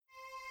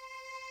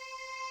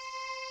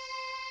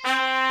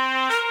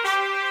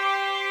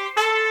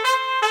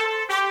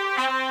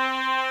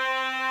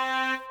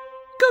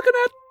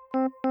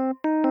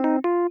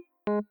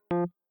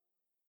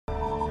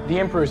The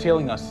Emperor is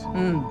healing us.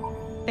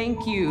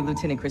 Thank you,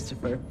 Lieutenant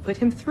Christopher. Put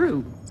him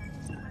through.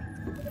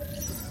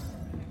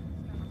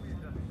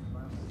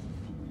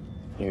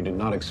 You did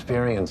not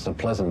experience a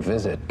pleasant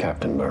visit,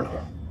 Captain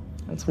Burnham.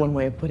 That's one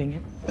way of putting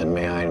it. Then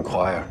may I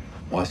inquire,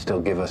 why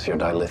still give us your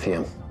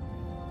dilithium?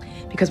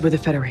 Because we're the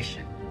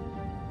Federation.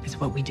 It's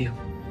what we do.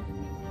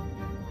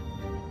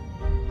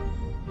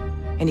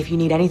 And if you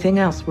need anything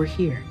else, we're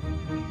here.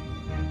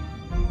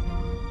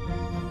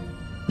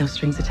 No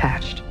strings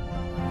attached.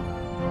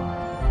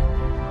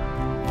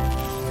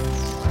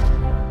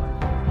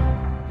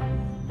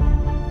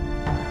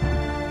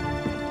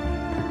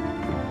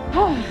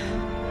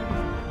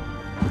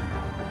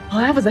 Well,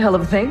 that was a hell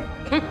of a thing.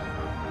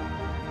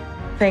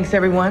 Thanks,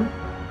 everyone.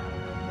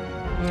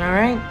 All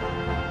right.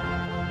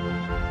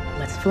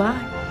 Let's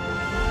fly.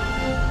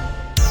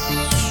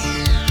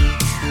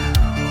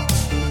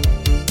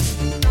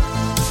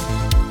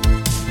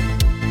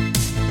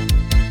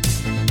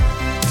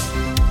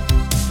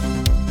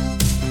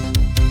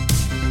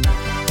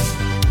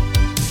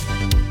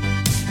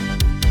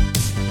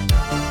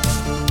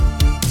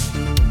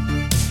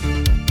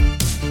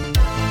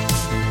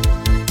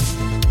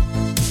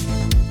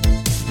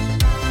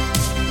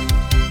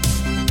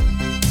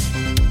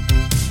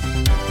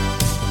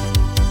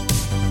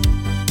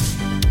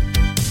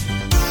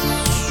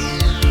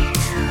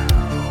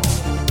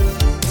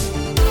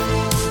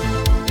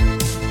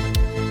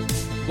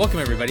 Welcome,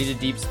 everybody, to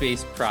Deep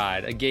Space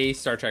Pride, a gay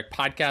Star Trek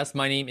podcast.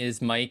 My name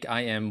is Mike.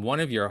 I am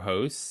one of your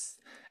hosts.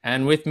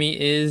 And with me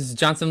is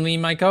Johnson Lee,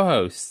 my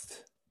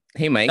co-host.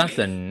 Hey, Mike.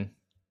 Johnson,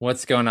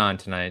 what's going on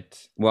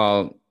tonight?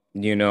 Well,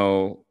 you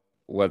know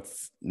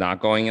what's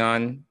not going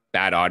on?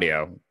 Bad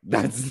audio.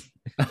 That's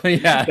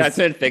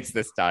been fixed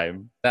this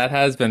time. That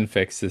has been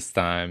fixed this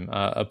time.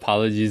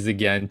 Apologies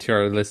again to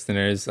our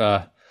listeners.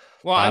 Well,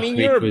 I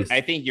mean,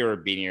 I think you're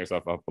beating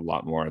yourself up a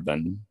lot more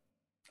than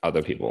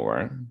other people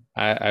were.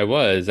 I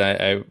was.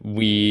 I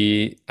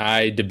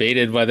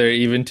debated whether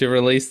even to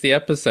release the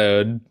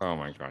episode. Oh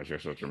my gosh, you're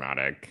so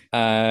dramatic.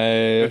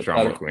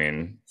 Drama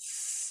queen.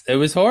 It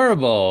was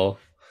horrible.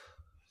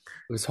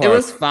 It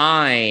was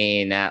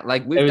fine.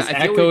 Like we've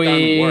done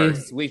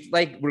worse. We've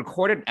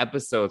recorded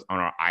episodes on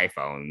our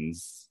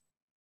iPhones.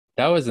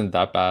 That wasn't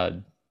that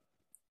bad.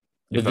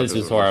 But this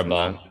was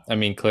horrible. I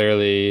mean,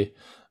 clearly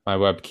my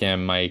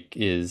webcam mic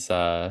is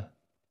subpar.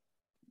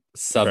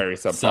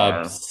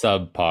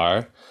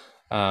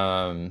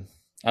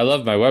 I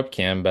love my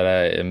webcam, but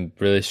I am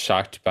really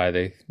shocked by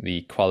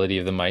the quality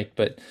of the mic.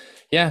 But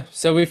yeah,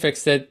 so we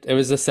fixed it. It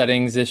was a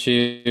settings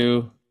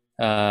issue.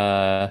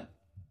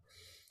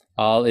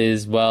 All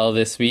is well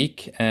this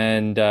week,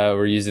 and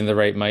we're using the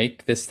right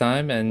mic this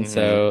time, and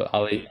so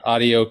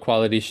audio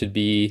quality should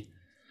be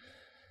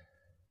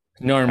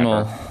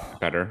normal.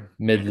 Better.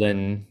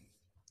 Midland.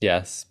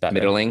 Yes, better.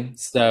 Middling.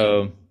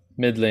 So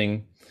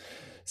middling.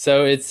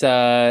 So it's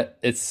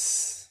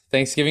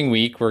Thanksgiving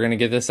week. We're gonna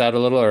get this out a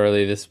little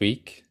early this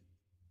week,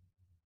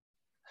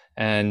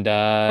 and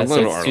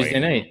it's Tuesday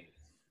night.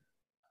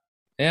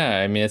 Yeah,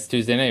 I mean it's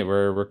Tuesday night.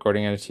 We're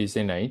recording on a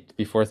Tuesday night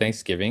before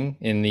Thanksgiving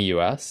in the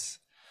U.S.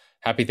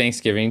 Happy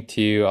Thanksgiving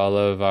to all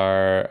of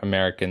our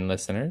American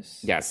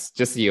listeners. Yes,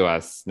 just the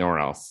U.S. Nowhere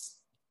else.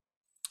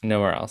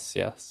 Nowhere else.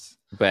 Yes,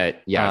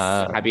 but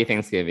yes, happy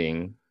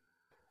Thanksgiving.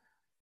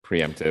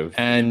 Preemptive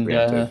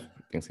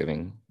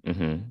Thanksgiving.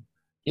 Mm-hmm.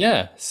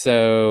 Yeah,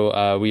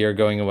 so we are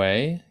going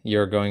away.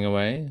 You're going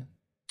away.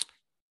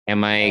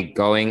 Am I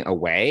going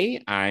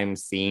away? I'm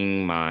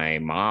seeing my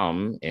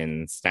mom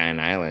in Staten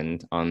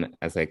Island on,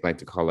 as I like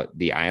to call it,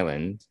 the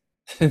island.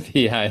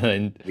 The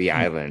island. The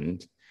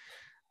island.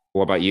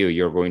 What about you?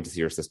 You're going to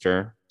see your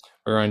sister?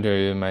 We're going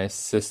to my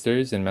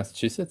sister's in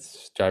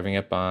Massachusetts, driving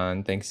up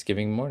on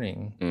Thanksgiving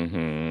morning.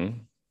 Mm-hmm.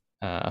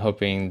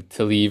 Hoping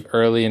to leave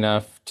early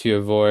enough to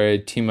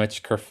avoid too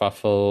much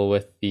kerfuffle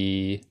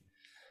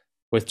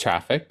with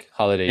traffic,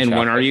 holiday traffic. And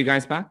when are you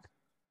guys back?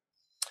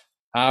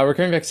 We're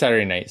coming back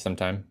Saturday night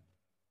sometime.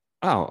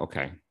 Oh,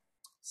 okay.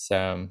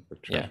 So,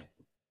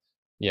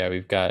 yeah,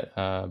 we've got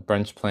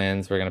brunch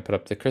plans. We're going to put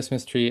up the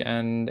Christmas tree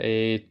and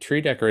a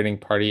tree decorating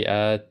party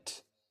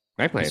at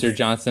my place. Mr.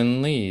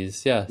 Johnson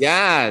Lee's. Yes.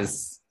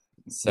 Yes.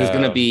 So, there's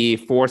going to be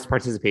forced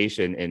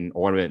participation in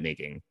ornament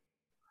making.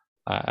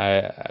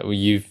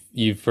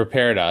 You've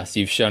prepared us.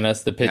 You've shown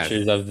us the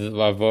pictures of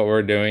what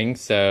we're doing.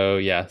 So,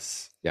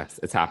 yes. Yes,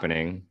 it's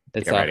happening.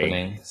 It's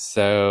happening.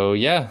 So,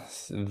 yeah.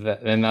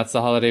 And that's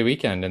the holiday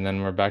weekend. And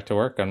then we're back to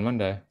work on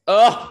Monday.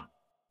 Oh!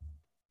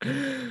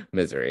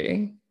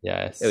 Misery.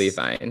 Yes. It'll be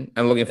fine.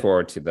 I'm looking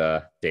forward to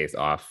the days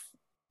off.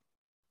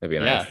 It'll be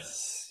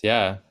nice.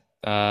 Yes.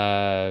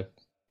 Yeah.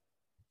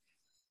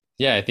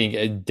 Yeah, I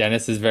think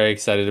Dennis is very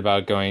excited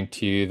about going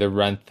to the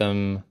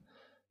Wrentham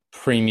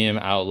premium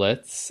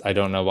outlets. I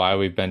don't know why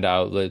we've been to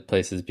outlet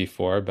places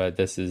before, but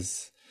this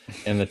is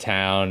in the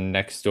town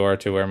next door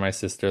to where my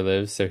sister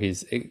lives. So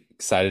he's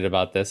excited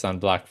about this on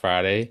Black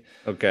Friday.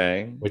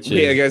 Okay.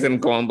 You guys gonna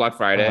go on Black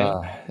Friday?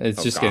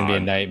 It's just going to be a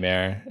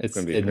nightmare. It's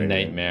a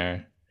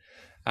nightmare.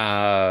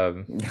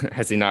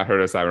 Has he not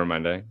heard of Cyber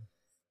Monday?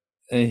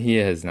 He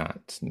has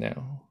not.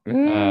 No.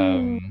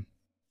 Mm.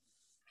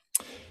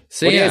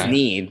 So What do you yeah. guys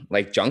need?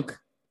 Like junk?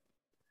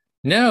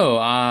 No.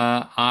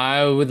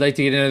 I would like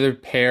to get another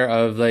pair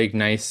of like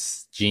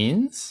nice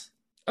jeans.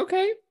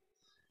 Okay,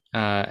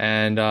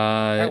 And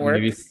that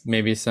maybe works.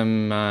 maybe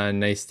some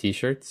nice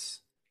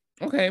t-shirts.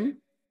 Okay,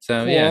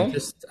 So yeah, cool.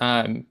 just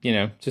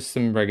just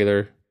some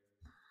regular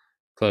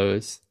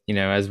clothes.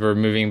 As we're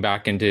moving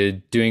back into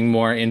doing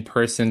more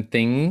in-person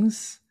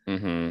things,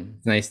 Mm-hmm.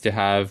 it's nice to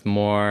have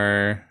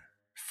more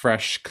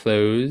fresh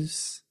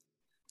clothes.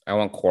 I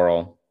want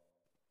coral.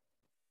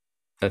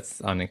 That's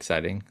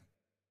unexciting.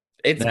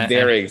 It's And,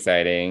 very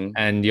exciting.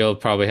 and you'll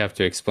probably have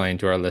to explain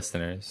to our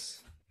listeners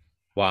I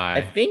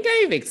why. think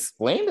I've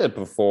explained it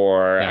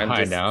before. Yeah,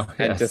 I know.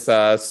 I'm just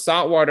Yes. a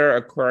saltwater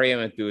aquarium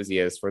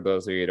enthusiast for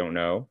those of you who don't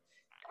know.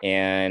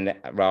 And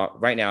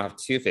right now I have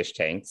two fish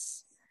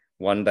tanks.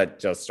 One that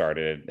just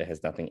started, it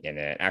has nothing in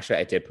it. Actually,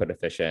 I did put a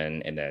fish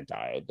in and then it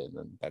died. And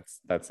then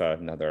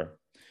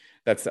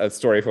that's a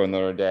story for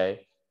another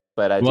day.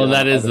 But I do Well, have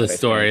that is other the fish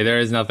story. tanks. There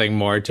is nothing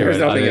more to There's it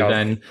nothing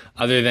else.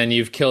 other than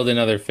you've killed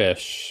another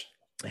fish.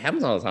 It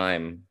happens all the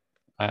time.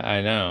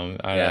 I know.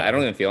 Yeah, I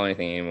don't even feel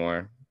anything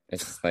anymore.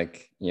 It's just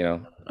like,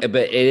 but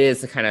it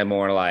is kind of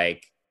more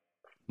like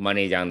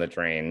money down the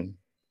drain.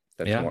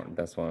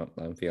 That's what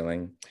I'm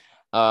feeling.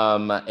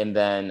 And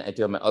then I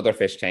do have my other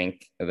fish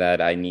tank that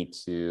I need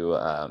to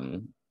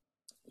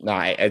no,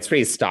 it's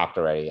pretty stocked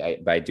already.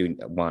 But I do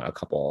want a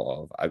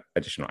couple of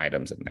additional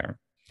items in there.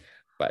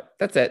 But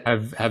that's it.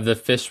 Have the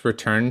fish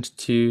returned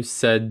to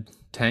said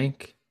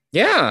tank?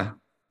 Yeah.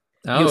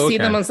 You'll Oh, see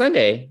them okay. on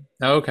Sunday.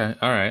 Oh, okay.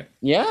 All right.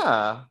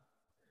 Yeah.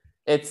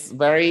 It's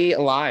very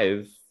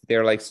alive.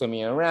 They're like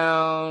swimming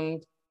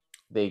around.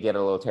 They get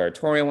a little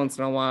territorial once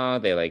in a while.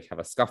 They like have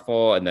a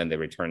scuffle and then they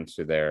return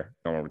to their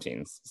normal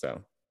routines.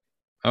 So,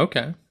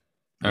 Okay.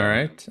 All yeah.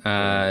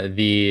 right.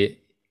 The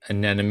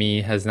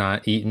anemone has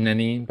not eaten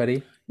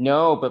anybody.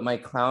 No, but my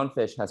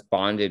clownfish has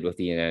bonded with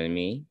the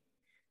anemone,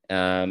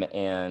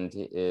 and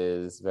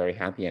is very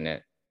happy in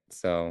it.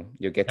 So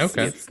you'll get to see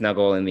Okay. it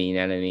snuggle in the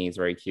anemone. It's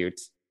very cute.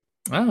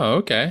 Oh,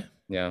 okay.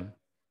 Yeah.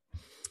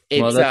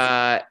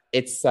 Well,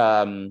 It's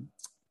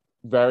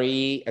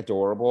very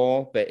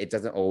adorable, but it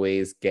doesn't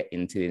always get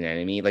into the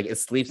anemone. Like it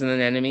sleeps in an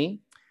anemone,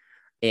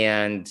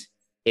 and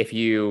if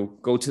you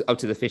go up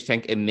to the fish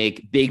tank and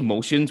make big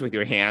motions with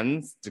your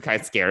hands to kind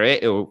of scare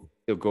it, it'll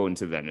go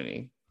into the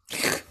anemone.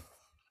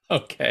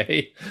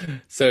 Okay.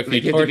 So if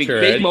Like you have to torture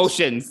big it,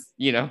 motions,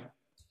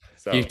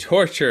 So you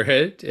torture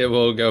it, it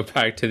will go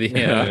back to the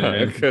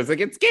anemone. because I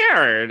get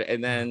scared,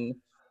 and then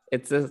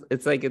it's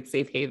like it's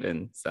safe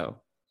haven. So,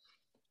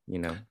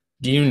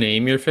 Do you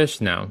name your fish?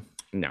 No.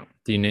 no,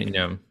 Do you name?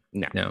 No.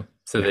 no. No.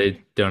 So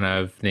they don't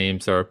have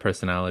names or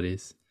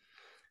personalities.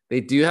 They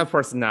do have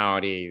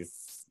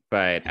personalities,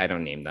 but I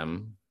don't name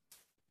them.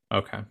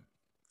 Okay.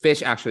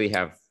 Fish actually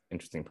have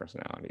interesting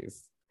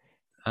personalities.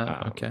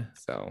 Okay.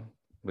 So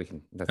we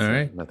can. That's All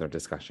right. another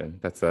discussion.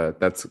 That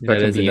That can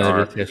is be another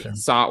our discussion.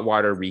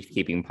 saltwater reef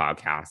keeping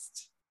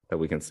podcast that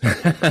we can start.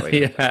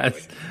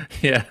 Yes.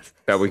 Yes.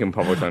 That we can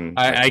publish on.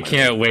 I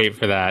can't wait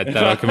for that.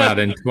 That'll come out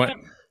in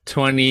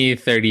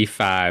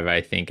 2035,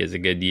 I think, is a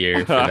good year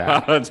for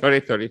that.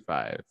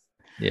 2035.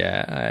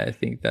 Yeah, I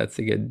think that's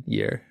a good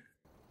year.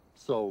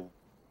 So,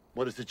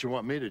 what is it you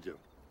want me to do?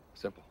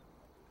 Simple.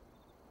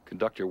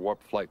 Conduct your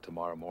warp flight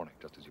tomorrow morning,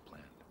 just as you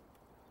planned.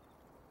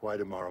 Why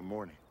tomorrow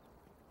morning?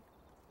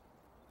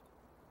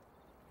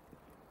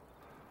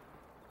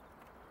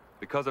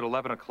 Because at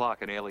 11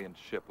 o'clock, an alien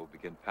ship will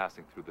begin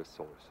passing through this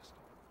solar system.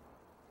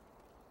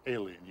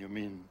 Alien, you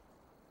mean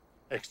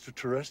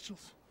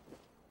extraterrestrials?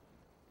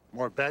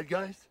 More bad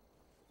guys?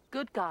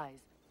 Good guys.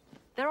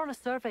 They're on a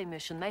survey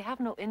mission. They have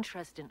no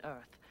interest in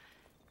Earth.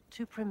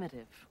 Too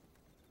primitive.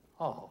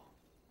 Oh.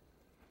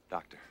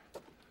 Doctor,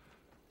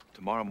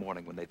 tomorrow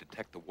morning when they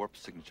detect the warp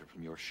signature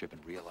from your ship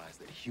and realize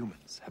that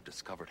humans have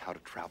discovered how to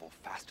travel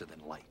faster than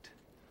light,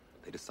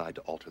 they decide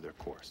to alter their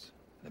course.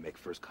 And they make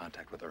first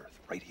contact with Earth,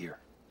 right here.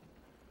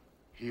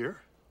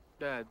 Here?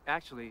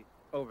 Actually,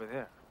 over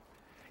there.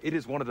 It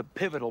is one of the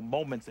pivotal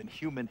moments in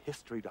human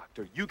history,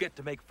 Doctor. You get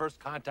to make first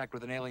contact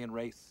with an alien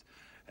race.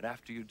 And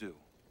after you do,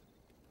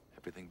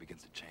 everything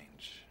begins to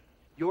change.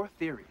 Your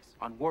theories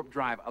on warp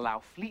drive allow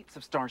fleets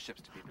of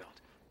starships to be built,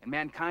 and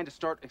mankind to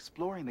start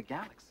exploring the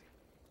galaxy.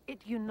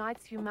 It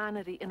unites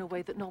humanity in a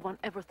way that no one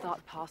ever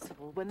thought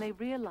possible when they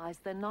realize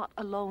they're not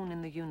alone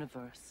in the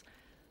universe.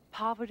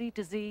 Poverty,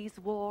 disease,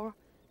 war,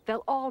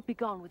 they'll all be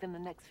gone within the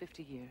next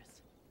 50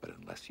 years. But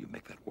unless you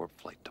make that warp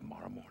flight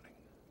tomorrow morning,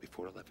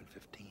 before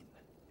 11:15,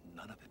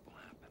 none of it will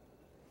happen.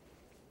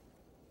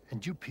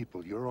 And you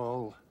people, you're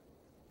all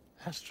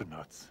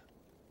astronauts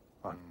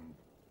on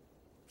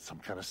some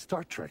kind of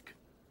Star Trek.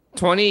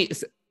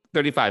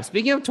 2035.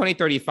 Speaking of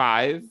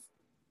 2035,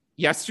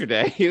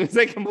 yesterday, it was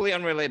like completely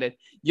unrelated.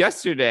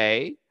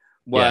 Yesterday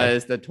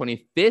was the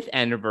 25th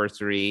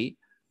anniversary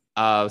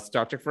of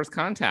Star Trek First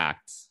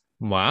Contact.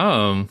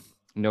 Wow.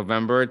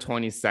 November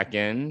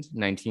 22nd,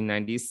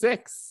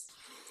 1996.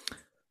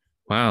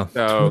 Wow.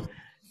 So,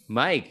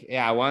 Mike,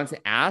 I wanted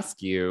to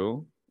ask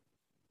you,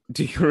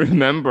 do you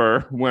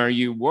remember where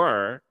you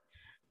were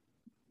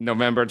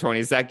November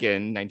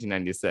 22nd,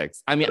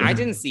 1996? I mean, I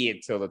didn't see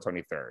it till the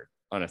 23rd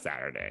on a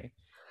Saturday.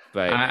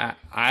 But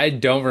I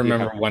don't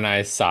remember when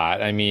I saw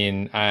it. I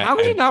mean, how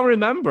could you not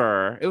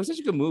remember? It was such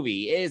a good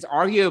movie. It is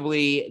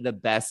arguably the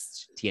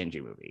best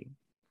TNG movie.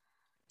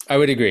 I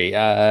would agree.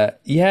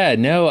 Yeah,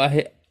 no,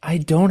 I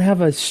don't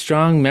have a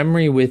strong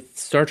memory with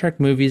Star Trek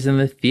movies in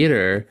the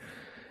theater.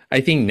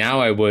 I think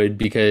now I would,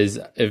 because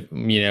if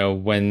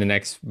when the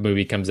next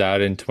movie comes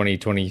out in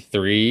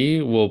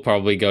 2023, we'll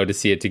probably go to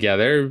see it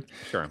together.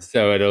 Sure.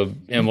 So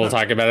we'll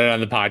talk about it on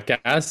the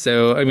podcast.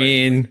 So I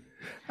mean.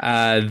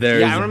 I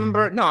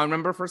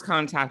remember First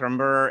Contact. I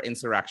remember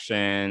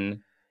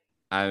Insurrection.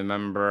 I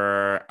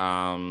remember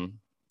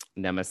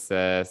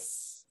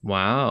Nemesis.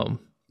 Wow.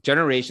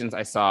 Generations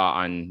I saw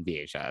on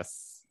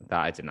VHS that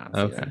I did not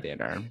see in the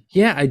theater.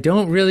 Yeah, I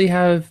don't really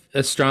have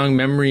a strong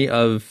memory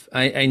of.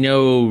 I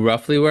know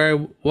roughly where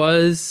I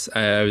was.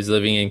 I was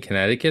living in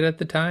Connecticut at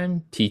the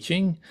time,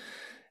 teaching,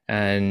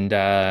 and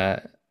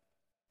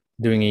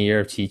doing a year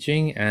of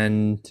teaching.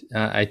 And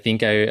I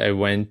think I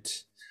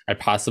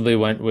possibly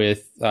went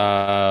with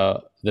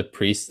the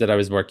priest that I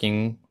was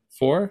working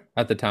for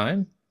at the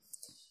time,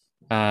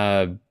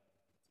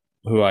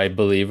 who I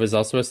believe was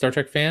also a Star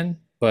Trek fan.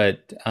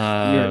 But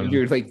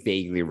you're like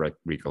vaguely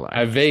recollecting.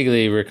 I'm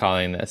vaguely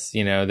recalling this.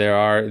 There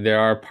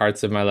are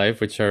parts of my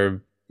life which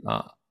are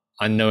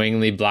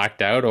unknowingly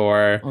blacked out,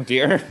 or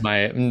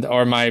my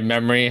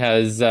memory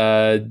has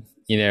deteriorated.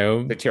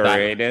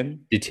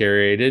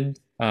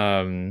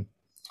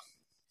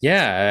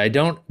 Yeah, I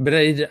don't, but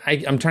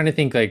I'm trying to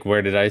think, like,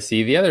 where did I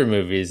see the other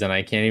movies? And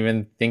I can't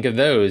even think of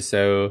those.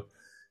 So,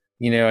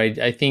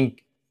 I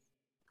think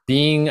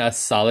being a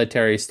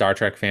solitary Star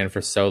Trek fan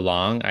for so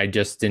long, I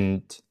just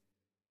didn't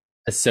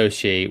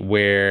associate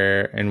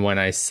where and when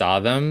I saw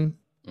them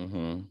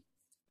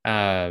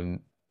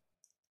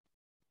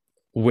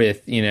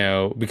with,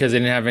 because I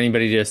didn't have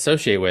anybody to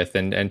associate with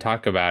and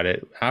talk about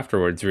it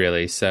afterwards,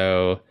 really.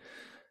 So,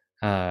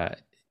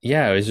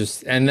 yeah, it was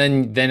just, and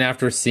then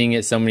after seeing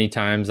it so many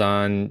times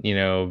on,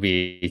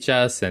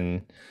 VHS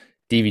and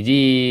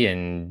DVD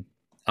and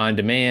on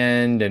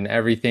demand and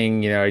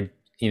everything,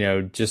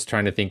 just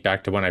trying to think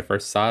back to when I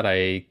first saw it,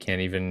 I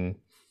can't even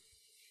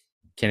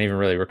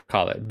really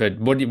recall it. But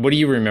what do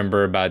you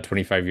remember about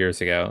 25 years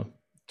ago?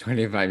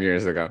 25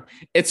 years ago.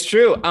 It's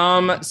true.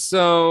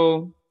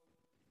 So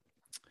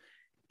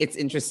it's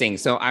interesting.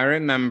 So I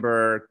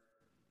remember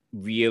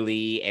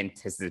really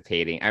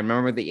anticipating. I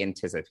remember the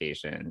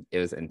anticipation. It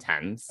was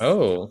intense.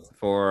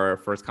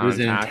 For First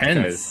Contact,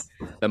 because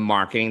the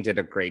marketing did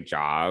a great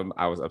job.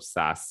 I was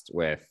obsessed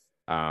with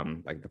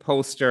like the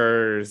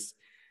posters.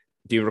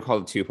 Do you recall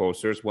the two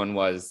posters? One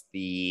was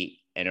the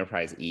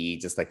Enterprise E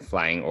just like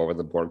flying over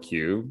the Borg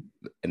cube,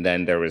 and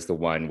then there was the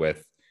one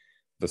with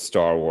the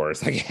Star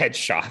Wars like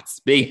headshots,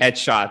 big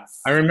headshots.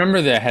 I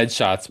remember the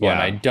headshots one.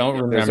 I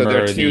don't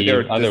remember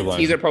the other one.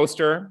 Teaser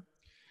poster.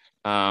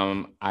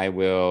 I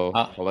will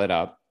pull it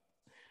up.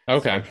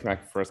 Okay. Star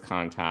Trek First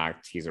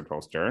Contact teaser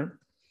poster.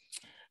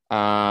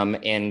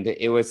 And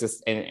it was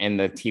just, and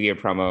the TV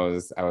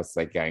promos, I was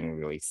like getting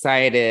really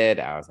excited.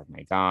 I was like,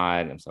 my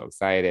God, I'm so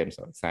excited.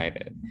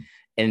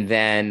 And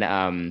then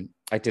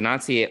I did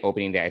not see it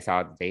opening day. I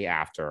saw it the day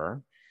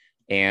after.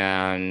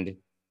 And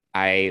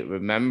I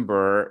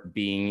remember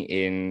being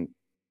in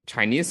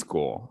Chinese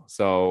school.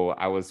 So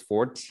I was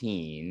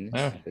 14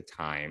 at the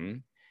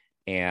time.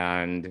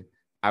 And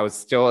I was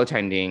still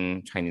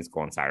attending Chinese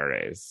school on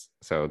Saturdays.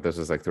 So this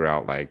was like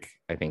throughout, like,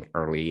 I think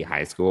early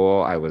high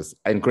school. I was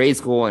in grade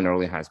school and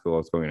early high school. I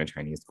was going to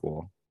Chinese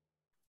school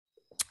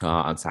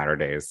on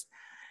Saturdays.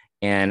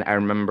 And I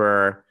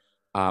remember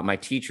my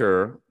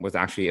teacher was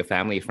actually a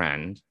family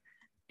friend.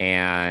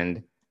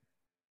 And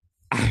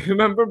I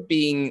remember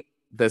being,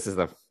 this is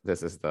the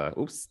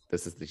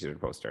teaser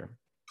poster.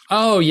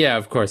 Oh, yeah,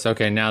 of course.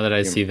 Okay, now that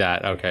I see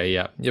that. Okay,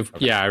 yeah.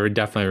 Yeah, I would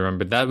definitely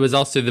remember. That was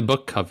also the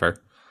book cover.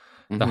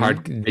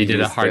 They did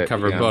a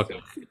hardcover book.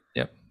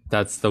 Yep,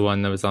 that's the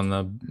one that was on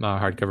the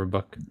hardcover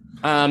book.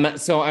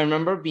 So I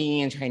remember being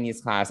in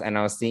Chinese class, and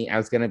I was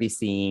going to be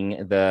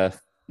seeing the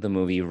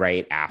movie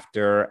right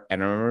after,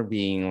 and I remember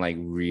being like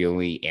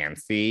really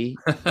antsy,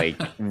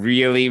 like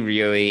really,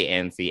 really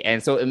antsy.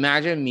 And so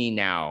imagine me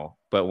now,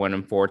 but when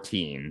I'm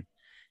 14,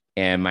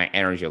 and my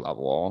energy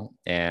level,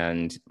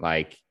 and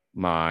like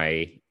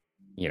my,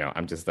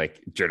 I'm just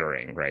like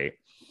jittering, right?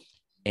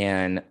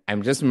 And I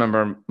just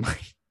remember my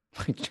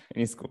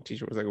Chinese school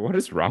teacher was like, "What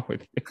is wrong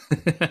with you?"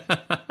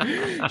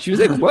 She was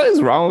like, "What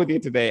is wrong with you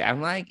today?"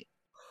 I'm like,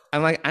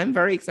 I'm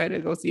very excited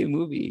to go see a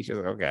movie. She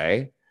was like,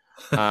 "Okay."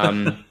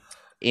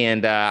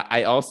 And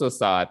I also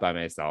saw it by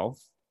myself,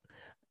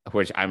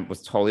 which I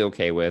was totally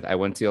okay with. I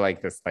went to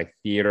like this like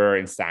theater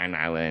in Staten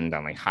Island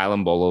on like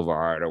Highland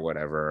Boulevard or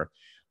whatever.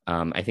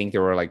 I think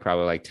there were like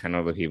probably like 10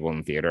 other people in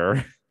the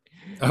theater.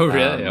 Oh,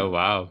 really? Oh,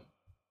 wow.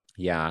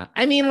 Yeah.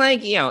 I mean,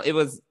 like,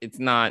 it's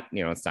not,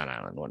 Staten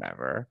Island,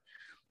 whatever.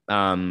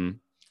 And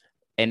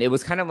it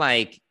was kind of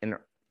like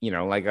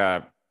like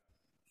a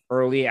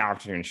early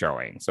afternoon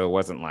showing. So it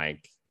wasn't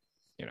like,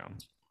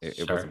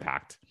 it wasn't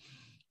packed.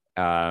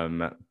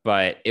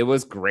 But it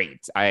was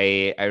great.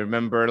 I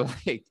remember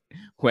like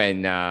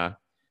when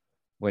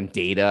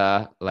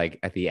Data, like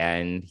at the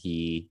end,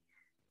 he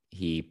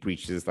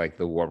breaches like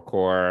the warp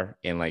core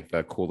and like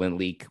the coolant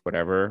leak,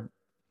 whatever.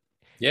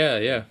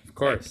 Yeah, of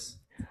course.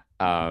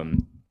 I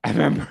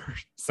remember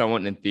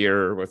someone in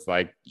theater was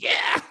like,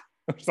 yeah,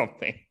 or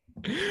something.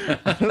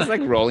 I was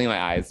like rolling my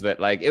eyes, but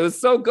like it was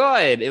so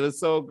good. It was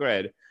so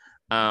good.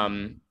 Did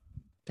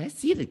I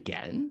see it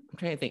again? I'm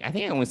trying to think. I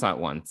think I only saw it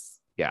once.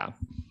 Yeah.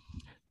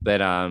 But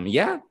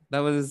that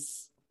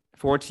was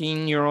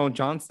 14-year-old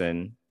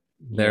Johnson.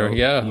 There we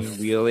go. He's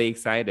really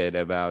excited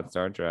about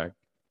Star Trek.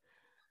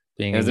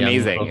 It was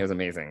amazing. It was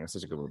amazing. It was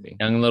such a good movie.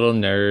 Young little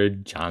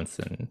nerd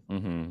Johnson.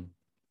 Mm-hmm.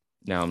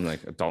 Now I'm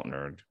like adult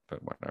nerd, but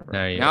whatever.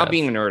 Now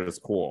being a nerd is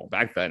cool.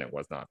 Back then it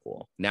was not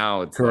cool.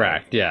 Now it's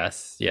correct. Like,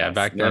 yes.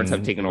 Back nerds then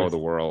have taken over the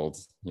world.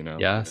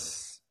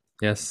 Yes,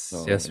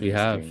 so we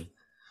have.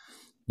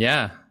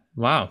 Yeah.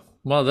 Wow.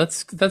 Well,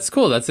 that's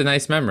cool. That's a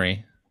nice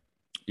memory.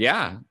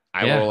 Yeah.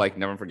 I will like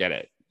never forget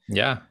it.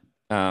 Yeah.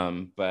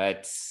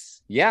 But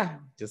yeah,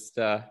 just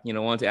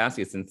wanted to ask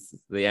you since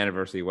the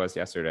anniversary was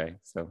yesterday.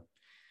 So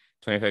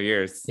 25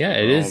 years. Yeah,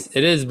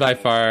 it is by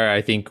far,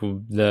 I think,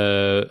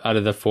 out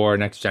of the 4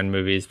 next gen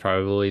movies,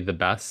 probably the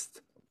best.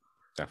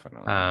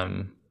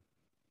 Definitely.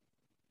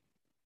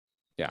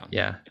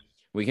 Yeah.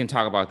 We can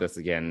talk about this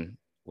again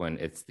when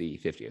it's the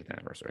 50th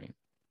anniversary.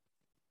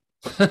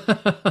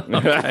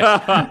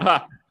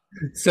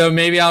 So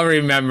maybe I'll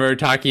remember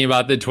talking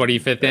about the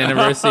 25th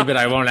anniversary, but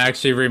I won't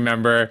actually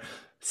remember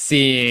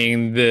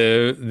seeing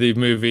the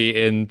movie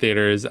in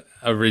theaters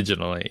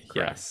originally.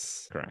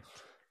 Yes. Correct.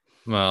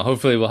 Well,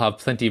 hopefully we'll have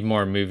plenty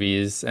more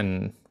movies,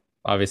 and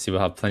obviously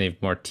we'll have plenty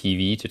more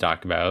TV to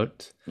talk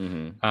about.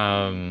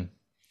 Mm-hmm.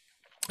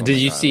 Did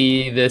you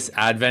see this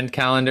advent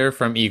calendar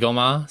from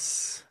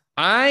Eaglemoss?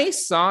 I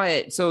saw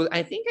it. So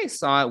I think I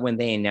saw it when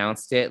they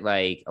announced it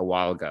like a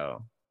while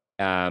ago.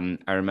 I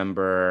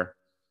remember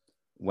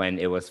when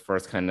it was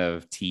first kind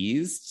of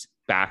teased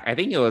back. I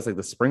think it was like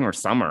the spring or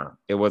summer.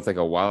 It was like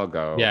a while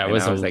ago. Yeah, it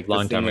was a like,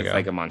 long time ago. It's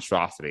like a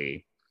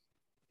monstrosity.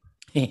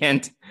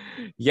 And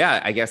yeah,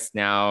 I guess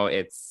now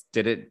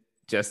did it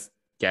just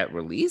get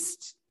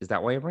released? Is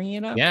that why you're bringing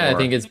it up? Yeah, I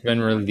think it's been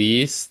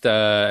released.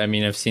 I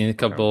mean, I've seen a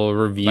couple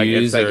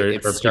reviews.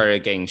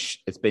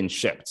 It's been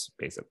shipped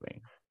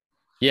basically.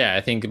 Yeah,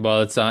 I think,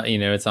 well, it's on,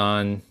 it's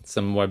on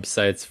some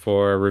websites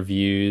for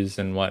reviews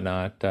and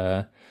whatnot.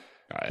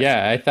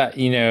 Yeah, I thought,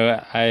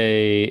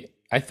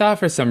 I thought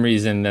for some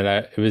reason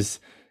that it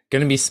was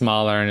going to be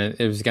smaller, and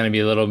it was going to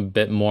be a little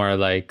bit more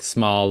like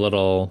small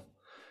little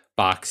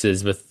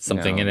boxes with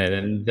something in it.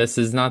 And this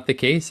is not the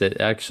case.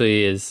 It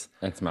actually is.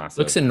 It's massive.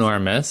 Looks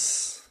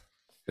enormous.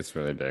 It's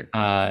really big.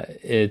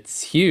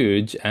 It's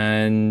huge.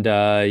 And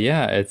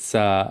it's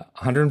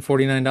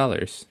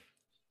 $149.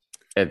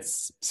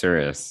 It's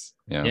serious.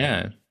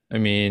 Yeah. I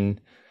mean,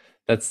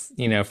 that's,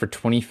 for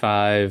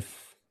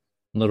 25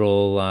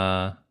 little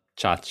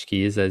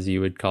tchotchkes, as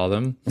you would call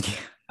them.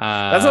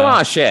 That's a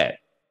lot of shit.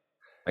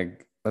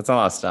 Like, that's a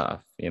lot of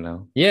stuff,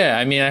 Yeah,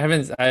 I mean,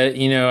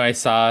 I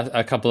saw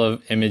a couple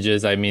of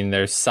images. I mean,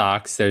 there's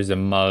socks, there's a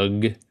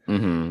mug.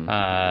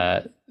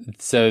 Mm-hmm.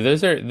 So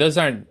those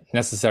aren't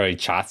necessarily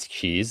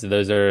tchotchkes.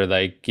 Those are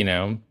like,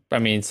 I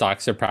mean,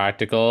 socks are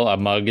practical. A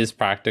mug is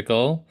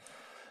practical.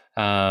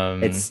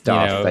 It's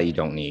stuff that you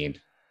don't need.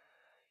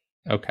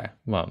 Okay,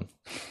 well,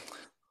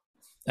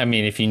 I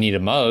mean, if you need a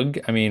mug,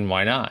 I mean,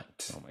 why not?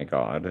 Oh my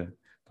god, the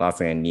last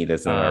thing I need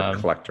is another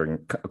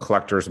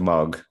collector's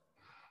mug.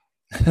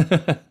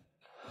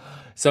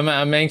 So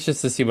I'm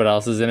anxious to see what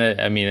else is in it.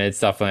 I mean, I'm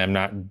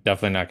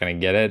definitely not going to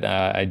get it.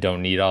 I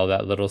don't need all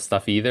that little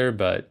stuff either,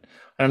 but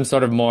I'm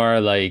sort of more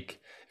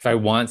like, if I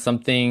want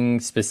something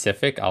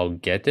specific, I'll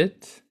get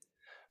it.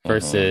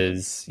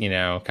 Versus,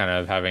 kind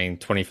of having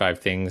 25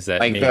 things that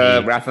like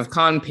the Wrath of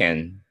Khan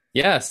pin.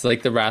 Yes,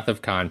 like the Wrath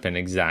of Khan pin,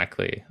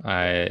 exactly.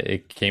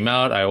 It came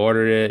out, I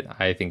ordered it.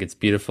 I think it's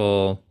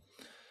beautiful.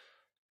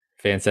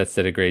 Fansets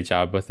did a great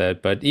job with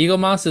it, but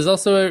Eaglemoss is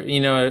also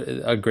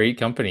a great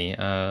company.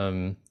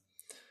 I'm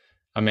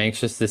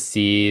anxious to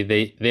see.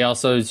 They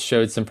also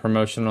showed some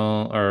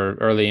promotional or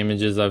early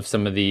images of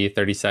some of the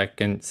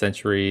 32nd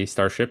century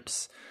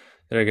starships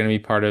that are going to be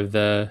part of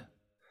the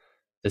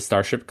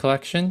Starship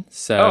collection.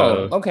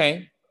 So,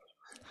 okay.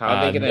 How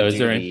are they going to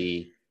do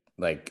the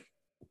like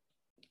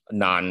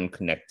not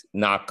connected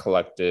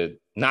nacelles?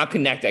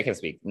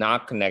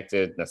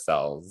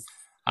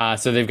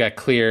 So they've got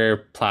clear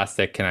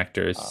plastic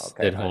connectors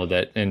that hold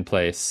it in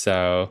place.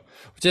 So,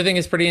 which I think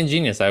is pretty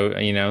ingenious.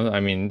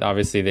 I mean,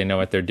 obviously they know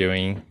what they're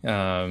doing.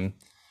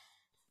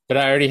 But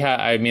I already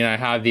have. I mean, I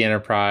have the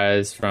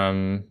Enterprise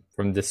from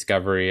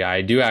Discovery.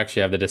 I do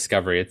actually have the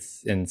Discovery.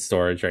 It's in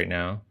storage right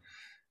now.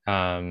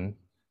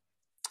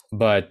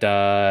 But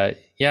I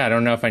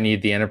don't know if I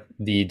need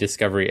the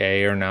Discovery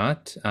A or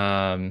not.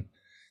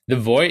 The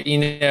Void,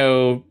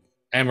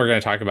 and we're going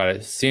to talk about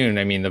it soon.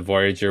 I mean, the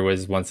Voyager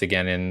was once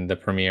again in the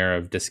premiere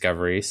of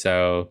Discovery.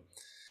 So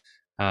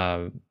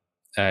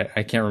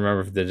I can't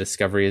remember if the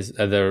Discovery is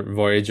the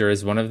Voyager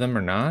is one of them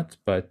or not,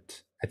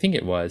 but I think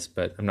it was,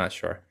 but I'm not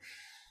sure.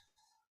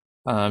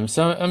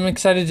 So I'm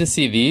excited to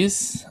see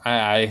these.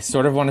 I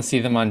sort of want to see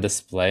them on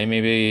display.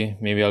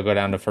 Maybe I'll go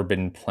down to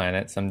Forbidden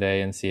Planet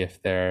someday and see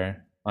if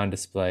they're on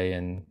display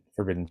in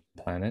Forbidden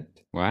Planet.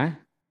 What?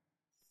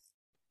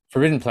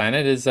 Forbidden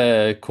Planet is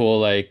a cool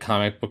like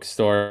comic book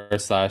store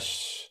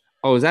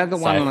 / Oh, is that the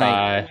one?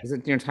 sci-fi. Like, is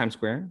it near Times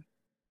Square?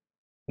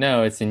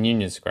 No, it's in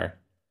Union Square.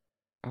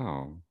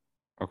 Oh,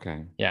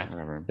 okay. Yeah,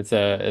 Whatever.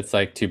 it's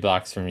like 2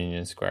 blocks from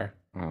Union Square.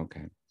 Oh,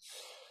 okay.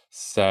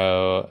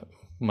 So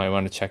might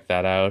want to check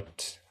that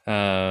out.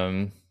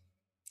 Go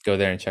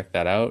there and check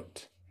that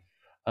out.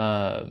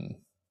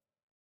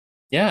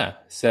 Yeah,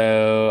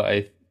 so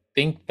I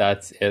think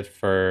that's it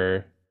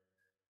for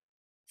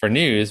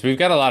news. We've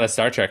got a lot of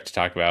Star Trek to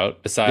talk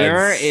about. Besides,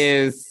 There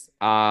is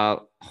a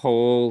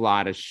whole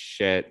lot of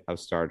shit of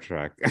Star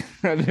Trek.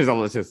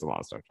 There's just a lot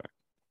of Star Trek.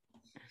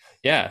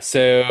 Yeah,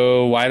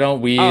 so why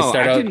don't we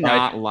start out? I do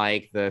not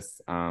like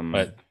this.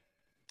 What?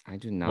 I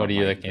do not. What are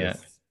you like looking at?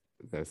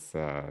 This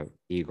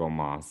Eagle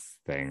Moss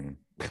thing.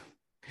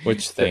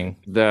 Which thing?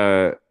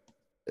 The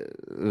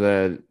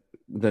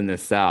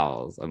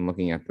nacelles. I'm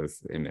looking at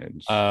this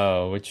image.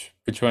 Oh, which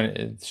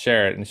one?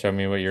 Share it and show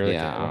me what you're looking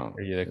at. Yeah, What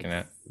are you looking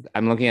at?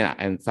 I'm looking at,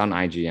 and it's on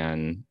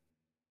IGN.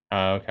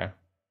 Oh, okay.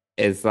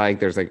 It's like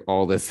there's like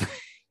all this, a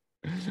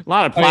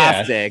lot of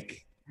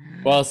plastic.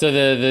 Well, so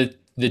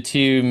the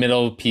 2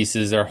 middle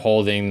pieces are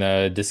holding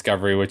the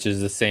Discovery, which is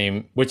the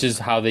same, which is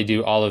how they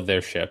do all of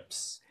their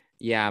ships.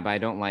 Yeah, but I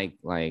don't like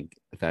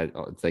that.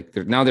 It's like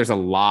now there's a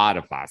lot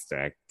of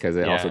plastic because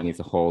it also needs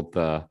to hold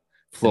the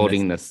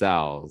floating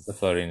nacelles. The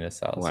floating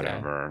nacelles.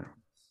 Whatever.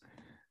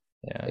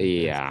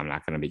 Yeah. I'm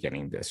not gonna be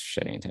getting this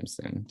shit anytime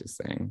soon. Just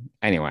saying.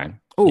 Anyway.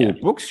 Oh,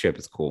 Book's ship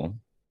is cool.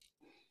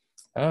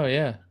 Oh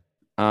yeah.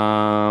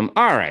 All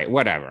right.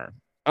 Whatever.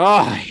 Oh,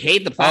 I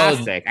hate the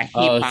plastic. I hate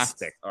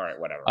plastic. All right.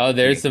 Whatever. Oh,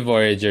 there's the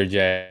Voyager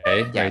J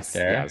right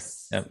there.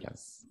 Yes.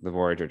 The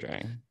Voyager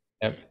J.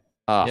 Yep.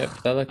 Yep.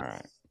 That looks. All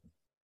right.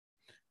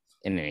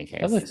 In any case,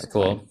 that looks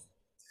cool. Fine.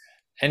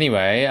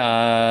 Anyway,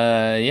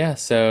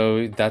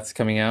 so that's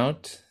coming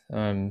out.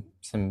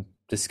 Some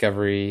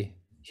Discovery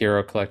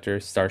Hero Collector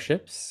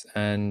starships,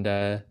 and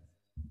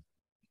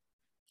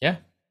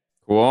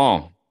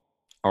cool.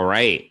 All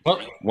right.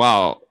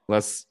 Well,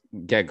 let's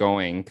get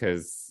going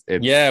because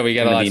it's we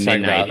got a lot to talk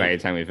about by the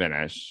time we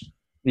finish.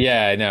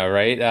 Yeah, I know,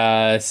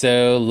 right?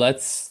 So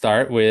let's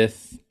start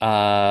with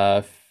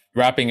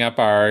wrapping up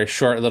our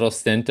short little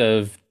stint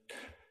of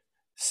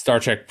Star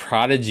Trek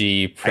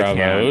Prodigy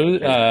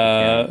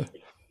promo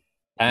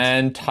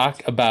and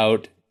talk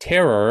about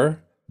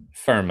Terror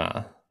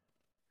Firma.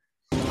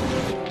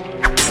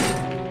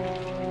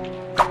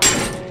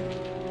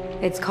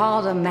 It's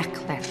called a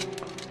mek'leth.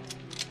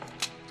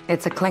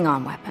 It's a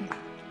Klingon weapon.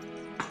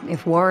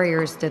 If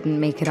warriors didn't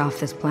make it off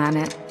this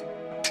planet,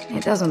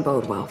 it doesn't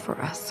bode well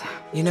for us.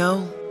 You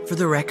know, for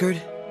the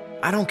record,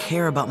 I don't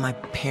care about my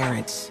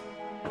parents.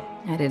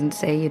 I didn't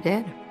say you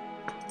did.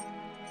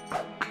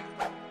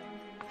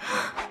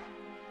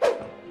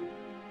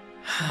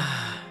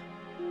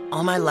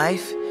 All my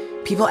life,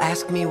 people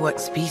ask me what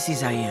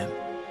species I am.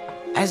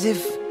 As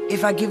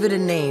if I give it a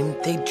name,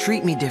 they'd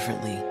treat me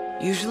differently.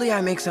 Usually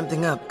I make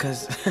something up,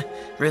 because,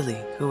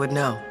 really, who would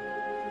know?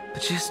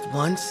 But just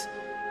once,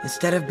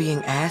 instead of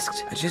being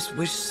asked, I just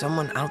wish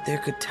someone out there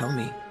could tell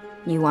me.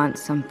 You want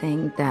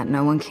something that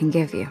no one can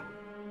give you.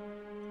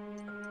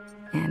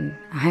 And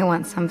I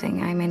want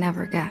something I may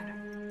never get.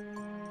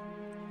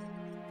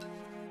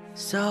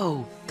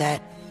 So,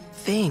 that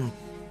thing,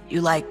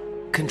 you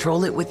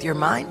control it with your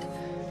mind?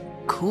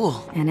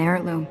 Cool. An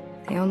heirloom.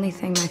 The only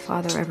thing my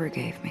father ever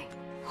gave me.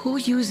 Who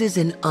uses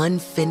an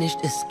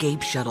unfinished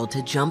escape shuttle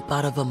to jump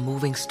out of a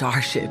moving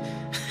starship?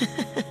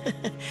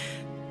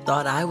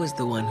 Thought I was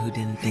the one who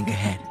didn't think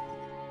ahead.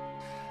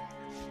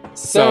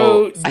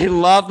 So I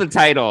love the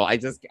title.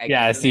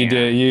 Yes, you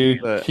do.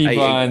 You keep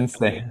on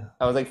saying.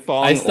 I was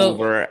falling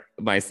over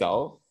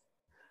myself.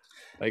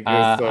 It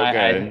was so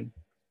good.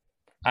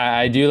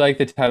 I do like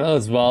the title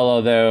as well,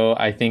 although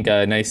I think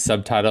a nice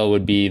subtitle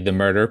would be The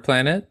Murder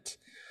Planet.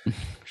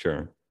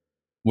 Sure.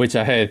 Which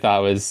I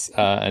thought was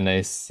a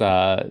nice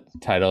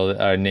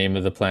title or name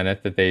of the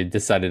planet that they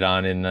decided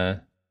on in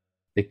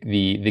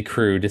the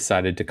crew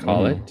decided to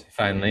call it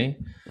finally.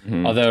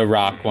 Mm-hmm. Although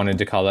Rock wanted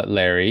to call it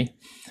Larry.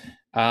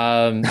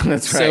 That's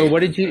right. So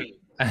what did you?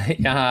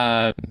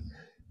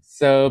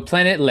 So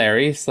Planet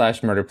Larry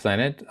 / Murder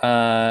Planet.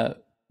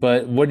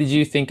 But what did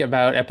you think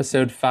about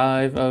episode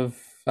 5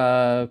 of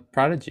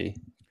Prodigy?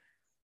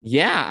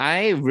 Yeah,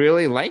 I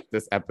really liked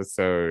this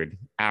episode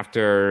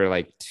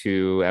after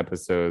 2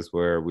 episodes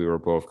where we were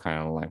both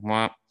kind of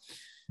what?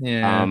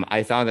 Yeah.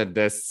 I thought that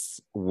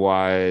this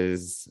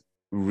was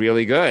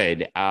really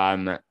good.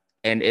 And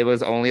it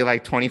was only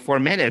 24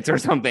 minutes or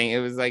something. It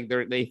was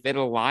they fit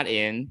a lot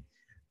in.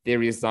 They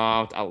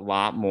resolved a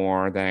lot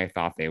more than I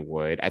thought they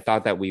would. I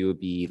thought that we would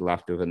be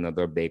left with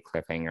another big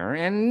cliffhanger.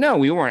 And no,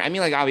 we weren't. I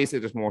mean, obviously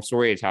there's more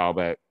story to tell,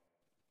 but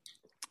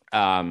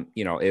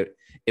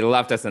it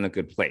left us in a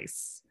good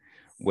place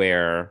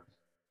where,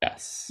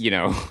 yes, we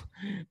don't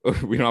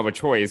have a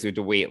choice. We have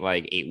to wait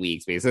like 8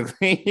 weeks,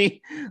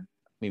 basically.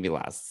 Maybe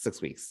last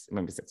 6 weeks,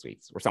 maybe 6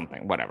 weeks or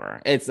something,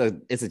 whatever. It's a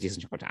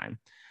decent chunk of time.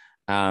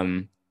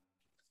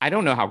 I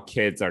don't know how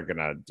kids are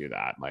gonna do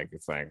that. Like,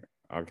 it's like,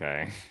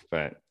 okay,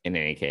 but in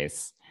any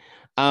case,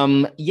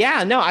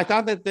 I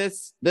thought that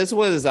this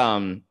was,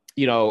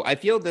 I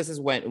feel this is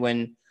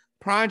when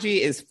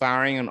Prodigy is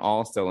firing on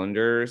all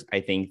cylinders. I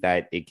think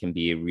that it can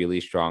be a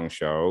really strong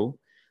show.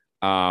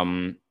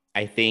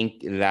 I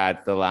think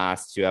that the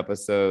last 2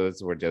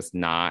 episodes were just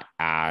not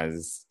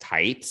as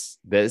tight.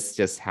 This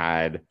just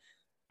had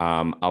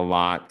a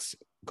lot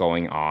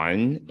going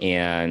on,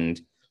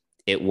 and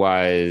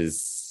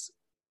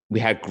we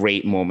had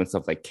great moments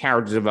of like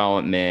character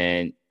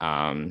development,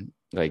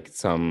 like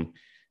some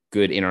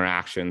good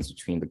interactions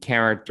between the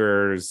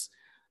characters.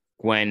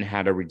 Gwen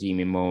had a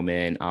redeeming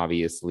moment,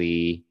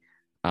 obviously.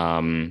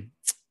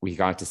 We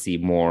got to see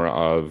more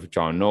of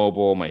John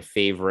Noble, my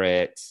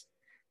favorite.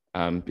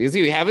 Because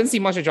we haven't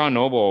seen much of John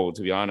Noble,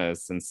 to be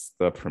honest, since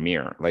the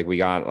premiere. Like, we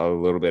got a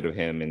little bit of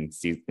him in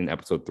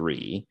episode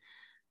 3.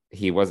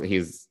 He wasn't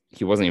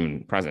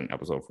even present in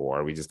episode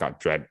 4. We just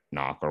got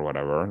Dreadnought or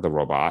whatever, the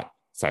robot,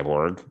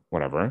 cyborg,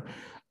 whatever.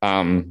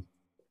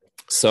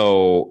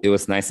 So it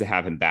was nice to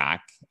have him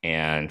back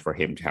and for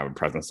him to have a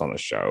presence on the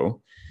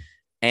show.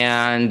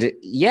 And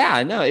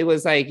it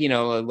was like, a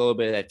little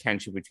bit of that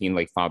tension between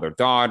like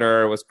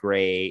father-daughter was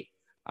great.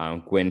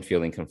 Gwen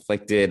feeling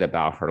conflicted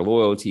about her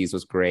loyalties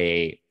was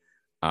great.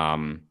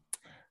 Like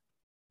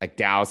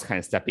Dow's kind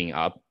of stepping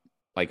up.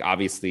 Like,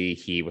 obviously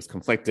he was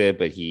conflicted,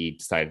 but he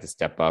decided to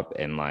step up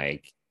and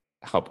like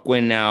help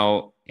Gwen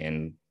out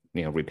and,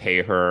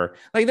 repay her.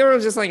 Like, there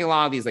was just like a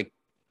lot of these like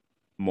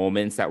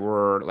moments that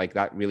were like,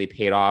 that really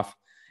paid off.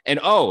 And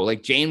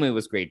like Janeway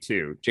was great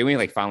too. Janeway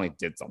like finally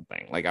did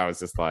something. Like, I was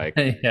just like,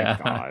 yeah.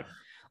 Oh God.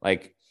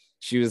 Like,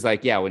 she was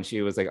like, when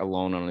she was like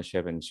alone on the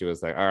ship, and she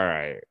was like, all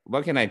right,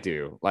 what can I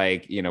do?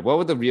 Like, what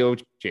would the real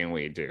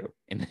Janeway do?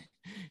 And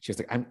she was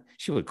like,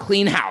 she would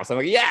clean house. I'm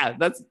like, yeah,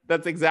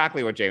 that's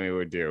exactly what Janeway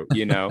would do.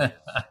 There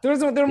were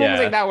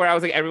moments like that where I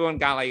was like, everyone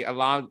got like a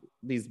lot of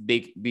these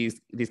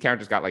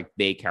characters got like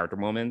big character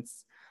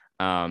moments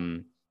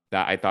that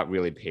I thought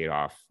really paid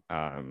off.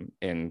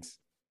 And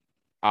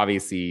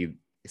obviously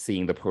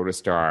seeing the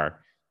Protostar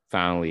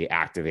finally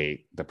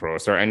activate the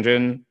Protostar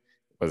engine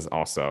was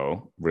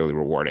also really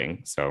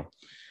rewarding. So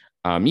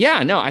I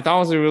thought it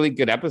was a really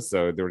good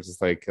episode. There was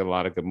just like a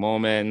lot of good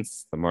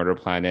moments. The murder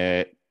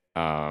planet,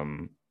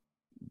 the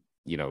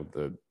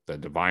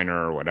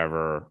diviner or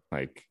whatever.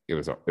 Like, it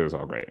was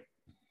all great.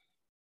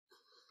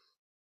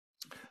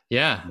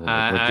 Yeah,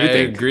 I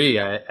agree.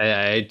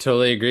 I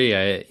totally agree.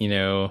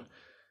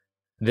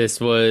 This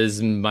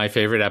was my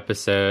favorite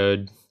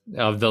episode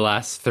of the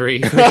last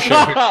 3. For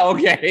sure.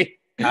 Okay.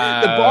 The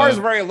bar is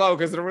very low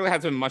because there really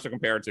hasn't been much to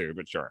compare to,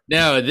 but sure.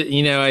 No,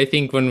 I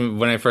think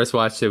when I first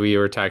watched it, we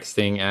were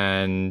texting,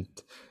 and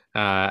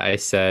I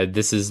said,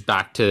 this is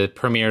back to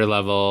premiere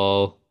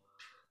level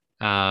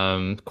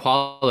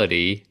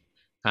quality.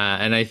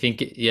 And I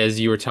think as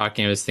you were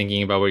talking, I was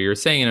thinking about what you were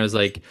saying, and I was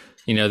like,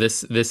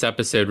 this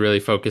episode really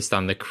focused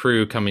on the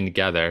crew coming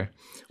together,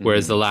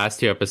 whereas the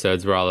last 2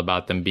 episodes were all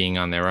about them being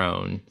on their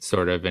own,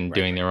 sort of, and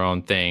doing their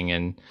own thing.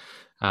 And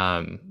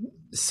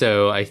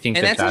so I think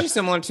that's actually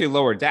similar to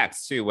Lower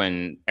Decks too,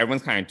 when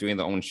everyone's kind of doing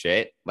their own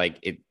shit. Like,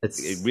 it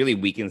really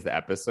weakens the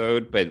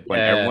episode, but when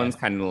everyone's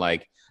kind of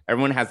like,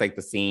 everyone has like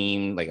the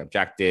same like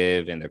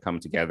objective, and they're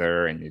coming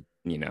together, and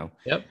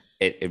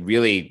it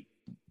really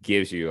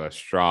gives you a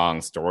strong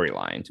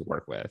storyline to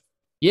work with.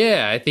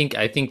 Yeah, I think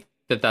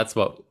that's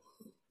what,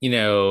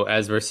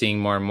 as we're seeing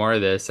more and more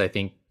of this, I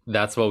think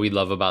that's what we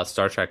love about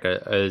Star Trek,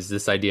 is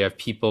this idea of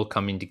people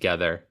coming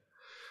together.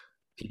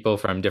 People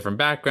from different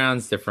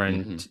backgrounds,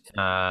 different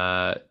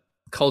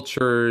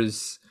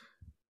cultures,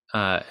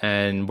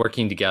 and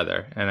working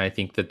together. And I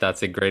think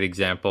that's a great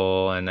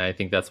example. And I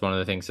think that's one of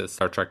the things that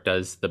Star Trek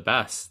does the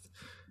best.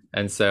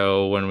 And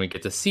so when we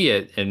get to see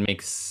it, it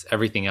makes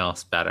everything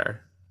else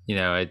better.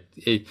 I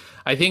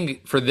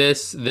think for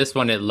this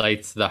one, it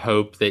lights the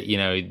hope that,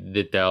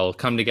 that they'll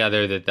come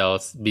together, that they'll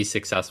be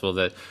successful,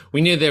 that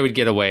we knew they would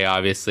get away,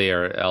 obviously,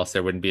 or else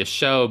there wouldn't be a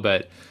show.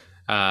 But,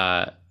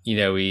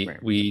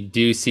 we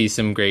do see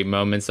some great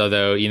moments,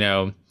 although,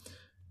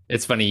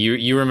 it's funny.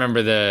 You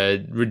remember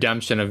the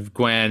redemption of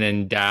Gwen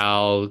and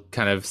Dal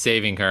kind of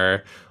saving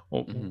her.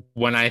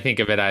 When I think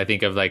of it, I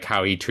think of like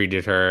how he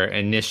treated her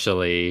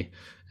initially,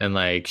 and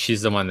like,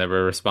 she's the one that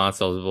we're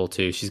responsible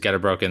to. She's got a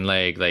broken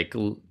leg. Like,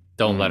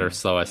 don't let her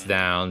slow us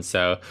down.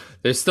 So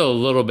there's still a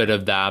little bit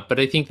of that, but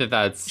I think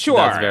that's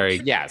very,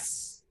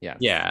 yes.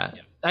 Yeah.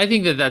 I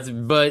think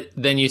but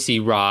then you see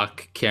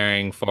Rock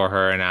caring for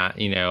her and,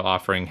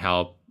 offering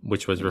help,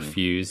 which was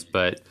refused.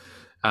 But,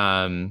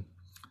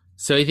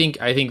 so I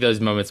think those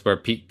moments where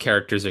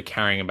characters are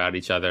caring about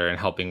each other and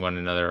helping one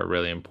another are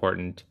really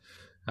important.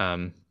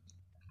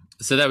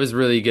 So that was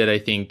really good. I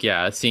think,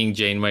 seeing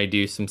Janeway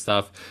do some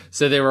stuff.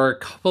 So there were a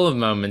couple of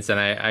moments, and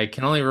I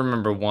can only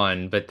remember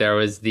one, but there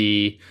was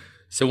the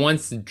So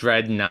once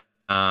Dreadnought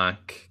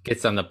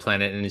gets on the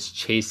planet and is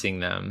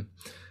chasing them,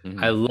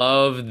 I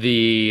love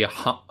the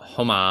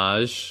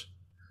homage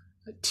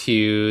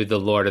to the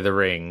Lord of the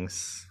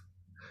Rings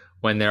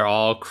when they're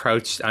all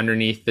crouched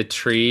underneath the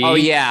tree. Oh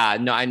yeah,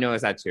 no, I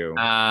noticed that too.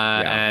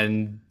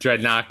 And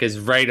Dreadnought is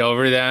right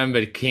over them,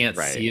 but can't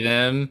see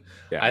them.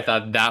 Yeah. I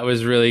thought that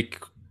was really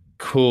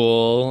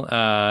cool.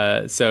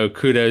 So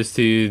kudos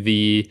to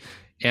the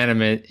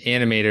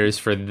animators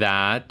for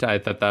that. I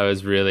thought that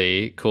was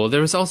really cool.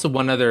 There was also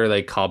one other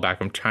like callback.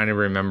 I'm trying to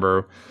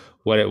remember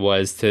what it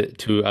was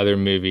to other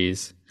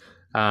movies.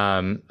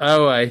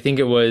 I think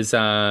it was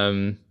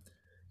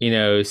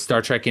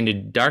Star Trek Into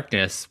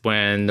Darkness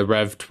when the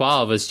Rev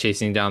 12 was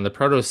chasing down the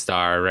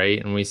Protostar,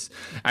 right? And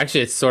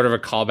it's sort of a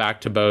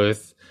callback to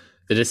both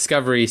the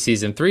Discovery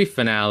season 3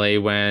 finale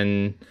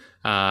when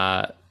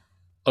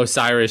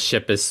Osiris'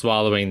 ship is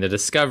swallowing the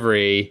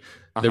Discovery.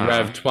 The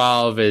Rev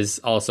 12 is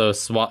also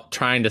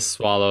trying to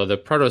swallow the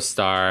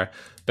Protostar.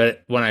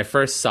 But when I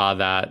first saw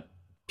that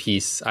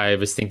piece, I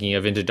was thinking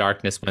of Into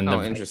Darkness when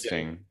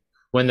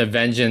when the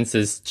Vengeance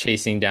is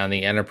chasing down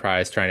the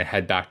Enterprise, trying to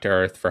head back to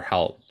Earth for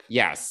help.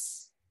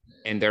 Yes,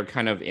 and they're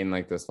kind of in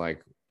like this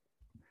like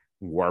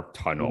warp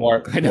tunnel,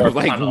 warp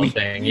tunnel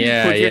thing.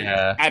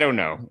 Yeah. I don't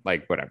know,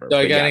 like whatever. So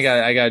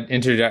I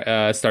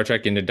got Star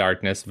Trek Into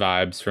Darkness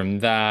vibes from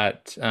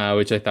that,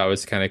 which I thought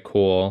was kind of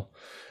cool.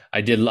 I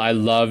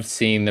loved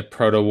seeing the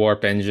proto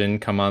warp engine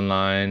come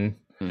online.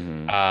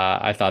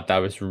 I thought that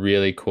was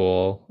really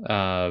cool.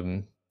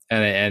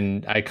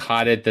 And I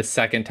caught it the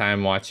second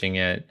time watching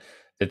it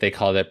that they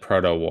called it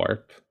proto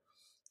warp.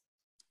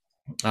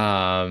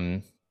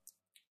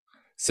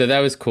 So that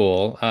was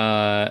cool.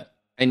 I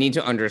need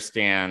to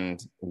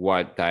understand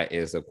what that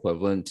is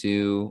equivalent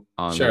to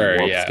on the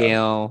warp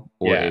scale,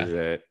 or is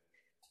it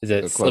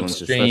equivalent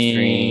to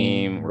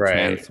slipstream or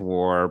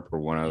transwarp or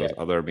one of those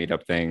other made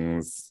up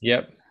things?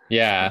 Yep.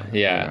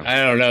 Yeah. I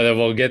don't know that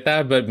we'll get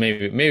that, but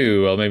maybe we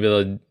will.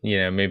 Maybe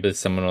maybe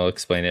someone will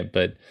explain it.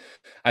 But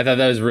I thought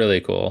that was really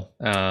cool.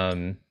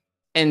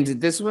 And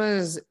this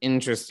was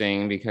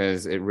interesting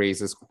because it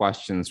raises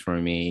questions for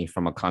me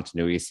from a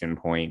continuity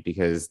standpoint,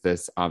 because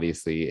this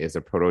obviously is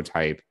a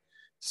prototype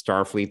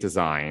Starfleet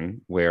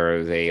design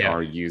where they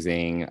are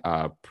using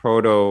a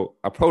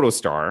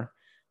protostar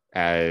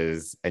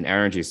as an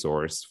energy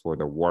source for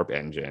the warp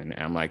engine. And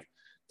I'm like,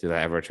 did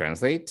that ever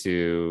translate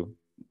to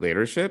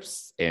later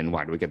ships? And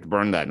why do we get the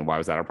burn then? Why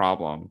was that a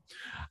problem?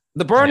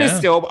 The burn is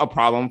still a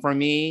problem for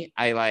me.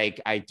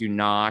 I do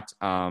not,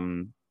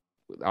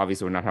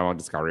 obviously we're not talking about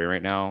Discovery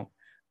right now,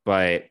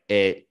 but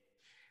it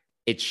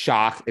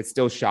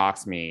still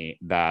shocks me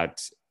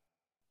that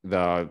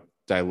the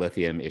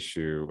dilithium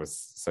issue was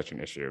such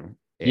an issue.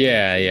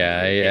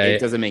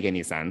 It doesn't make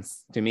any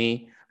sense to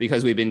me,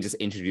 because we've been just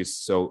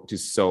introduced to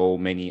so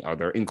many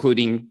other,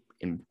 including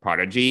in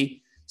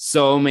Prodigy,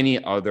 so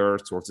many other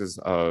sources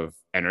of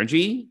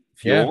energy,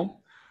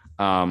 fuel,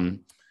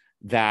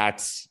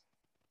 that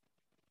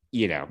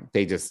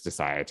they just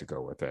decided to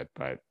go with it,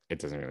 but it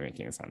doesn't really make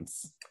any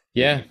sense.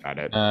 I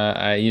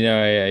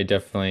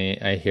definitely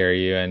hear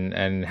you,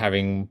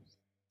 and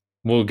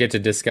we'll get to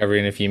Discovery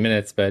in a few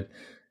minutes, but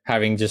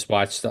having just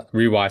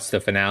rewatched the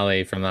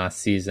finale from last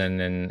season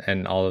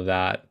and all of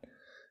that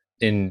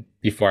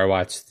before I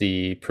watched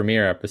the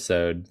premiere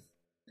episode,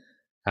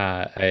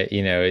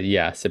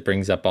 it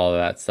brings up all of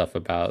that stuff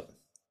about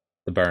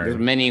the burn. There's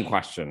many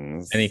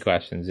questions.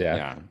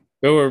 Yeah.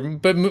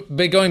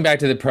 But going back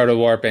to the proto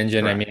warp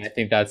engine, I mean, I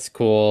think that's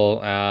cool.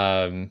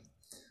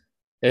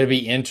 It'll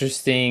be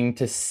interesting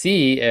to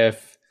see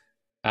if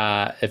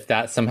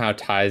that somehow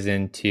ties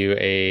into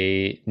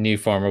a new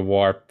form of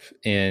warp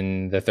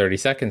in the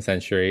 32nd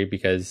century,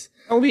 because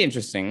that will be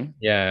interesting.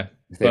 Yeah,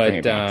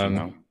 but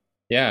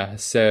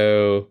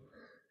So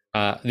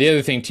the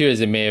other thing too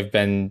is it may have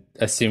been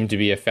assumed to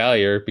be a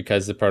failure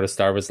because the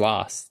protostar was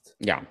lost.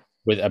 Yeah,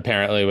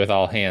 with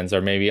all hands,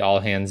 or maybe all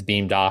hands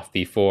beamed off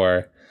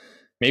before.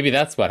 Maybe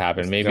that's what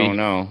happened. Maybe don't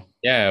know.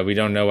 Yeah, we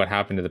don't know what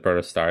happened to the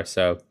protostar.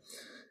 So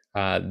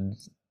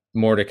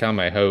more to come,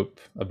 I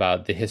hope,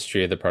 about the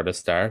history of the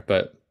protostar,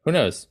 but who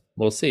knows?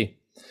 We'll see.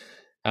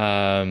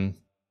 So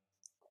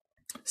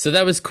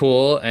that was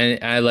cool,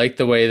 and I like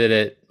the way that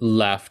it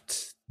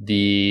left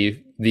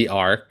the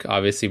arc.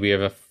 Obviously, we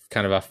have a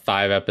kind of a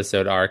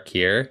 5-episode arc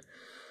here.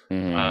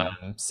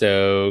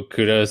 So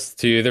kudos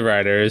to the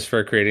writers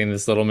for creating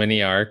this little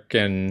mini arc,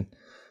 and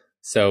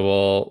so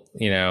we'll,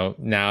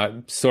 now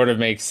it sort of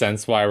makes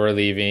sense why we're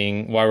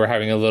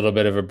having a little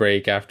bit of a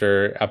break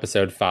after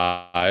episode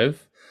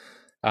 5.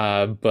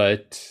 I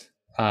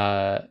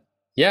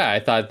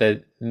thought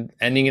that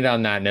ending it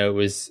on that note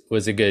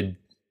was a good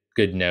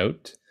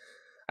note.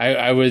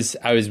 I was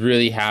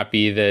really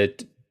happy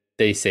that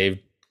they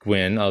saved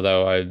Gwyn,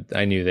 although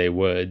I knew they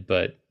would,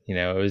 but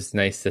it was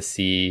nice to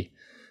see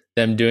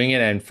them doing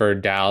it, and for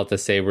Dal to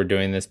say, we're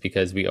doing this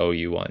because we owe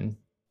you one.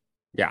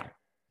 Yeah.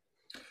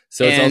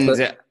 So it's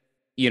also,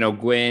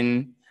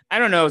 Gwyn, I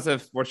don't know, it's a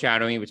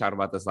foreshadowing. We talked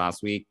about this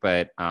last week,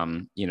 but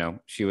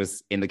she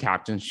was in the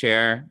captain's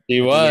chair.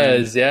 She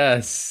was,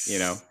 yes.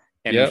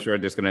 And I'm sure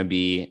there's going to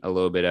be a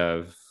little bit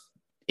of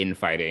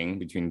infighting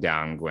between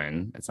Dal and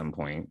Gwen at some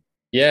point.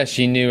 Yeah,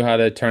 she knew how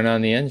to turn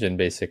on the engine,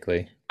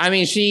 basically. I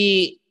mean,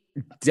 it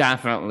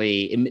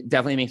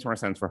definitely makes more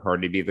sense for her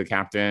to be the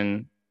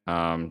captain,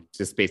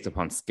 just based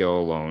upon skill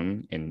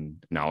alone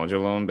and knowledge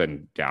alone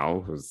than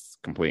Dal, who's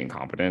completely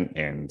incompetent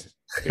and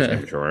is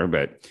immature.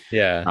 But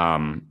yeah,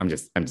 I'm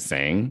just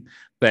saying.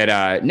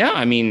 But no,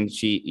 I mean,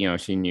 she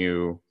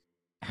knew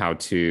how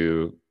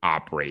to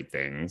operate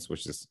things,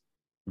 which is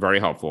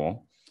very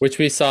helpful. Which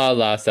we saw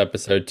last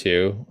episode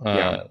too.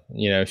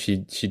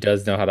 She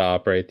does know how to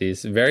operate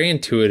these very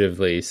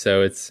intuitively.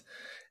 So it's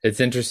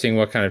interesting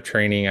what kind of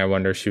training I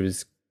wonder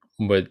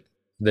what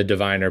the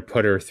diviner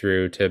put her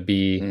through to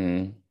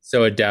be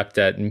so adept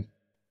at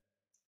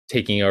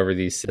taking over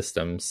these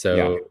systems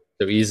so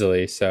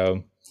easily.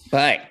 So,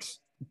 but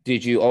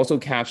did you also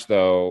catch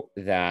though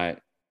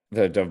that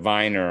the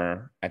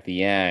diviner at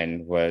the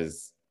end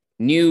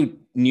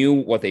knew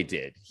what they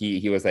did?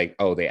 He was like,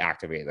 oh, they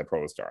activated the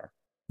protostar.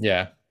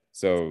 Yeah.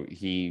 So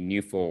he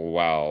knew full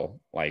well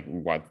like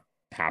what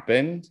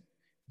happened.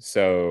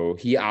 So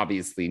he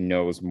obviously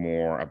knows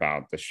more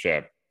about the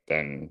ship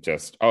than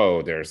just,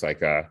 oh, there's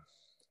like a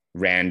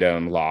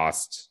random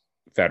lost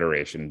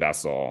Federation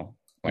vessel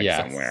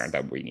somewhere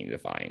that we need to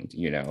find,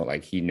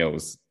 like he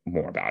knows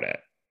more about it.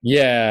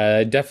 Yeah,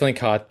 I definitely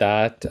caught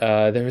that.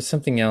 There was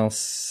something else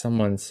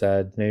someone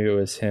said, maybe it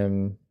was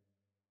him.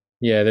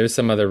 Yeah, there's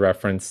some other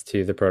reference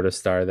to the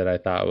protostar that I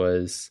thought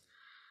was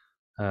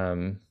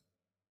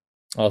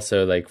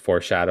also like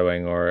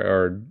foreshadowing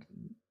or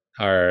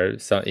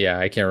some,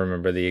 I can't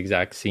remember the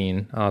exact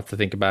scene. I'll have to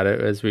think about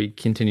it as we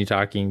continue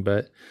talking,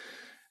 but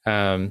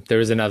there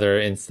was another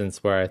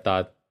instance where I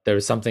thought there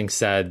was something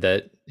said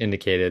that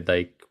indicated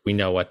like we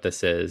know what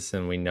this is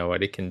and we know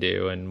what it can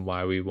do and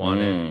why we want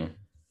it.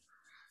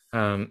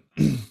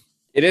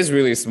 It is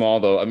really small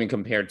though, I mean,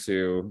 compared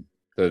to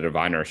the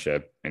diviner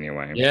ship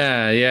anyway.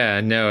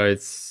 No,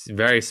 it's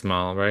very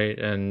small, right?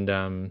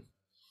 And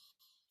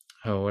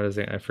what is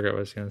it? I forget what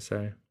I was going to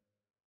say.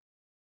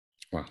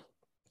 Wow,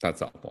 that's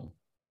helpful.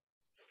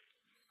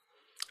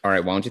 All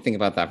right, why don't you think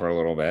about that for a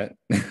little bit?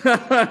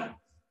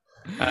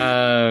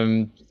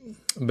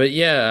 But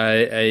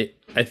yeah,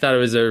 I thought it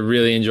was a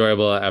really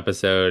enjoyable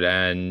episode,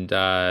 and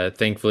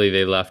thankfully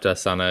they left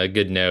us on a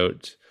good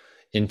note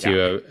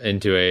into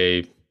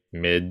a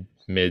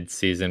mid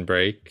season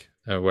break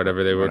or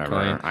whatever they were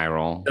calling. Eye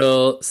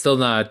roll. Still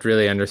not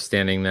really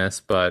understanding this,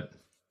 but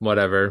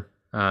whatever.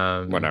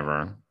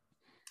 Whatever.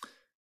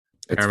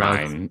 It's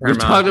fine. We've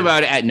talked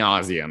about it ad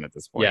nauseum at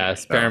this point.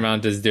 Yes, so.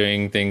 Paramount is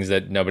doing things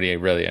that nobody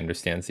really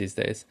understands these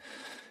days,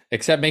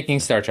 except making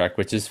Star Trek,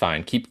 which is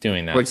fine. Keep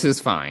doing that. Which is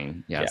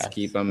fine. Yes.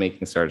 Keep on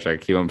making Star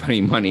Trek. Keep on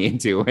putting money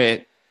into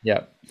it.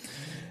 Yep.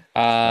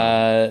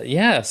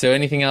 So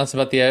anything else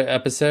about the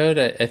episode?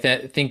 I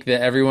think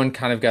that everyone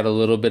kind of got a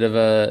little bit of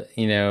a,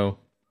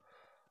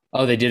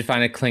 they did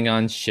find a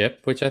Klingon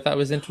ship, which I thought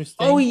was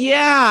interesting. Oh,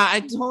 yeah.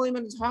 I totally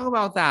meant to talk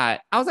about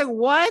that. I was like,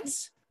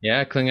 what?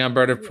 Yeah, Klingon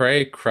bird of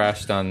prey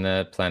crashed on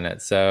the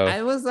planet. So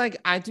I was like,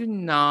 I do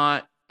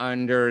not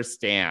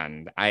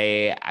understand.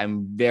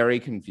 I'm very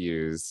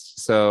confused.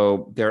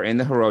 So they're in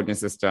the Herodian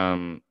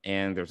system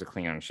and there's a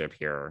Klingon ship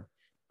here.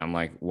 I'm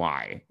like,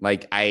 why?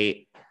 Like,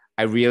 I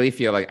really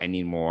feel like I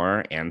need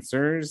more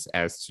answers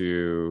as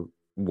to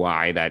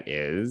why that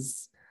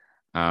is.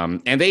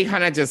 And they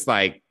kind of just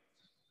like,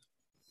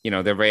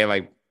 they're very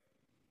like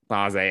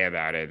blasé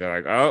about it.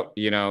 They're like, oh,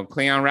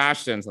 Klingon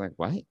rations. I'm like,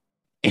 what?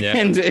 Yeah.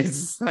 And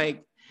it's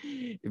like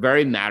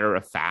very matter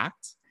of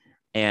fact.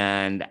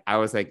 And I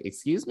was like,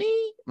 excuse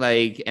me?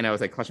 Like, and I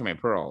was like clutching my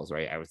pearls,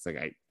 right? I was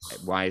like,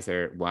 why is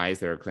there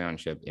a Klingon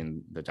ship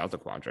in the Delta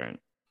Quadrant?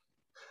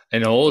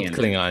 An old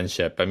Klingon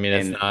ship. I mean,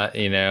 it's not,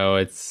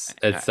 it's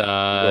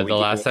the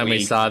last time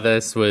we saw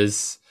this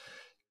was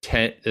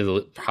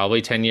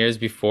probably 10 years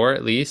before,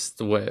 at least.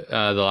 The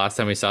last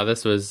time we saw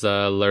this was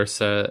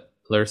Lursa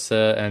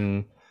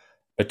and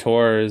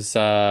Bator's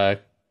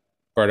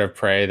bird of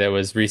prey that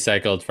was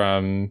recycled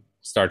from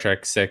Star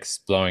Trek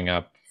 6 blowing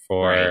up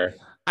for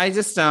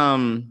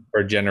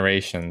for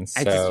generations.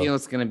 I just feel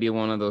it's going to be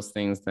one of those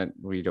things that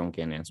we don't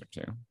get an answer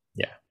to.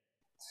 Yeah,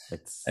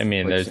 which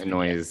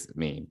annoys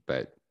me,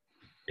 but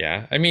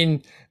yeah, I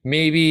mean,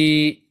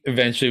 maybe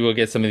eventually we'll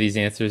get some of these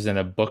answers in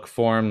a book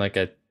form, like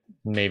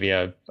maybe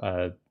a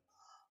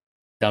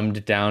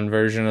dumbed down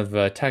version of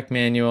a tech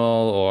manual,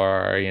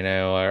 or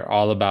or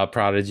All About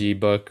Prodigy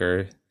book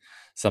or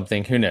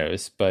something. Who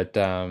knows? But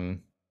I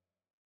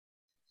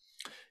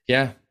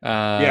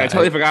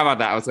totally forgot about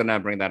that. I was gonna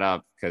bring that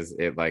up because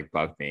it like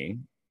bugged me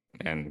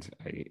and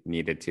I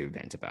needed to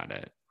vent about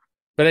it.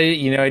 But I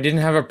didn't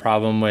have a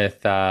problem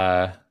with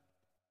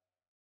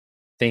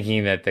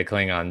thinking that the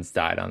Klingons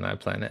died on that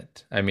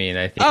planet. I mean,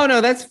 I think. Oh no,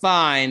 that's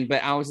fine.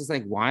 But I was just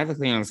like, why are the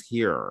Klingons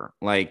here?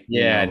 Like,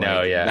 that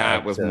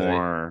absolutely. was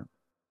more.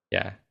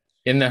 Yeah,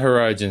 in the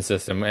Herodian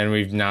system, and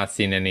we've not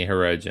seen any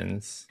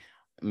Herodians.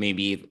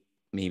 Maybe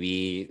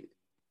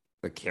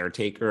the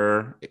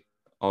caretaker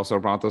also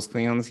brought those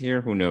Klingons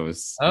here. Who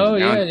knows? Oh,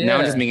 now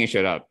I'm just making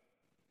shit up.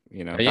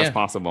 That's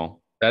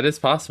possible. That is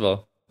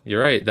possible.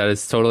 You're right. That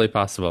is totally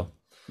possible.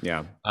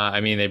 Yeah.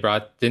 I mean,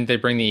 didn't they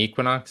bring the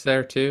Equinox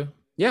there too?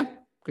 Yeah.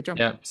 Good job.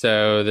 Yeah.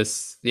 So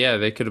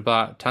they could have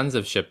bought tons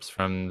of ships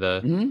from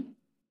the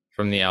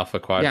Alpha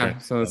Quadrant. Yeah.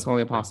 So it's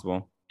totally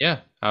possible.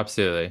 Yeah,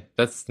 absolutely.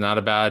 That's not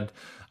a bad.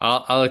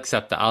 I'll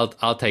accept that.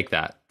 I'll take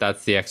that.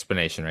 That's the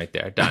explanation right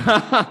there.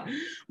 Done.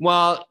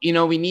 Well,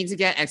 we need to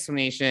get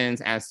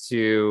explanations as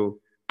to.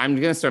 I'm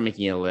gonna start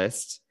making a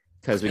list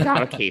because we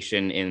got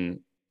Acacian in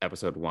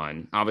episode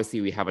 1.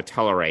 Obviously, we have a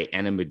Tellarite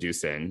and a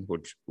Medusan,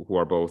 who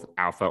are both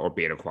Alpha or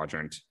Beta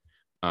Quadrant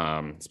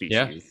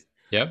species.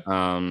 Yeah. Yep.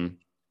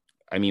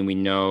 I mean, we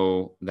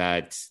know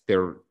that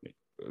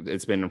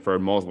it's been for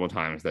multiple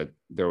times that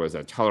there was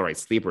a Tellarite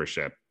sleeper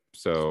ship.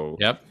 So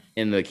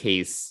in the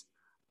case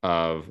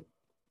of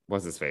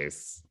what's his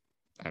face?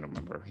 I don't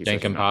remember.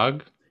 Jankum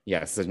Pog?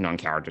 Yes, such a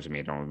non-character to me.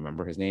 I don't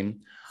remember his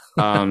name.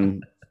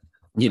 In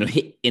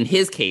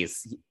his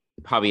case,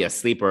 probably a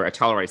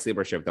Tellarite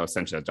sleeper ship that was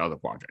sent to the Delta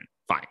Quadrant.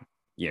 Fine.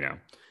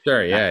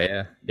 Sure,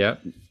 yeah.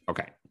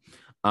 Okay.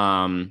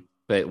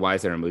 But why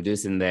is there a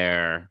Medusan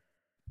there?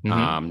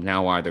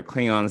 Now why are there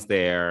Klingons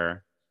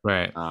there?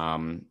 Right.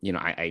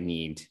 I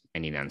need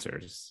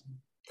answers.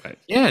 But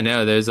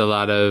there's a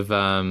lot of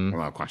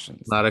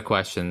questions. A lot of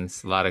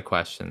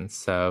questions.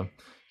 So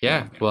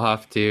we'll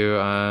have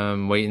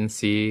to wait and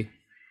see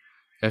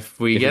if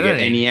we get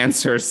any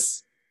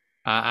answers.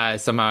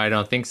 Somehow I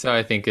don't think so.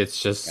 I think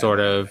it's just sort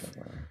of.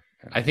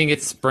 I think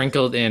it's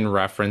sprinkled in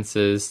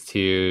references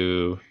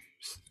to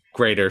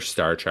greater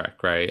Star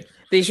Trek, right?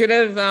 They should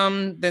have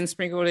then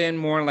sprinkled in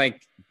more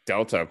like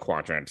Delta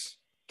Quadrant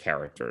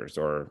characters,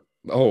 or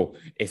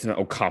it's an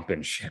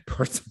Ocampan ship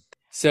or something.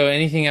 So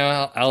anything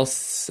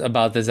else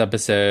about this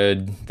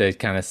episode that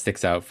kind of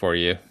sticks out for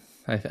you?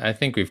 I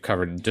think we've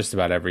covered just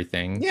about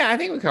everything. Yeah, I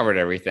think we covered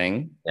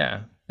everything.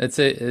 Yeah. It's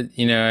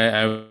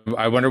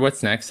I wonder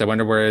what's next. I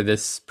wonder where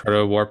this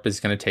proto-warp is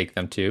going to take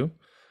them to.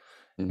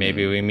 Mm-hmm.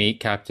 Maybe we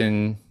meet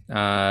Captain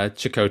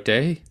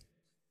Chakotay.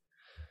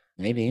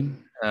 Maybe.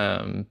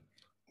 Oh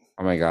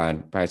my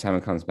God. By the time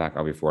it comes back,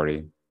 I'll be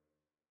 40.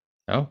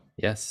 Oh,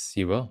 yes,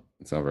 you will.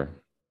 It's over.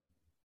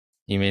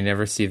 You may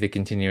never see the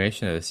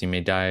continuation of this. You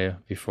may die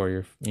before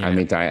you're... I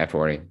may die at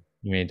 40.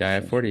 You may die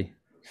at 40.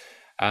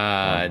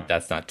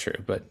 That's not true,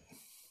 but...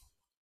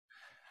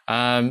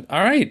 all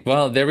right.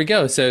 Well, there we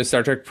go. So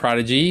Star Trek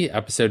Prodigy,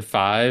 episode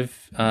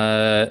 5.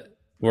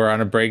 We're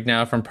on a break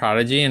now from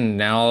Prodigy, and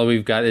now all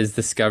we've got is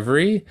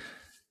Discovery.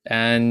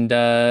 And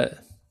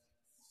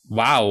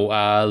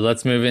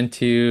let's move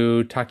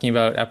into talking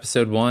about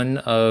episode 1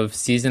 of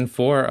season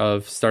 4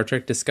 of Star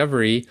Trek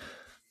Discovery,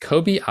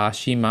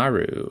 Kobayashi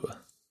Maru.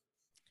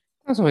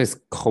 That's always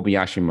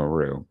Kobayashi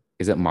Maru.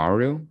 Is it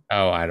Maru?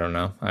 Oh, I don't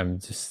know. I'm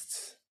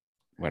just...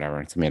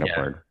 Whatever. It's a made-up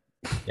word.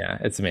 Yeah,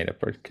 it's a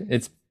made-up word.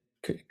 It's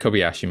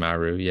Kobayashi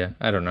Maru. Yeah,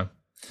 I don't know.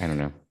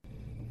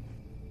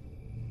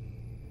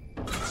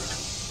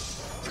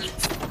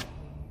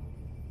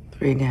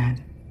 3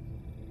 dead.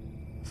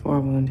 4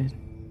 wounded.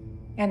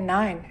 And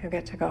 9 who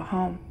get to go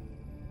home.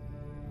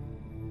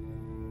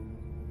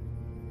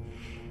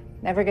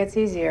 Never gets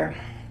easier.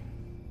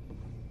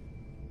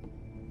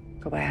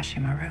 Kobayashi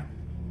Maru.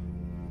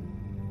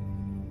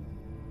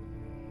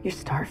 You're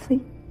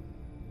Starfleet?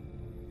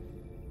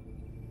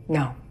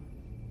 No.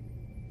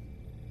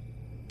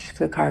 Just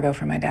flew cargo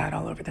for my dad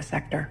all over the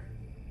sector.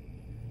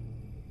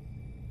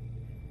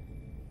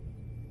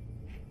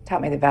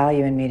 Taught me the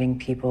value in meeting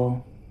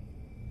people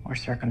or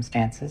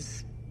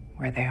circumstances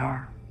where they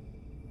are.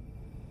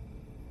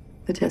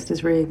 The test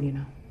is rigged,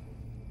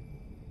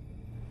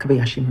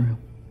 Kobayashi Maru.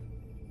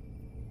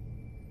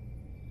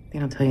 They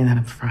don't tell you that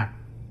up front.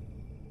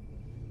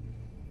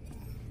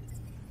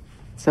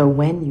 So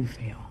when you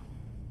fail,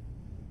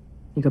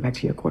 you go back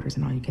to your quarters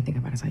and all you can think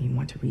about is how you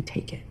want to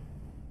retake it.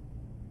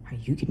 How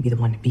you can be the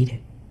one to beat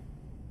it.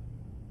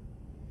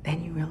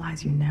 Then you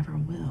realize you never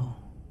will.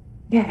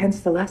 Yeah,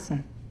 hence the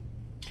lesson.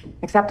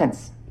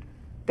 Acceptance.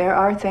 There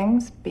are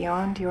things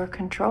beyond your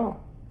control.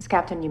 As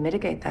captain, you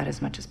mitigate that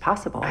as much as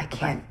possible. I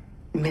can't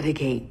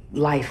mitigate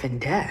life and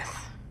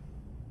death.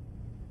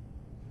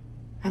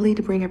 I lead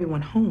to bring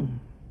everyone home.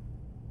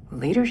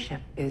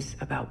 Leadership is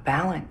about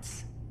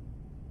balance.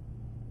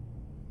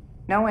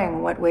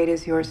 Knowing what weight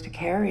is yours to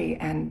carry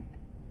and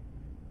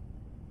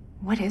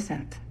what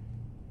isn't.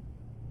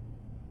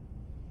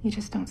 You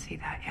just don't see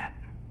that yet.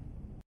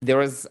 There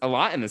was a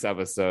lot in this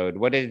episode.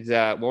 What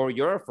were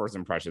your first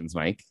impressions,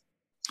 Mike?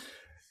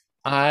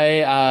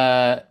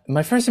 My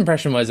first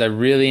impression was I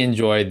really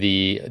enjoyed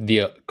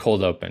the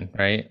cold open,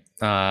 right?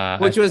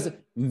 Which was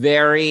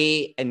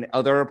very, and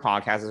other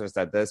podcasters have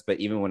said this, but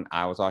even when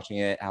I was watching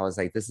it, I was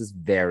like, this is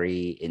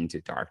very Into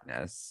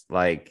Darkness.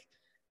 Like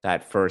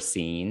that first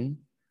scene.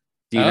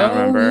 Do you not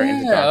remember? Yeah.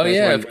 Into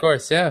Darkness, of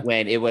course, yeah.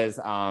 When it was,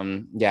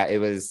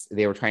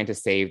 they were trying to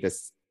save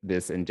this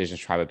indigenous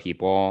tribe of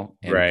people.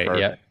 And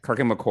right, Kirk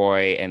and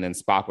McCoy, and then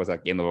Spock was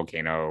like in the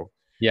volcano.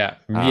 Yeah.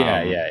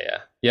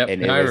 Yep.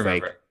 And it was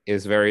like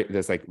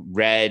there's like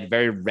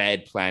very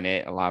red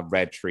planet, a lot of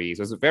red trees.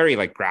 It was very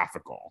like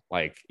graphical,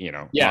 like, you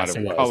know, a lot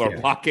of color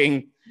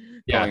blocking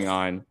going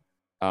on.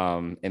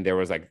 And there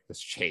was like this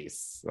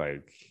chase,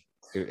 like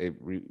it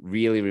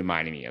really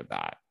reminded me of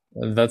that.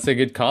 That's a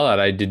good call out.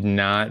 I did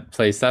not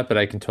place that, but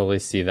I can totally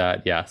see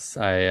that. Yes.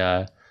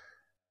 I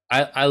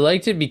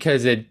liked it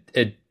because it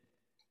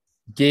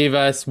gave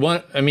us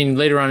one. I mean,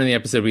 later on in the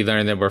episode, we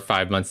learned that we're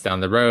 5 months down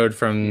the road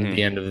from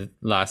the end of the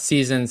last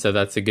season. So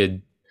that's a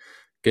good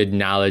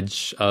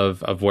knowledge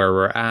of where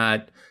we're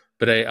at.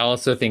 But I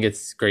also think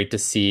it's great to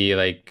see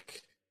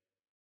like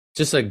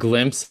just a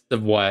glimpse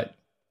of what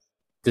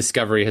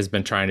Discovery has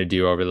been trying to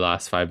do over the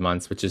last 5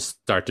 months, which is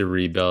start to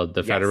rebuild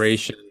the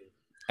Federation.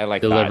 I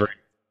like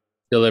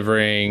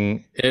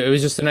delivering. It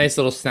was just a nice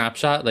little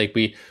snapshot. Like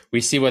we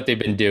see what they've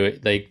been doing.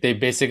 Like they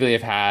basically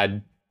have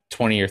had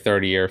 20 or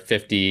 30 or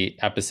 50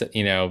 episodes,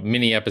 you know,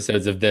 mini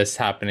episodes of this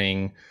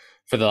happening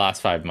for the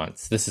last 5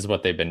 months. This is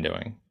what they've been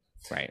doing.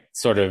 Right.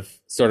 Sort of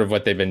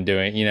what they've been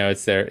doing. You know,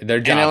 it's their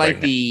job. And I like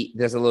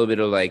there's a little bit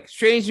of like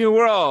Strange New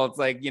Worlds,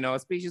 like, you know, a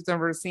species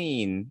never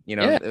seen, you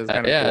know, it was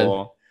kind of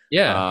cool.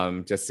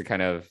 Yeah. Just to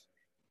kind of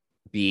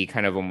be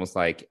kind of almost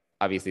like,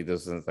 obviously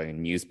this is like a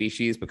new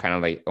species, but kind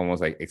of like almost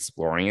like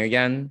exploring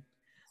again.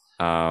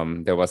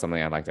 There was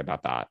something I liked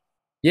about that.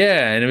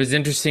 Yeah, and it was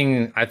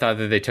interesting. I thought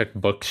that they took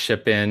book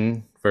ship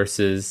in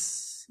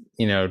versus,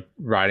 you know,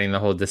 riding the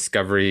whole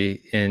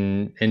Discovery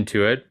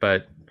into it.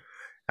 But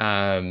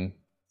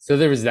so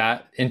there was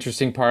that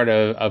interesting part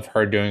of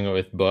her doing it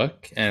with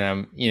book,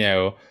 and you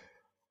know,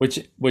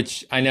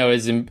 which I know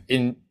is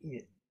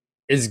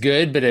is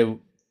good, but it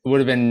would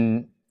have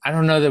been. I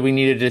don't know that we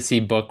needed to see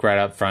book right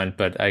up front,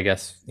 but I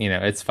guess, you know,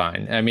 it's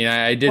fine. I mean,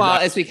 I did.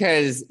 Well, it's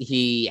because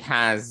he's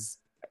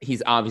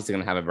obviously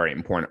going to have a very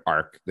important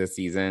arc this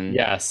season.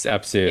 Yes,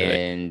 absolutely.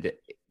 And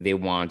they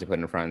wanted to put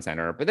it in front and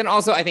center. But then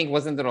also, I think,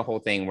 wasn't there a whole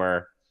thing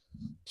where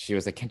she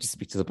was like, can't you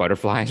speak to the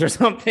butterflies or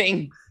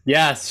something?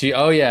 Yes. She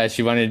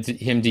wanted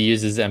him to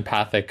use his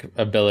empathic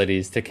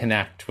abilities to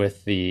connect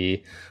with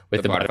the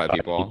butterfly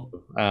people.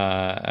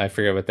 I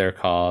forget what they're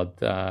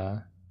called.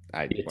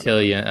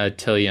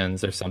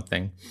 Tillians or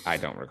something. I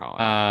don't recall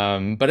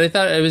it. But I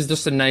thought it was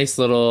just a nice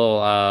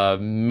little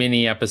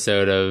mini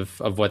episode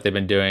of what they've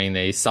been doing.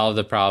 They solve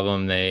the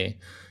problem. They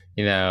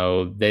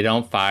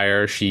don't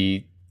fire.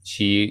 She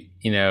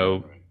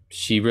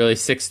really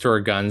sticks to her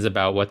guns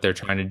about what they're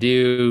trying to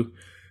do.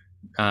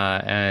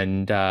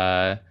 And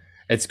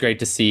it's great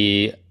to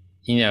see,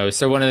 you know,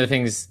 so one of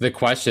the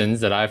questions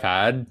that I've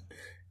had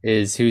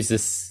is who's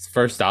this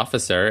first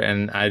officer?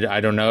 And I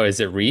don't know. Is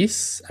it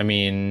Reese? I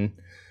mean,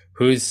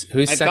 Who's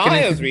I second? thought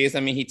it was Reese.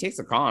 I mean, he takes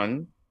a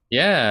con.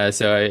 Yeah,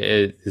 so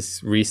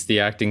is Reese the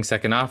acting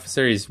second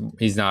officer?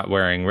 He's not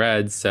wearing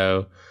red,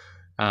 so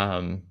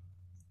that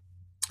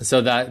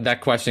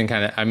question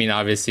kind of. I mean,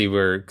 obviously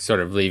we're sort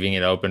of leaving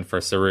it open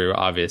for Saru,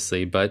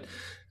 obviously, but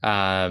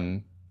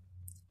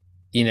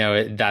you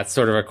know, that's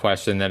sort of a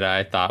question that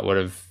I thought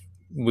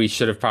we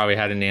should have probably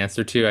had an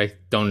answer to. I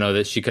don't know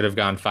that she could have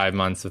gone 5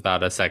 months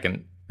without a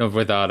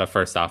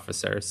first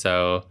officer.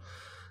 So.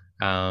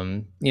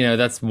 You know,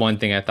 that's one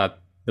thing I thought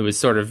that was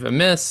sort of a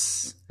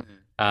miss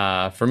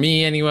for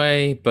me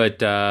anyway,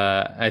 but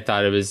I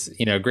thought it was,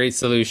 you know, a great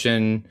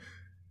solution,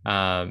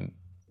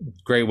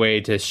 great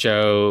way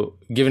to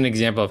give an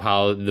example of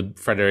how the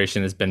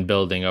Federation has been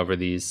building over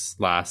these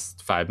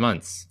last 5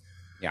 months.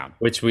 Yeah.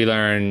 Which we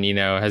learn, you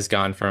know, has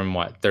gone from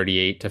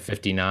 38 to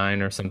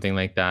 59 or something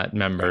like that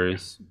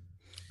members.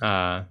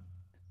 I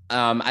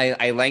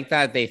like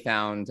that they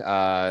found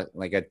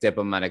like a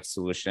diplomatic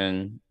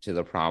solution to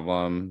the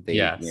problem.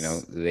 You know,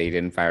 they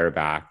didn't fire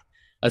back.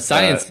 A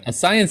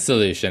science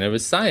solution. It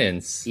was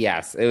science.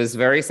 Yes, it was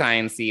very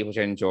sciencey, which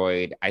I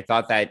enjoyed. I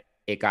thought that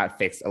it got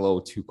fixed a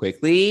little too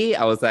quickly.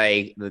 I was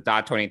like, the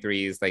Dot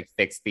 23s like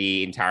fixed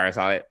the entire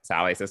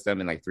satellite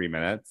system in like 3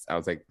 minutes. I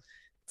was like,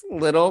 it's a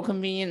little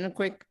convenient and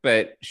quick,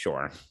 but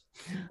sure.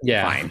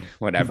 Yeah, fine,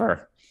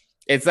 whatever.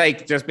 It's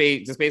like just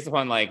based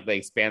upon like the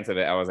expanse of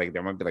it, I was like,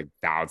 there might be like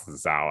thousands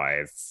of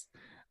satellites.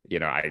 You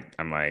know,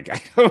 I'm like,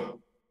 I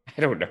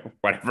don't know,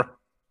 whatever.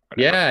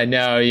 Yeah,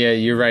 no, yeah,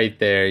 you're right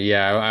there.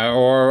 Yeah,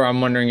 or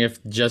I'm wondering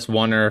if just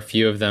one or a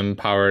few of them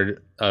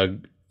powered a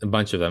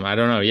bunch of them. I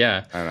don't know.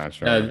 Yeah, I'm not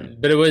sure.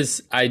 But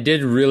I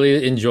did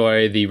really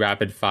enjoy the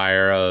rapid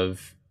fire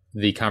of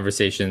the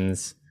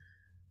conversations.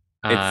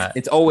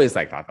 It's always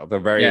like that though. They're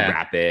very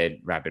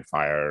rapid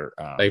fire,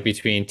 like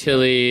between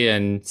Tilly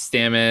and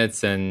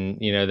Stamets, and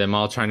you know them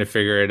all trying to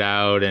figure it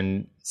out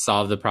and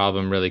solve the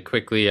problem really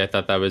quickly. I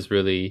thought that was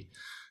really,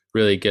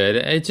 really good.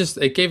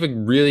 It gave a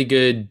really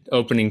good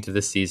opening to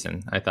the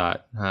season, I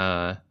thought.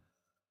 And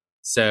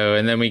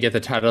then we get the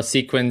title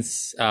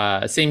sequence,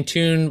 same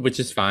tune, which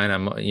is fine.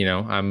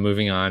 I'm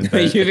moving on.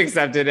 But you've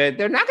accepted it.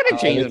 They're not going to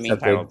change the main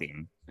title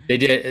theme. They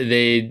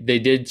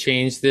did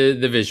change the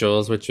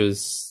visuals, which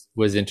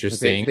was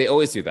interesting. They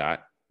always do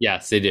that.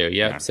 Yes, they do. Yep.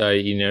 Yeah. So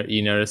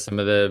you notice some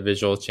of the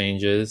visual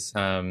changes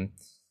because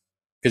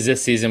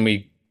this season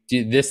we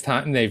this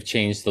time they've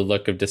changed the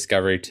look of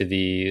Discovery to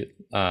the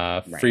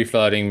free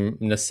floating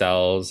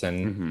nacelles,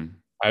 and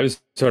I was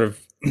sort of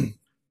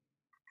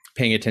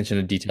paying attention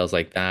to details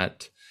like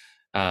that.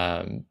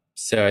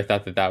 So I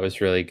thought that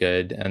was really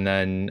good. And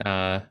then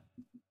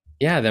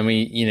then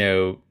we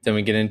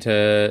get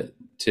into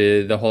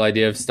the whole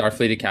idea of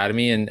Starfleet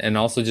Academy, and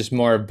also just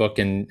more of Book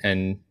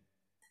and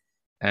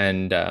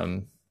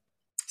Sonequa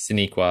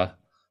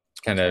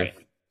kind of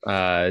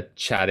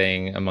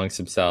chatting amongst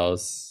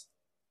themselves.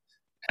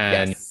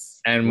 And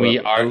we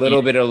are a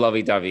little bit of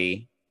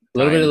lovey-dovey. A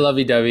little bit of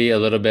lovey-dovey, a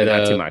little bit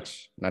not of... Not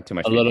too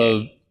much. A PDA.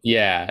 Little...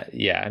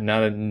 Yeah.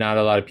 Not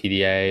a lot of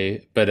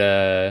PDA, but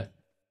a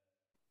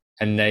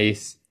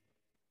nice...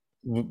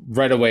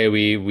 Right away,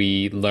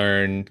 we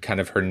learn kind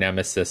of her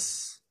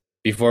nemesis.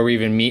 Before we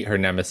even meet her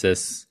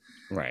nemesis,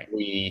 right?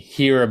 We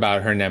hear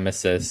about her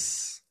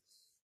nemesis.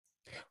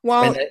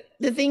 Well,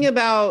 the thing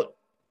about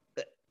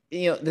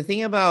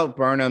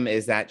Burnham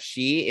is that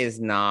she is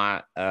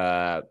not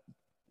a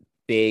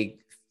big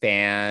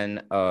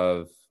fan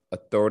of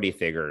authority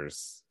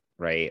figures,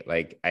 right?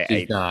 Like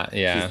she's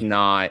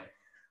not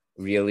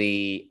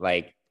really,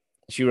 like,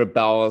 she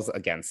rebels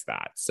against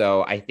that.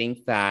 So I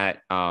think that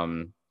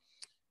she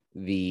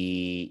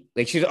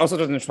also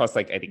doesn't trust,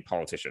 like, I think,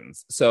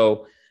 politicians.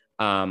 So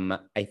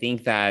I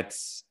think that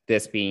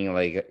this being,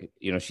 like,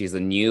 she's a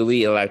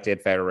newly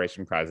elected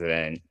Federation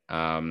president.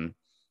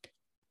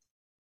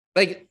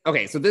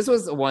 Okay, so this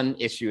was one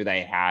issue that I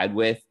had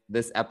with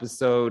this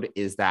episode,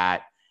 is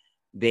that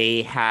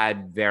they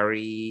had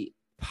very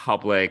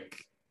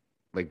public,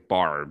 like,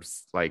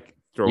 barbs, like,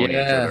 thrown at each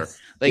other.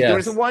 Like, there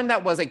was one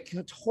that was, like,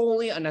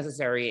 totally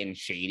unnecessary and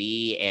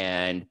shady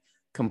and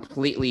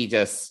completely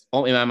just,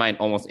 in my mind,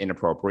 almost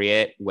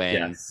inappropriate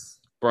when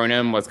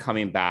Burnham was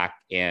coming back,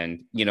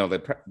 and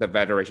the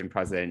Federation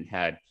president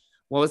had,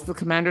 what was the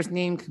commander's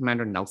name?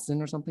 Commander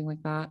Nelson or something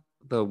like that.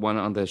 The one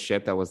on the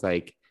ship that was,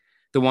 like,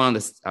 the one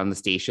on the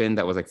station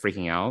that was, like,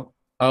 freaking out.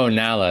 Oh,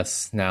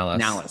 Nallus.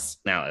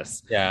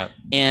 Yeah.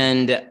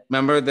 And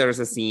remember, there's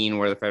a scene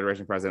where the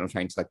Federation president was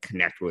trying to, like,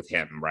 connect with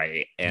him,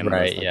 right? And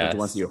he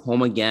wants you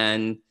home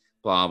again,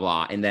 blah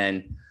blah. And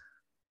then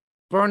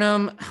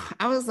Burnham,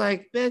 I was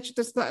like, bitch,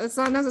 it's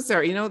not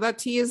necessary. That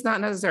tea is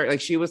not necessary.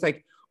 Like, she was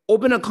like,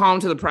 open a comm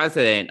to the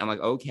president. I'm like,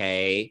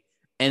 okay.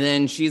 And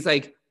then she's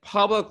like,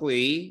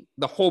 publicly,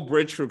 the whole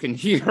bridge crew can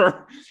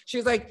hear.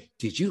 She's like,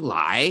 did you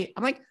lie?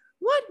 I'm like,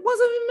 what?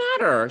 Doesn't even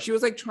matter. She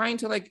was, like, trying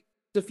to, like,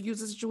 diffuse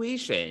the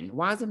situation.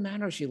 Why does it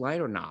matter if she lied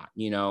or not?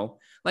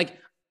 Like,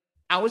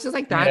 I was just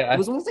like, that. It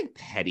was almost, like,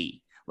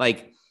 petty.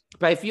 Like,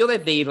 but I feel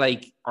that they,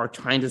 like, are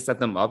trying to set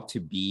them up to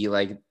be,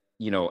 like,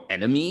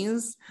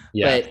 enemies.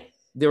 Yeah. But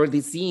there were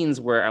these scenes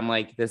where I'm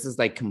like, this is,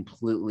 like,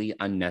 completely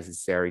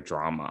unnecessary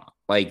drama.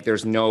 Like,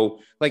 there's no,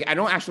 like, I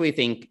don't actually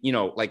think,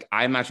 like,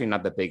 I'm actually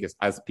not the biggest,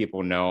 as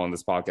people know on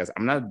this podcast,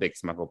 I'm not a big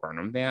Smuggler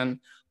Burnham fan,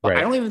 but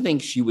I don't even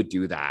think she would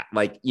do that.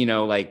 Like,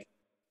 like,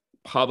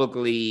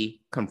 publicly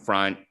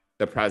confront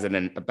the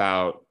president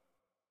about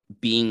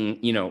being,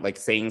 like,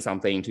 saying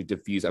something to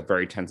diffuse a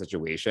very tense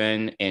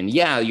situation. And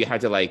you had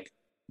to, like,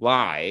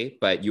 lie,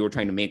 but you were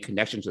trying to make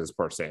connection to this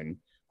person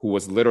who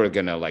was literally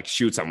gonna, like,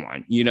 shoot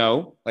someone,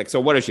 like, so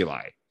what if she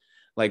lied?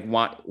 Like,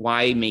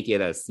 why make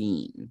it a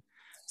scene?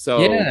 So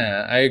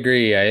yeah, I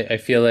agree. I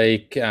feel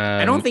like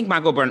I don't think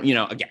Michael Burnham,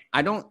 again,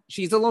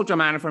 she's a little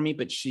dramatic for me,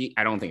 but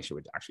I don't think she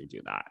would actually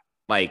do that.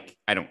 Like,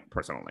 I don't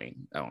personally.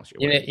 I don't know.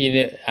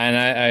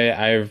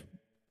 And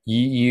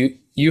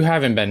you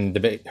haven't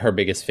been her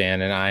biggest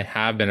fan, and I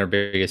have been her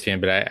biggest fan,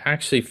 but I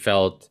actually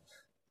felt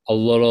a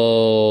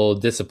little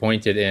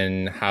disappointed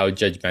in how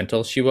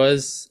judgmental she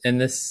was in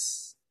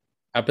this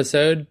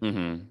episode.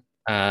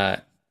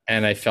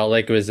 And I felt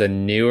like it was a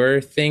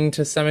newer thing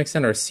to some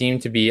extent, or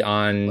seemed to be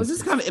on. Was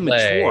this kind of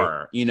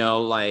immature?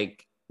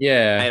 Like,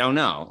 I don't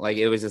know. Like,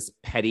 it was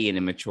just petty and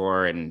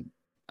immature, and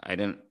I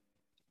didn't.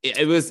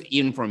 It was,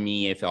 even for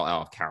me, it felt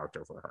out of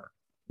character for her.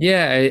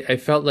 Yeah, I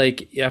felt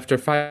like after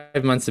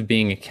 5 months of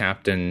being a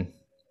captain,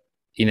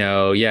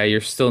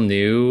 you're still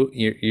new.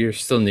 You're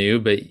still new,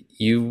 but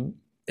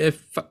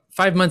if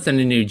 5 months in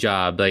a new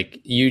job, like,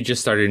 you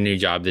just started a new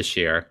job this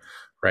year,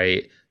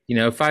 right?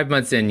 5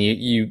 months in,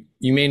 you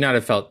may not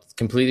have felt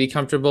completely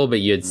comfortable, but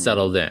you had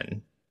settled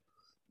in,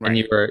 and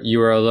you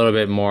were a little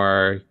bit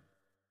more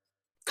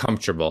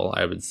comfortable,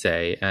 I would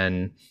say.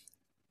 And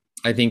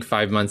I think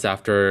 5 months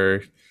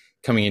after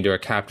coming into a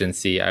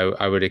captaincy,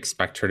 I would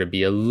expect her to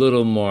be a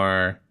little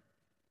more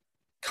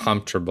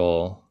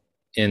comfortable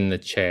in the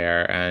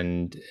chair,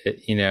 and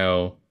it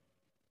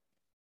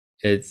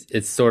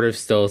sort of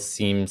still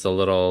seems a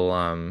little.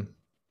 I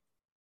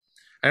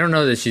don't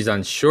know that she's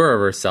unsure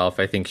of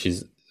herself. I think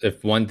she's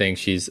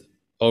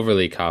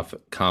overly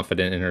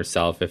confident in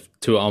herself,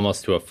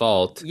 almost to a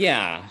fault.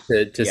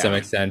 To some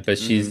extent, but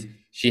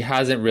she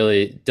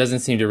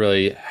doesn't seem to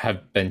really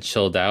have been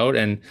chilled out,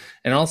 and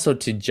also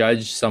to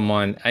judge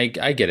someone. I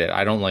get it.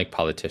 I don't like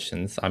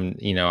politicians. I'm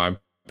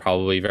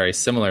probably very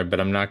similar, but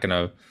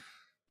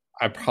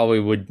I probably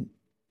would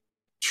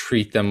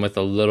treat them with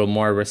a little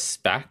more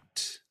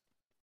respect.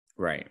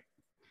 Right.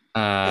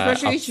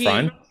 Especially up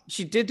front.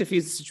 She did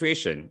diffuse the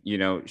situation. You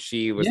know,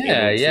 she was able to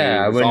I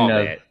resolve wouldn't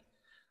have. it.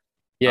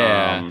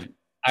 Yeah.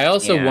 I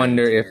also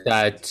wonder if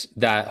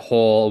that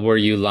whole "were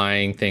you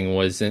lying" thing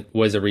was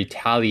a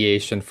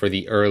retaliation for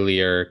the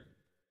earlier.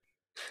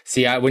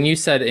 See, when you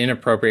said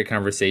inappropriate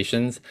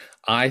conversations,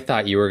 I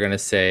thought you were going to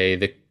say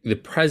the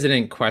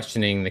president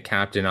questioning the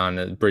captain on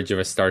the bridge of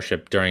a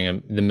starship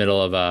during the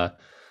middle of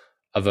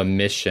a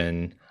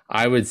mission.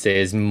 I would say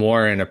is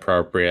more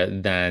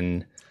inappropriate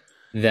than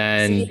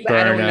See,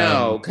 I don't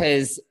know,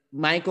 because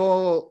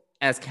Michael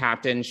as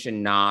captain should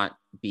not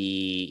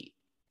be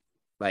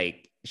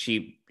like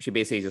she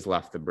basically just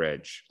left the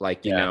bridge,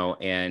 like you know,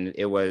 and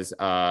it was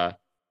a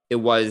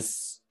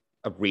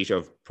breach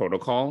of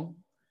protocol.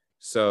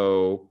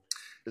 So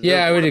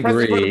I would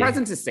agree. For the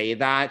president to say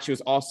that, she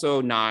was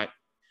also not.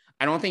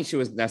 I don't think she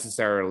was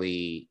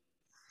necessarily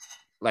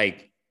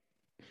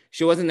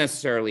she wasn't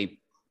necessarily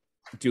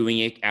doing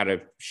it out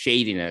of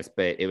shadiness,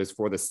 but it was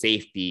for the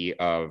safety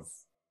of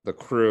the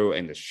crew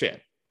and the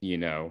ship. You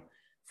know,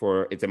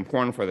 it's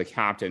important for the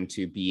captain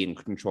to be in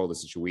control of the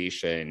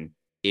situation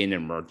in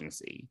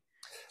emergency.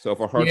 So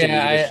for her to leave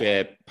the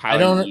ship,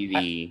 pilot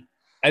Evie.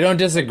 I don't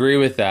disagree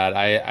with that.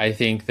 I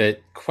think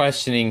that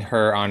questioning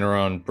her on her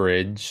own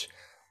bridge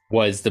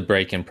was the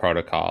break in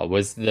protocol.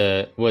 Was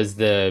the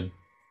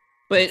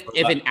But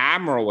if an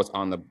admiral was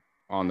on the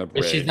bridge,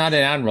 but she's not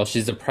an admiral.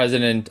 She's the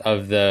president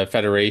of the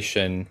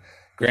Federation.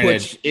 Granted,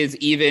 which is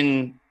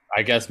even,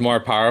 I guess, more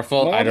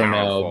powerful. I don't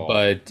know,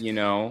 but you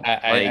know,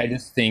 I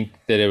just think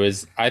that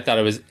I thought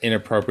it was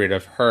inappropriate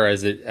of her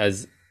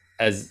as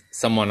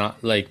someone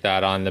like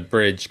that on the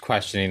bridge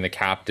questioning the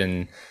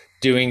captain,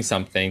 doing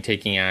something,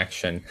 taking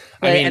action.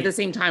 But at the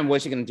same time,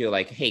 what's she going to do?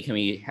 Like, hey, can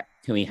we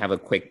have a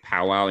quick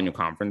powwow in your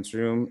conference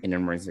room in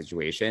an emergency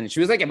situation? She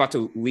was like about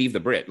to leave the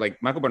bridge.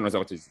 Like Michael Burnham was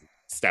about to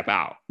step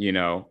out, you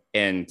know,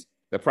 and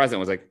the president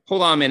was like,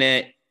 hold on a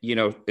minute, you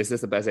know, is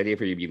this the best idea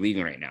for you to be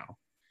leaving right now?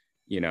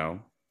 You know?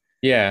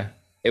 Yeah.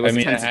 It was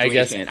a tense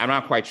situation. I'm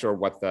not quite sure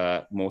what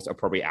the most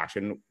appropriate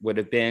action would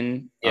have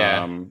been.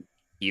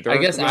 Either. I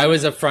guess I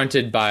was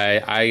affronted by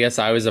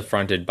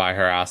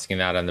her asking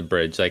that on the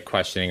bridge, like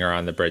questioning her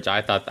on the bridge.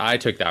 I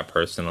took that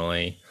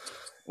personally.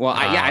 Well,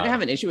 I didn't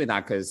have an issue with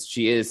that because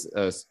she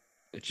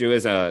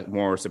was a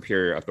more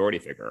superior authority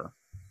figure.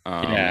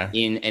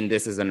 And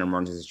this is an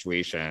emergency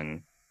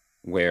situation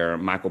where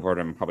Michael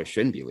Burnham probably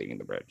shouldn't be leading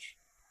the bridge.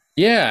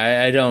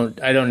 Yeah, I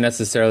don't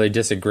necessarily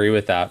disagree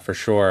with that for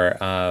sure.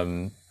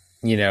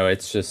 You know,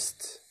 it's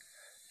just.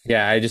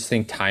 Yeah, I just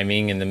think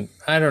timing and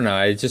I don't know.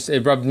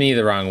 It rubbed me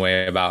the wrong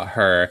way about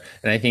her.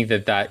 And I think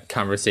that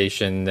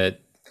conversation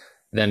that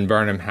then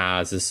Burnham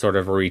has is sort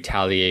of a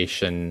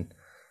retaliation,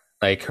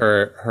 like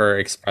her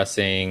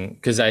expressing,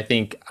 because I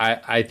think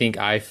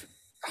how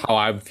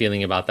I'm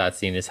feeling about that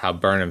scene is how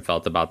Burnham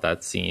felt about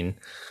that scene.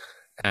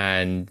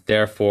 And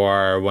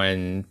therefore,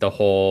 when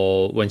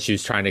she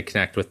was trying to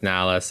connect with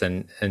Nallus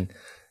and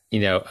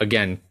you know,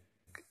 again,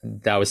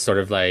 that was sort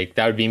of like,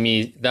 that would be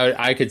me,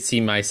 I could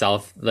see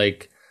myself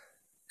like,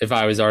 if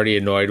I was already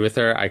annoyed with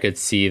her, I could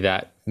see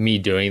that me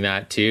doing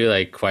that too,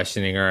 like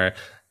questioning her,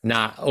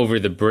 not over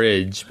the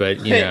bridge,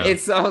 but you know,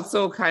 it's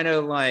also kind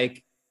of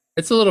like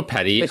it's a little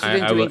petty. But she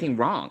didn't do anything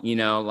wrong, you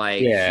know.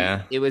 Like,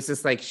 it was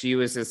just like she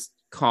was just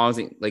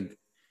causing, like,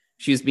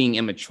 she was being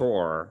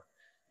immature.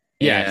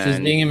 Yeah, she was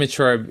being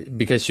immature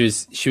because she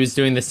was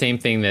doing the same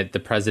thing that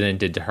the president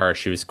did to her.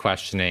 She was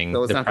questioning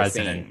the president.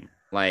 The same.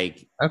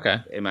 Like, okay,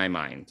 in my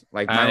mind,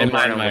 like Michael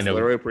Burnham was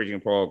literally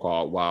breaching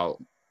protocol while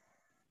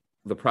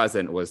the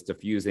president was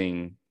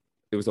diffusing.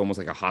 It was almost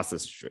like a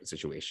hostage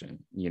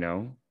situation, you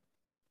know?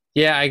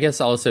 Yeah, I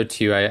guess also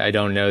too, I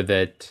don't know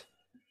that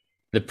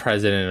the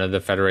president of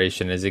the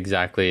Federation is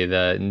exactly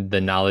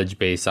the knowledge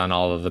base on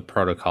all of the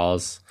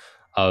protocols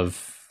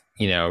of,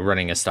 you know,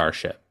 running a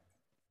starship.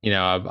 You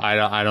know,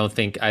 I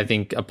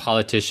think a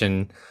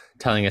politician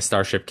telling a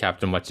starship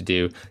captain what to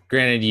do.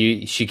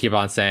 Granted, she keep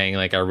on saying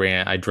like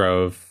I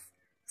drove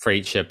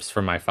freight ships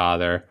for my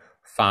father.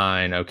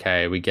 Fine,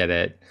 okay, we get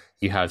it.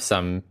 You have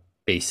some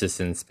basis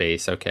in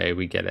space. Okay,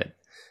 we get it.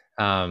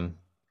 I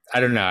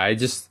don't know. I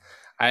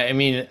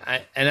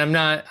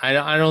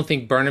don't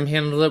think Burnham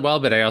handled it well,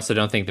 but I also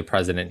don't think the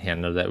president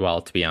handled it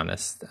well, to be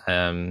honest.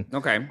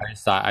 Okay.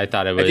 I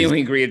thought it was. I think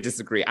we agree to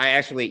disagree. I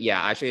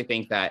actually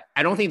think that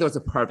I don't think there was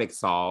a perfect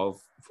solve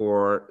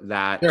for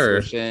that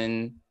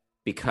solution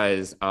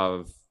because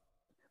of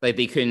like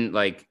they couldn't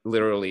like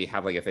literally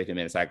have like a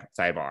 15-minute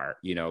sidebar,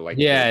 you know, like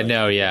I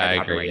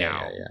agree.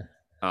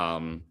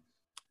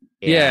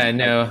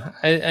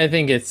 I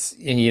think it's,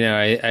 you know,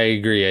 I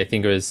agree. I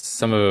think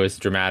some of it was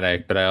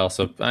dramatic, but I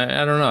also,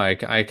 I don't know.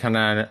 I kind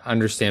of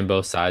understand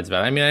both sides of it.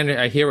 I mean,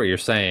 I hear what you're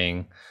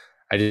saying.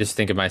 I just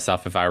think of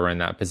myself if I were in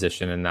that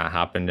position and that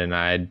happened and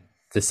I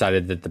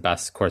decided that the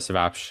best course of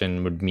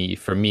action would be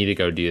for me to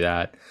go do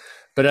that.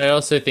 But I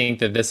also think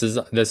that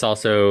this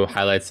also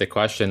highlights the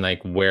question, like,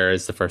 where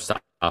is the first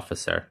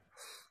officer?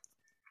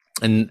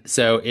 And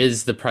so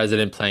is the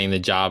president playing the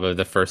job of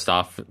the first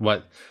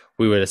what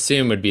we would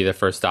assume would be the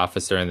first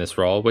officer in this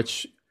role,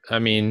 which, I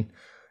mean,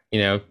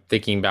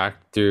 thinking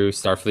back through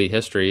Starfleet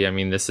history, I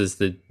mean, this is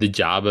the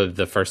job of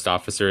the first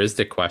officer is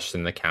to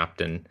question the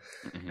captain.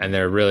 Mm-hmm. And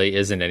there really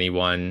isn't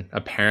anyone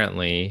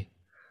apparently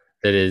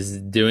that is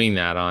doing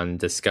that on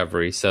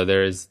Discovery. So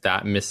there is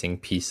that missing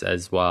piece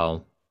as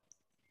well.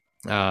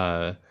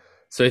 So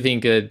I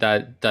think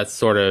that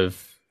sort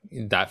of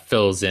that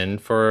fills in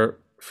for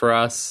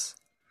us.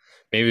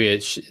 Maybe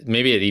it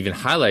even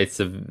highlights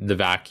the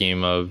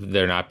vacuum of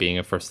there not being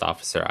a first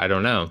officer. I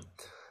don't know.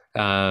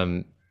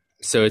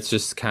 So it's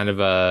just kind of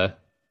I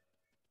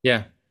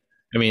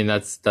mean,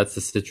 that's the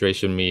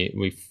situation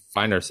we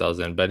find ourselves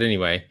in. But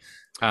anyway,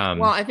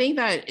 well, I think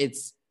that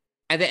it's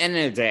at the end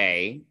of the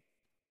day,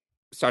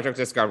 Star Trek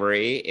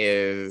Discovery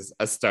is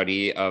a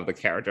study of the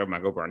character of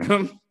Michael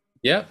Burnham.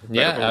 Yeah,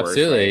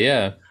 absolutely,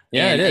 right?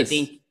 Yeah, it is. I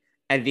think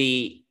at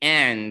the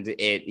end,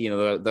 it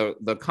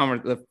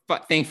the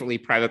thankfully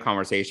private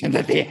conversation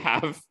that they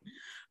have,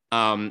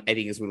 I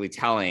think is really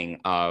telling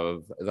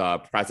of the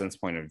President's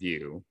point of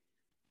view,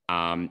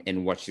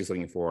 and what she's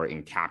looking for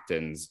in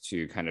captains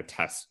to kind of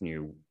test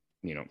new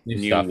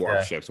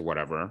warships or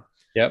whatever.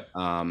 Yep.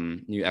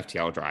 New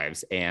FTL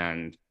drives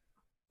and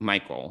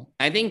Michael.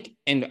 I think,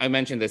 and I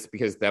mentioned this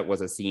because that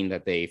was a scene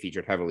that they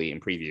featured heavily in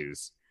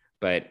previews,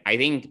 but I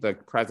think the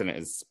President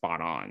is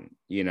spot on.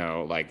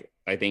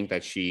 I think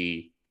that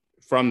she,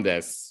 from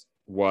this,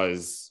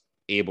 was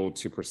able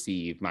to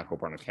perceive Michael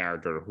Burnham's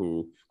character,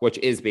 which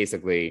is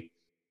basically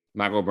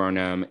Michael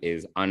Burnham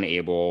is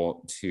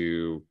unable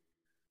to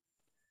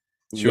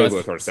live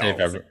with herself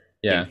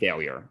in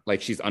failure.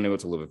 Like, she's unable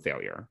to live with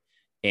failure.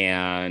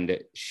 And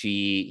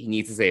she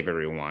needs to save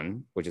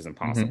everyone, which is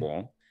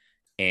impossible.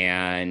 Mm-hmm.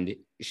 And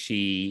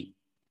she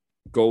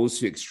goes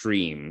to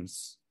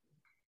extremes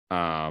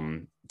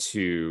to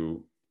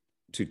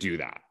do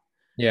that.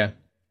 Yeah.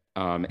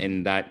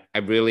 And that I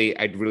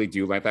really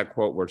do like that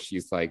quote where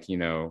she's like,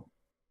 in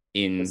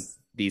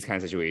these kind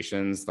of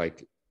situations,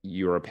 like,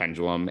 you're a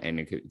pendulum,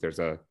 and there's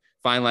a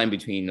fine line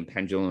between a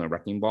pendulum and a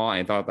wrecking ball.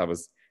 And I thought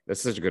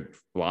that's such a good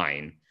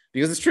line,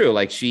 because it's true.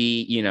 Like,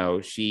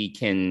 she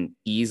can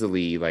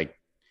easily, like,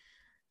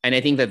 and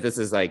I think that this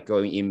is like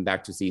going even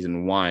back to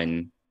season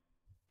 1,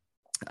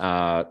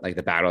 like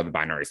the Battle of the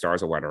Binary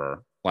Stars or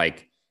whatever.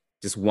 Like,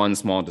 just one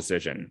small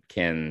decision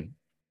can,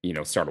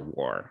 start a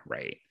war,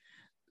 right?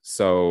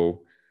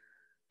 So,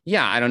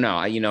 yeah, I don't know.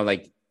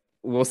 Like,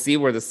 we'll see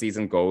where the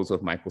season goes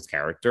with Michael's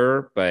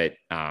character, but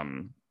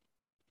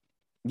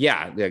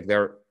yeah,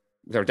 they're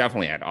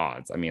definitely at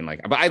odds. I mean,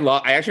 like, but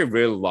I actually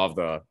really love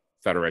the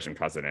Federation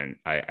president.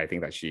 I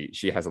think that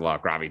she has a lot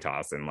of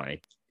gravitas, and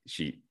like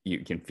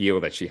you can feel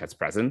that she has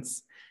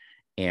presence,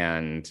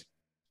 and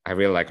I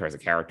really like her as a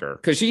character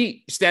because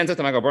she stands up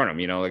to Michael Burnham,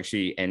 like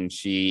she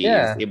is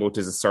able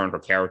to discern her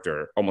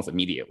character almost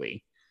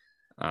immediately.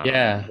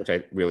 Which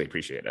I really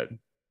appreciated.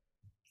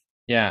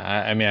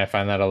 Yeah, I mean, I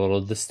find that a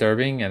little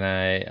disturbing, and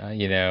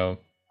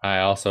I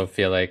also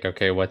feel like,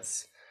 okay,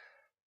 what's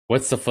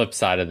the flip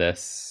side of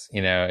this?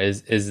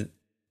 Is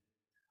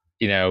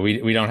we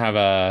don't have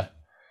a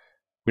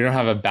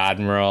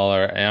Admiral,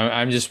 or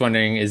I'm just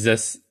wondering, is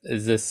this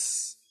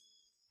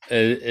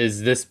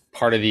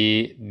part of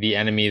the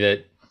enemy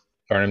that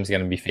Burnham's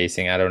going to be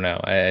facing? I don't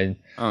know.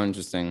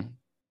 Interesting.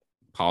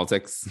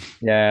 Politics.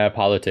 Yeah,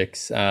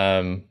 politics.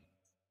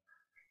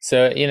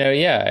 So,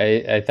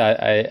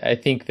 I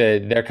think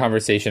that their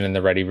conversation in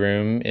the ready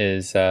room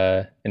is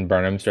in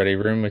Burnham's ready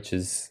room, which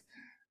is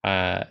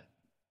and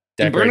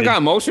Burnham got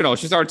emotional.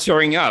 She started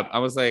tearing up. I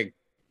was like,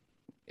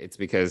 it's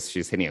because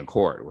she's hitting a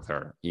chord with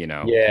her,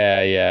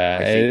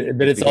 Yeah.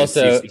 But it's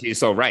also she's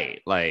so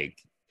right. Like,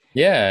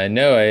 yeah,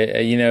 no,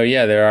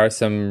 there are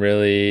some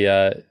really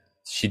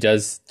she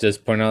does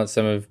just point out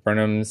some of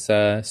Burnham's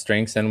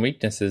strengths and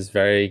weaknesses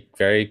very,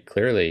 very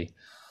clearly.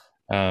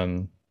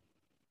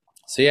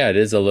 So yeah, it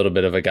is a little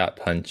bit of a gut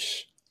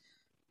punch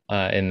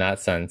in that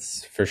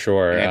sense, for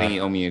sure. I think you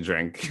owe me a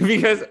drink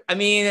because I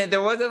mean,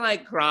 there wasn't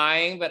like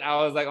crying, but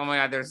I was like, oh my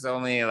God, there's so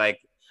many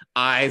like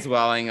eyes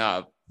welling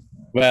up.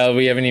 Well,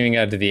 we haven't even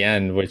got to the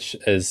end, which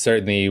is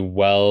certainly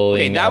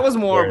welling. Okay, that was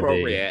more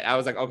appropriate. I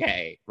was like,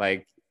 okay,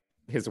 like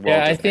his world.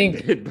 Yeah, I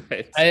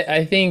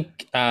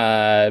think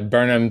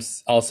Burnham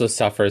also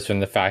suffers from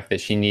the fact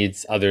that she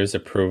needs others'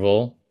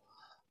 approval.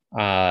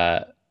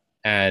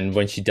 And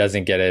when she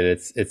doesn't get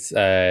it, it's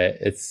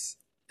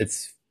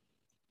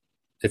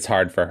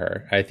hard for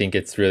her. I think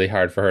it's really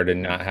hard for her to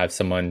not have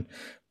someone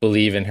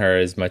believe in her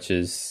as much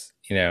as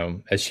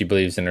as she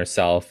believes in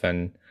herself.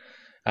 And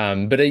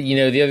but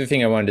the other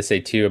thing I wanted to say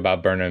too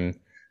about Burnham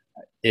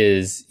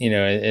is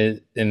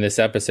in this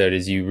episode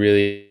is you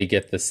really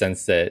get the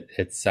sense that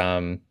it's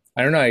I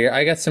don't know.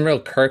 I got some real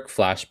Kirk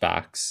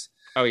flashbacks.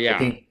 Oh yeah,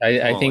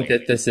 I think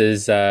that this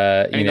is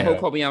the whole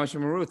Kobayama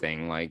Maru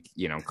thing. Like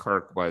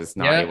Kirk was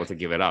not able to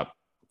give it up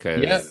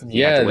because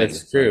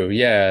that's true.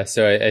 Yeah,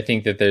 so I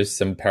think that there's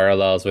some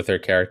parallels with her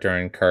character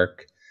and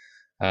Kirk,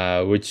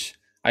 which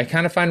I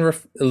kind of find a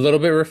little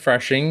bit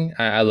refreshing.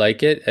 I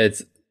like it.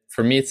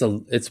 For me,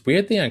 it's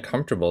weirdly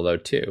uncomfortable though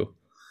too.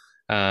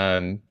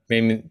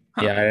 Maybe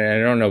Yeah, I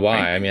don't know why.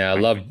 Right. I mean, I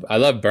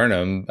love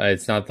Burnham.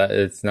 It's not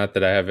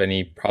that I have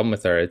any problem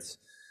with her. It's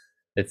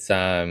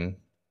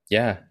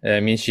yeah. I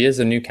mean, she is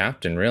a new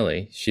captain,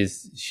 really.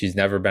 She's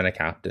never been a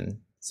captain,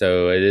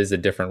 so it is a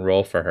different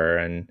role for her.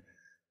 And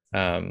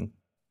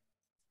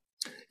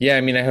yeah,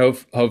 I mean,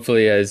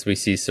 hopefully as we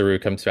see Saru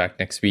comes back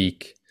next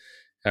week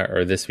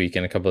or this week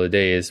in a couple of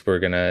days, we're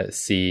gonna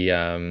see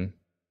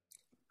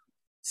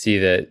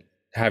that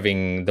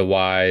having the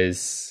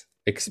wise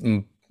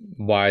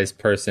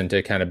person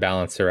to kind of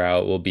balance her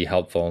out will be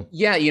helpful.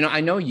 Yeah, I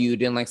know you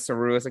didn't like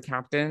Saru as a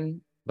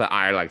captain, but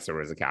I like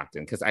Saru as a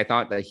captain because I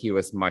thought that he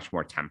was much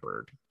more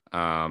tempered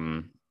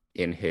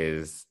in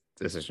his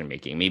decision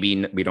making. Maybe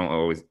we didn't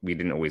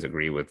always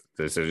agree with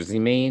the decisions he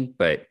made,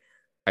 but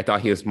I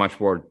thought he was much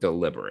more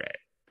deliberate.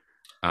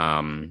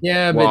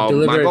 Yeah, but while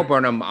Michael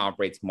Burnham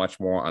operates much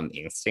more on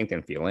instinct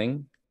and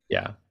feeling.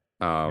 Yeah.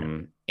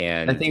 And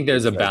I think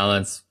there's a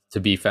balance to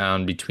be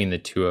found between the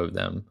two of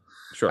them.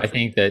 Sure. I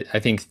think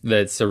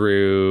that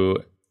Saru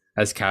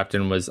as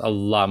captain was a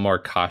lot more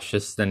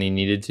cautious than he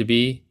needed to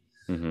be,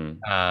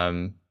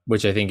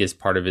 which I think is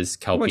part of his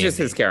Kelpian which is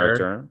his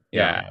character.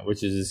 Yeah,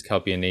 which is his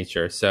Kelpian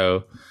nature.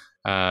 So,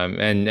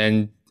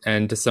 and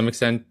to some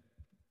extent,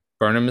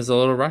 Burnham is a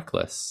little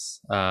reckless,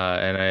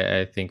 and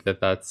I think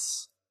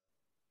that's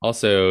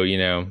also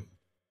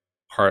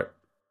part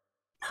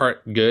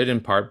good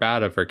and part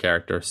bad of her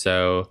character.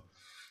 So,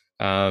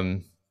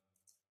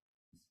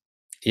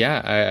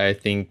 yeah, I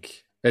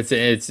think it's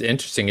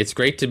interesting. It's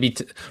great to be.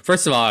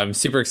 First of all, I'm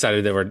super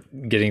excited that we're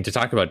getting to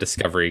talk about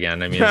Discovery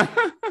again. I mean,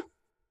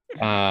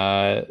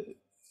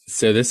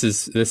 so this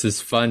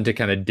is fun to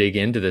kind of dig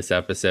into this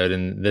episode,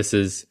 and this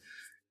is,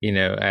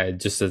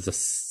 just as a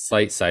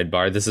slight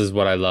sidebar, this is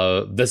what I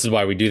love. This is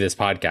why we do this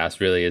podcast.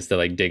 Really, is to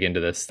like dig into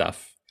this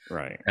stuff,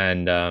 right?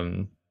 And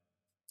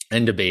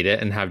debate it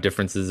and have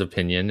differences of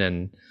opinion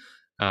and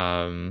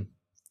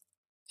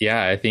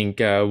yeah, I think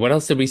what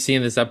else did we see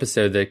in this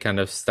episode that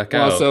kind of stuck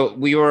out? So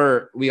we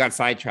got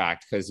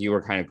sidetracked because you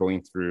were kind of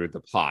going through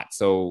the plot.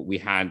 So we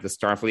had the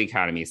Starfleet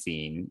Academy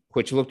scene,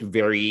 which looked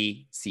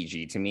very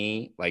CG to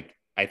me. Like,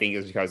 I think it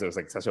was because it was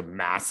like such a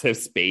massive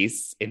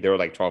space and there were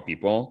like 12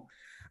 people.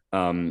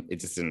 It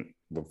just didn't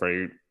look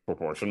very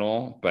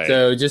proportional. But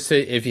so just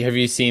have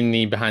you seen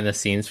the behind the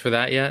scenes for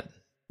that yet?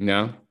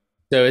 No.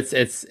 So it's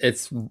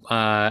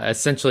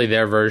essentially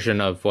their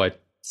version of what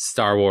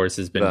Star Wars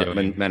has been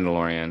doing.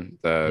 Mandalorian,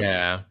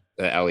 the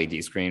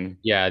LED screen.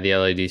 Yeah, the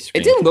LED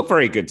screen. It didn't look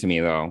very good to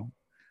me though.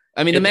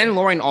 I mean, the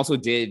Mandalorian also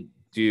did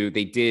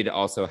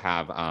also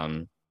have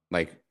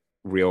like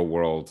real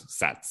world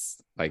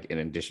sets, like in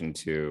addition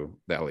to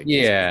the LED.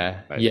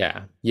 Yeah, screen.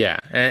 Yeah.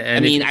 And I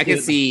mean, I can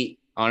see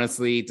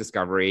honestly,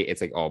 Discovery.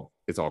 It's all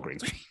green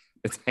screen.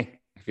 It's like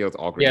I feel it's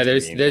all green. Yeah,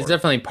 there's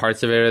definitely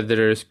parts of it that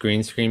are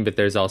green screen, but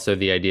there's also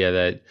the idea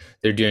that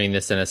they're doing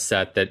this in a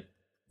set that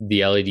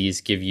the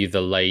LEDs give you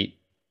the light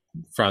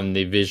from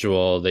the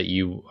visual that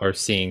you are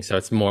seeing, so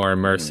it's more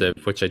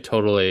immersive, which I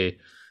totally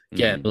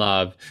get and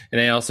love. And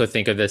I also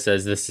think of this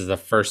as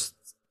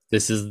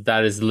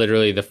that is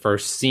literally the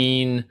first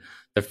scene,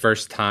 the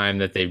first time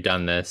that they've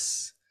done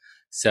this.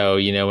 So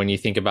when you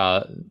think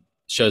about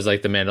shows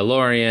like The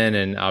Mandalorian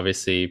and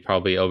obviously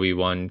probably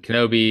Obi-Wan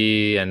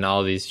Kenobi and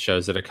all these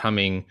shows that are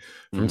coming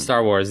from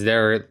Star Wars,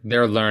 they're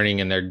learning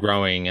and they're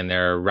growing and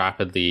they're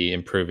rapidly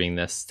improving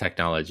this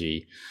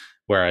technology.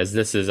 Whereas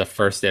this is a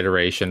first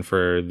iteration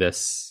for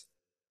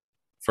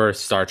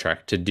Star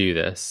Trek to do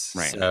this.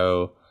 Right.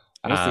 So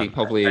honestly,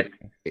 hopefully,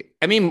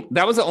 I mean,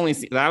 that was the only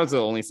scene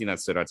that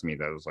stood out to me.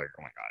 That was like,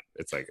 oh my god,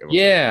 it's like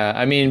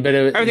I mean, but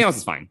everything else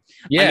is fine.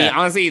 Yeah, I mean,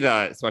 honestly,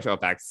 the special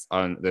effects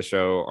on the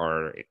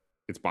show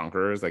it's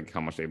bonkers. Like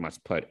how much they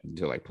must put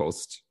into like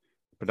post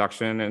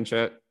production and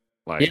shit.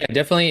 Like, yeah,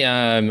 definitely.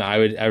 I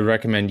would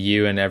recommend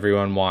you and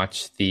everyone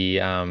watch the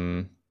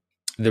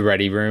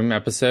Ready Room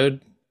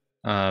episode.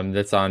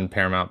 That's on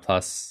Paramount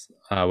Plus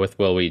with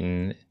Will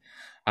Wheaton,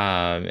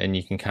 and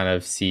you can kind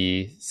of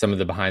see some of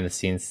the behind the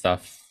scenes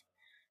stuff,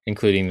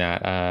 including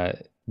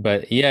that.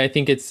 But yeah, I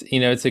think it's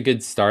it's a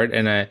good start,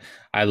 and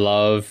I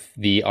love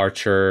the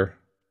Archer.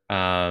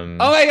 Oh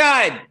my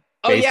god!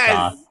 Oh yes,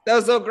 off. That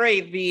was so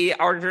great. The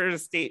Archer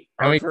space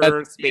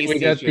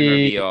station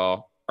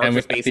reveal. And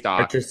we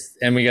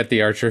got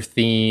the Archer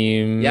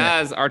theme.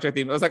 Yes, Archer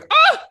theme. I was like,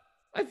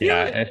 I feel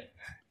it.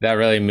 That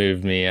really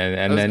moved me,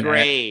 and then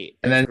great.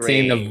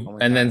 Seeing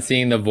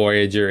the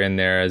Voyager in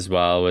there as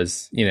well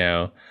was,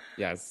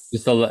 yes.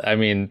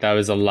 That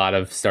was a lot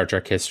of Star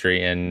Trek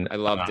history in I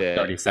loved it.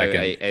 30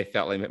 seconds. I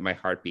felt like my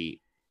heart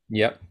beat.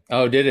 Yep.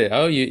 Oh, did it?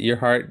 Oh, your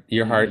heart.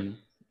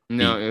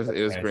 No,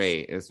 it was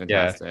great. It was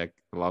fantastic.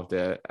 Yeah. I loved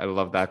it. I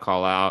love that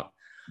call out.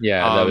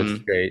 Yeah, that was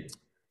great.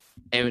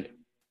 And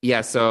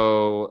yeah,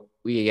 so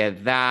we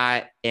get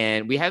that,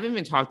 and we haven't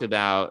even talked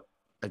about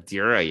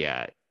Adira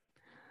yet.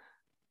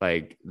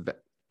 Like,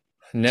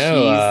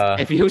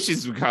 I feel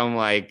she's become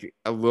like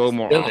a little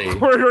more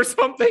awkward or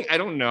something. I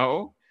don't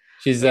know.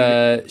 She's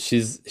like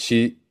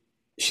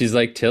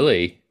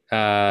Tilly.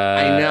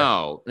 I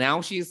know.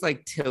 Now she's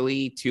like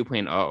Tilly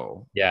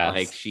 2.0. Yeah.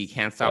 Like she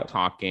can't stop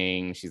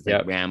talking. She's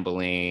like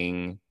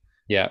rambling.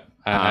 Yeah.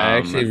 I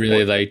actually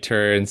really liked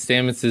her and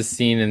Stamets'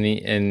 scene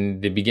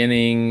in the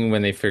beginning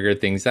when they figured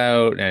things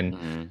out,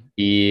 and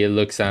he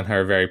looks on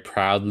her very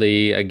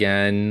proudly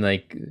again.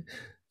 Like,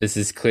 this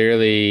is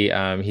clearly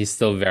he's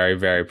still very,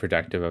 very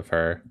protective of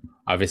her.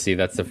 Obviously,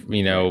 that's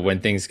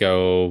when things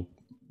go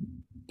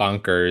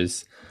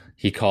bonkers,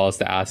 he calls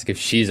to ask if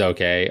she's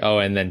okay. Oh,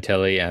 and then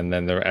Tilly, and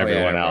then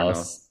everyone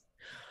else.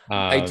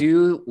 I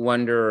do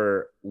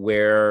wonder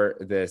where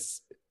this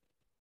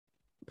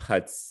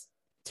puts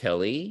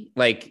Tilly.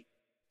 Like,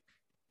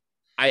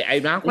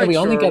 I'm not quite we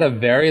sure. only got a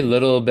very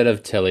little bit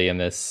of Tilly in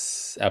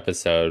this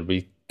episode.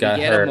 We get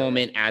a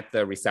moment at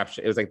the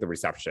reception. It was like the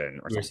reception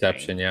or something.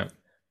 Reception, yeah.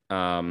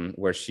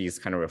 Where she's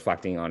kind of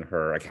reflecting on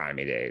her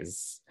academy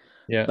days.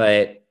 Yeah.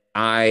 But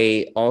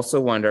I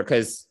also wonder,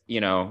 because,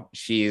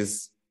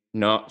 she's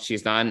not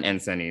an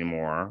ensign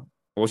anymore.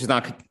 Well, she's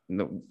not.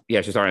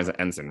 Yeah, she started as an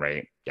ensign,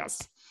 right?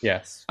 Yes.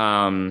 Yes.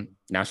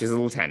 Now she's a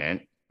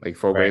lieutenant, like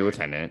full grade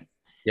lieutenant.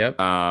 Yep.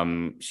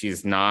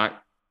 She's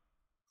not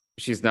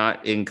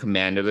in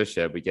command of the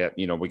ship. We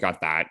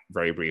got that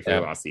very briefly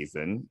last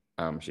season.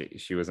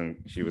 She was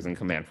in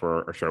command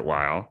for a short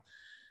while.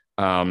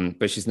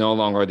 But she's no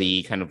longer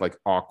the kind of like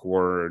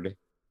awkward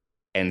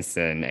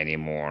ensign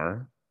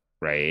anymore,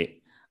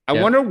 right? I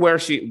wonder where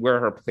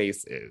her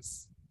place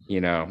is.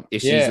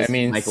 If she's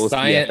Michael's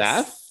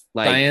BFF,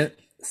 like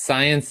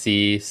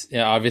sciencey,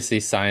 obviously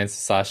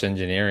science /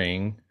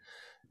 engineering,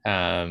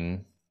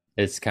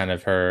 is kind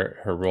of her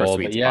role.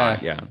 Her sweet spot,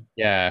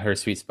 her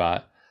sweet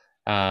spot.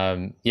 But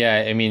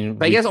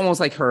I guess almost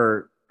like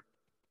her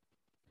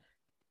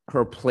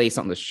place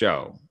on the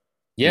show.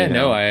 Yeah,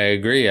 no, I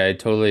agree. I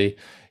totally.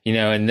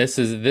 And this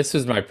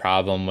was my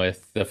problem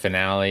with the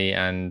finale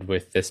and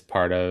with this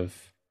part of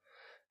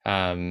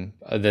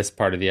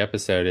the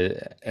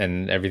episode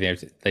and everything,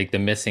 like the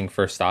missing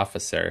first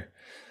officer.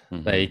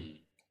 Like,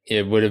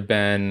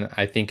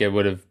 I think it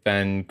would have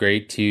been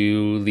great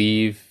to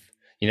leave.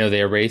 They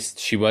erased.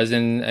 She was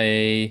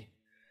they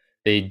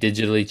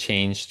digitally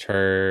changed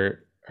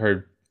her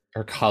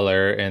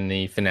color in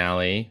the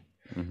finale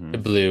to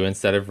blue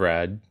instead of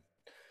red.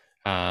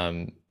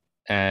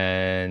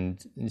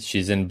 And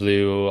she's in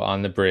blue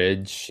on the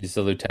bridge. She's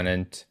a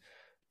lieutenant.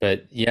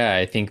 But yeah,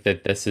 I think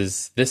that this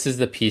is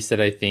the piece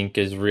that I think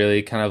is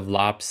really kind of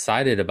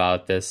lopsided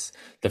about the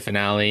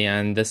finale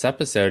and this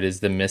episode, is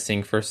the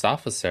missing first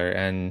officer.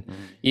 And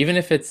even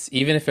if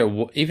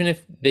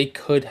they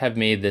could have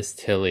made this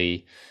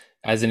Tilly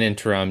as an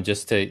interim,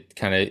 just to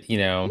kind of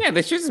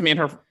they should just made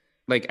her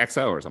like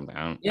XO or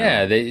something.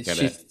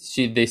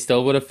 They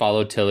still would have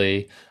followed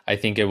Tilly. I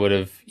think it would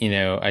have,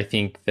 I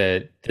think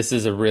that this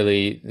is a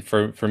really,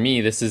 for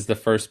me, this is the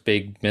first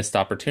big missed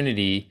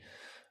opportunity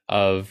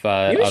of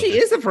maybe she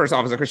is the first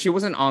officer, because she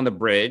wasn't on the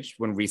bridge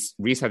when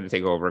Reese had to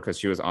take over, because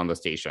she was on the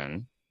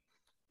station.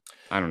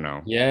 I don't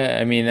know. Yeah,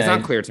 I mean, it's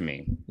not clear to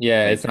me.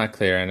 Yeah, it's not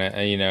clear, and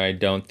I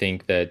don't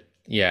think that.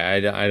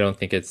 Yeah, I don't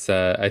think it's.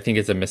 I think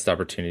it's a missed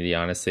opportunity.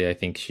 Honestly, I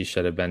think she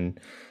should have been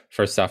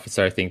first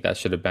officer. I think that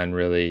should have been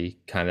really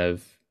kind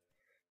of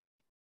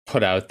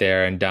put out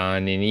there and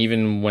done. And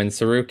even when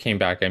Saru came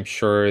back, I'm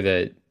sure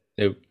that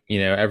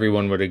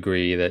everyone would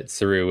agree that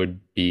Saru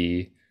would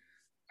be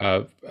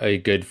a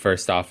good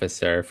first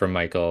officer for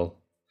Michael,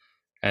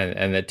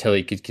 and that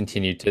Tilly could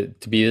continue to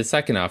be the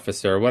second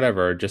officer or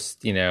whatever.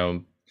 Just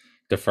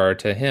defer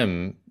to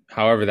him,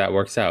 however that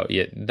works out.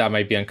 Yeah, that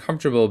might be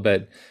uncomfortable,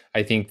 but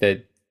I think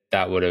that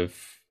would have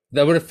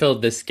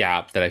filled this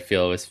gap that I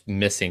feel was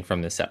missing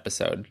from this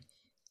episode.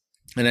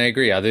 And I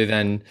agree, other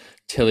than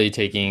Tilly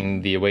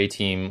taking the away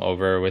team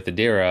over with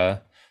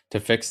Adira to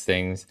fix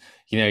things,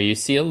 you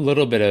see a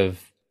little bit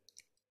of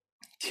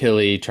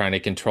Tilly trying to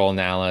control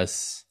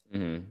Nallus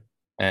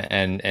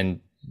and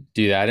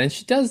do that. And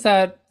she does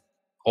that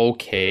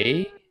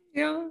okay.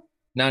 Yeah.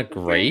 Not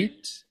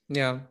great.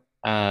 Yeah.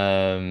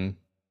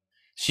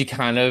 She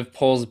kind of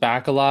pulls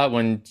back a lot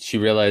when she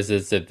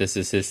realizes that this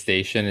is his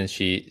station, and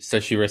she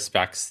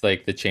respects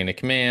like the chain of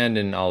command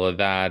and all of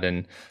that,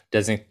 and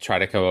doesn't try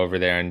to go over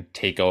there and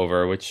take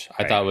over, which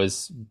I thought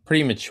was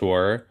pretty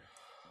mature.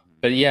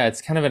 But yeah,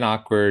 it's kind of an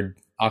awkward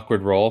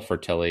role for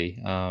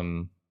Tilly.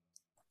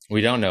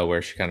 We don't know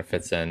where she kind of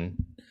fits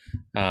in.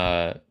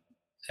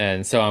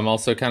 And so I'm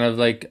also kind of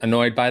like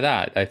annoyed by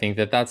that. I think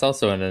that that's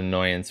also an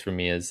annoyance for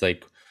me, is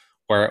like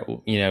where,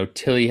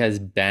 Tilly has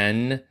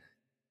been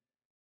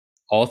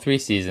all 3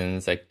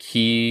 seasons a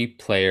key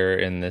player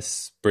in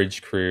this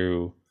bridge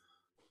crew.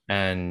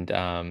 And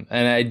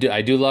I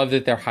do love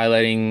that they're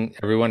highlighting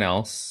everyone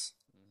else,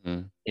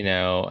 and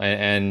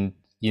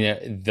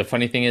the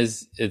funny thing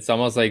is, it's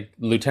almost like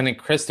Lieutenant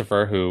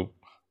Christopher, who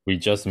we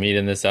just meet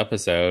in this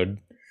episode,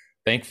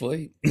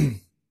 thankfully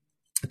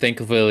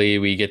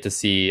we get to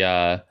see,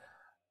 I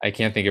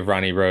can't think of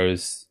Ronnie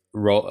Rowe's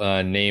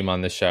name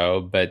on the show,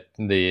 but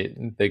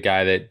the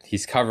guy that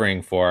he's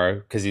covering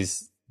for, because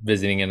he's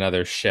visiting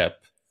another ship,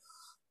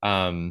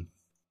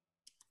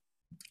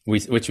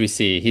 which we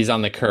see. He's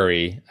on the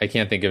Curry. I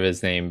can't think of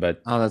his name,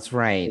 but oh, that's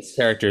right. His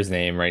character's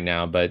name right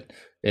now, but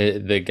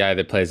the guy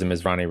that plays him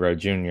is Ronnie Rowe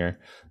Jr.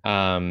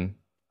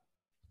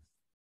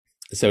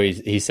 So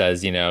he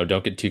says,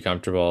 don't get too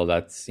comfortable.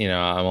 That's, I'm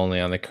only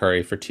on the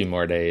Curry for 2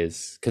 more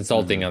days,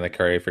 consulting on the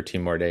Curry for 2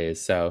 more days.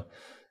 So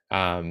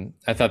I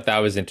thought that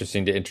was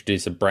interesting to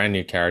introduce a brand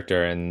new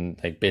character, and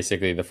like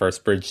basically the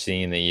first bridge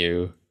scene that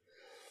you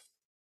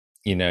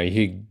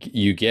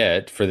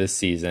get for this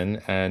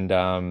season.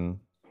 And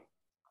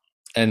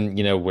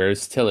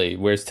where's Tilly?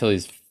 Where's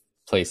Tilly's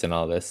place in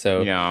all this?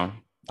 So yeah,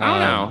 I don't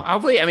know.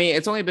 Hopefully, I mean,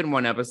 it's only been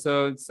 1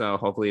 episode, so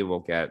hopefully we'll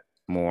get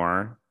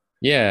more.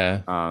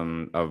 Yeah.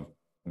 Of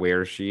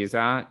where she's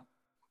at.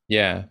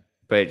 Yeah.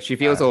 But she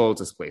feels a little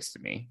displaced to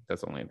me.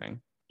 That's the only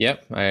thing.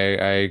 Yep, I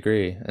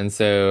agree. And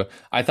so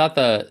I thought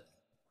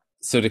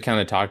so to kind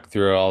of talk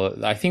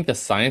through I think the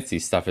sciencey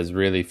stuff is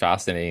really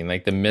fascinating.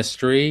 Like the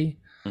mystery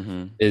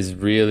is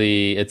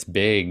really, it's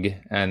big,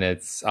 and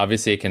it's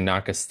obviously it can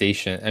knock a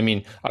station. I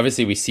mean,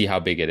 obviously we see how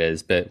big it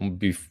is, but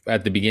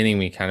at the beginning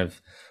we kind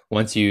of,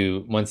 once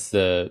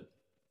the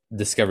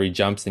Discovery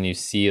jumps and you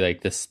see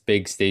like this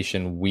big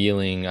station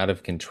wheeling out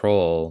of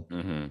control,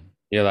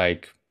 you're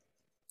like,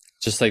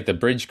 just like the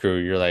bridge crew,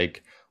 you're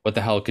like, what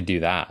the hell could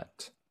do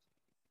that?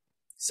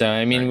 So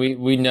I mean,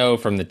 we know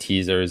from the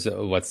teasers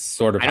what's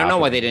sort of I don't know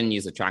why they didn't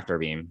use a tractor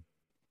beam.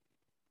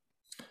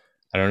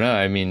 I don't know.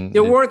 I mean,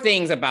 there were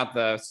things about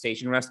the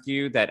station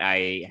rescue that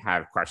I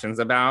have questions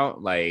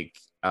about, like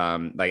I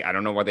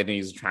don't know why they didn't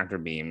use a tractor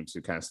beam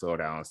to kind of slow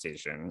down the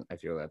station. I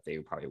feel that they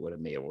probably would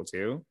have been able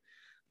to.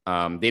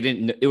 They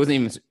didn't. It wasn't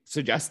even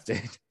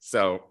suggested.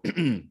 So,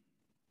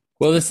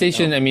 well, the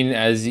station. I mean,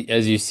 as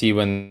you see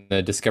when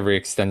the Discovery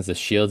extends the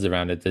shields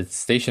around it, the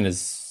station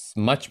is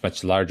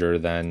much larger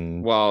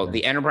than. Well,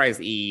 the Enterprise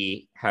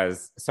D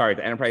has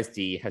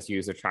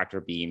used a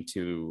tractor beam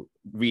to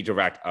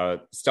redirect a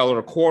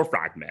stellar core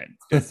fragment.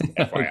 Just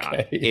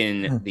FYI,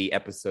 in the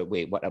episode.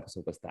 Wait, what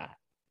episode was that?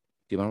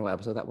 Do you remember what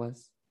episode that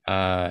was?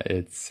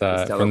 It's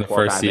from the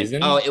first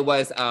season. Oh, it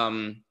was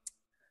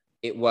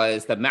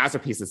the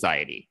Masterpiece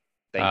Society.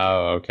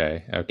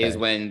 Okay. Is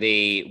when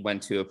they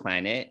went to a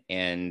planet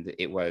and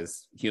it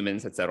was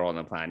humans had settled on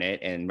the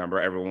planet, and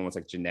remember everyone was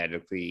like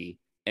genetically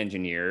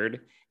engineered,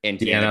 and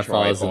Deanna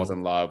Troi falls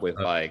in love with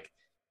like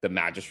the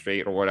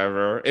magistrate or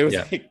whatever. It was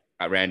like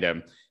at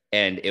random,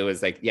 and it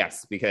was like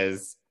yes,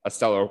 because a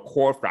stellar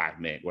core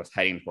fragment was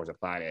heading towards a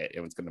planet.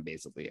 It was going to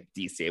basically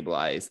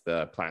destabilize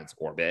the planet's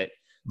orbit.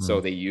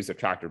 So they used a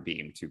tractor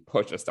beam to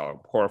push a stellar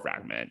core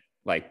fragment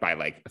by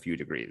a few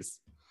degrees.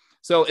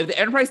 So if the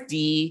Enterprise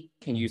D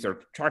can use their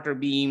tractor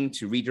beam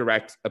to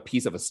redirect a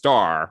piece of a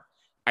star,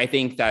 I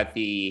think that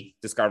the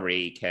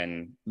Discovery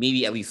can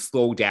maybe at least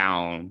slow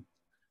down,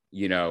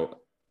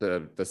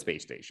 the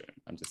space station.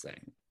 I'm just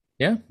saying.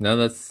 Yeah, no,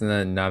 that's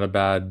not a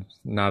bad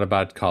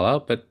call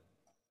out, but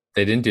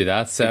they didn't do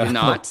that. So they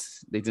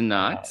did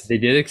not. They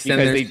did extend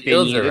because their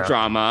they needed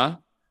drama.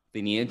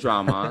 They needed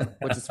drama,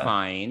 which is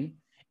fine.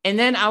 And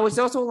then I was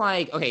also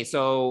like, okay,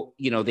 so,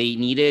 they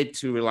needed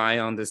to rely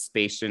on the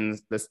space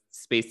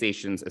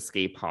station's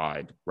escape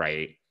pod,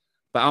 right?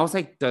 But I was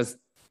like, does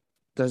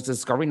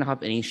Discovery not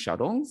have any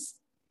shuttles?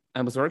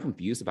 I was very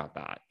confused about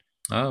that.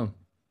 Oh.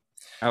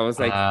 I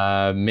was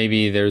like...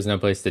 maybe there's no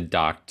place to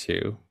dock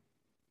to.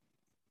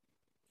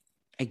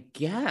 I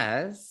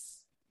guess.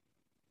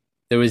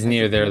 It was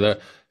near there.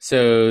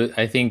 So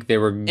I think they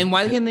were... And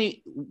why can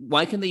they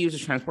use the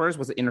transporters?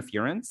 Was it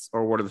interference,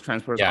 or were the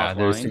transporters offline?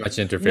 There was too much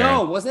interference.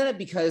 No, wasn't it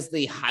because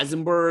the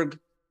Heisenberg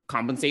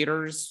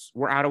compensators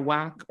were out of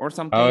whack or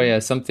something? Oh yeah,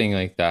 something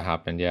like that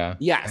happened. Yeah.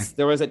 Yes,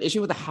 there was an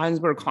issue with the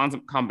Heisenberg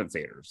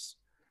compensators.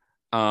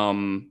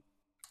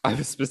 I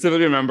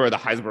specifically remember the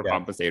Heisenberg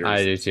compensators.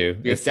 I do too.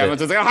 Because Devin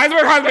was like,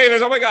 Heisenberg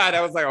compensators. Oh my god!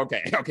 I was like,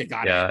 okay,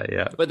 got it.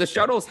 Yeah. But the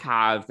shuttles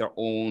have their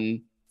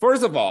own.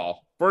 First of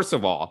all.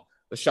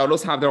 The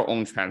shuttles have their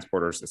own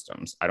transporter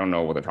systems. I don't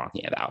know what they're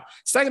talking about.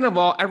 Second of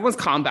all, everyone's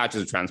comm badge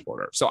is a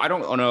transporter. So I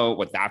don't know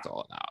what that's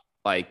all about.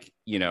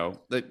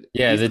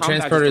 The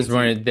transporters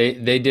weren't,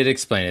 they did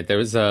explain it. There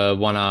was a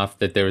one-off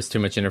that there was too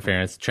much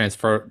interference.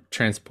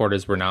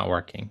 Transporters were not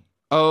working.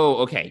 Oh,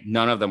 okay.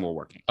 None of them were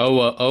working.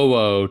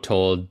 Owo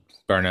told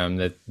Burnham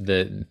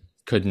that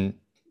couldn't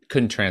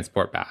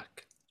transport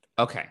back.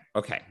 Okay.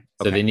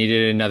 So they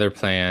needed another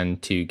plan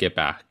to get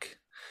back.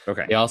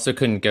 Okay. They also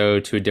couldn't go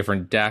to a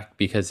different deck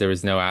because there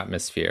was no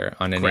atmosphere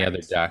on any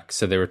other deck.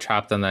 So they were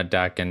trapped on that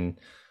deck, and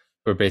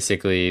were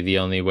basically the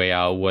only way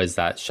out was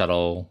that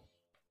shuttle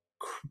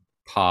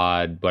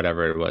pod,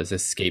 whatever it was,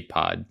 escape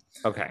pod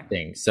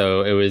thing.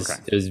 So it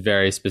was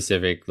very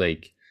specific.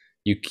 Like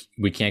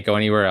we can't go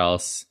anywhere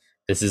else.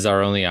 This is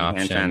our only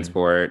option.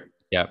 Transport.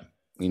 Yep.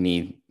 We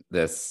need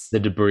this.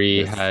 The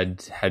debris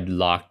had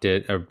locked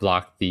it or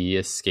blocked the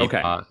escape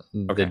pod,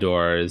 the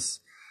doors.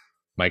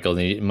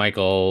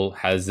 Michael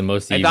has the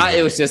most. I thought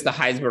it was just the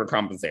Heisenberg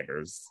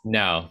compensators.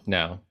 No.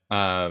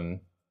 I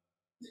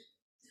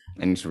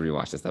need to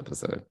rewatch this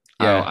episode.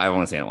 Yeah, I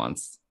want to see it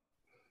once.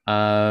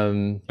 Oh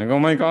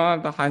my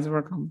god, the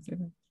Heisenberg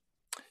compensator.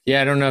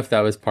 Yeah, I don't know if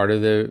that was part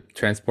of the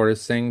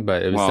transporters thing,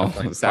 but it was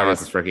definitely Stavros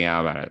was freaking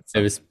out about it.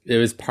 So. It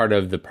was part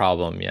of the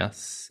problem.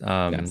 Yes.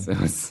 Yes, it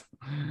was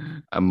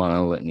a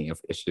monolitany of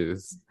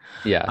issues.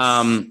 Yes.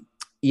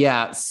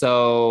 Yeah.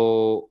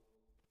 So,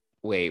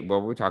 wait,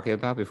 what were we talking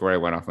about before I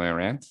went off my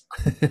rant?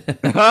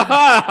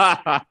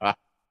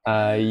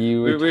 We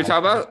were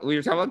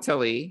talking about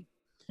Tilly.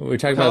 We were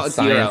talking about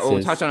science.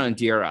 We touched on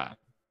Indira.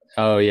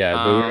 Oh yeah,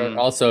 but we were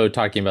also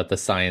talking about the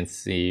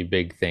sciencey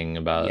big thing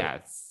about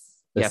yes.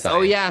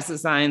 Oh yes, the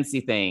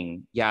sciencey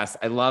thing. Yes,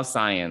 I love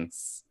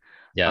science.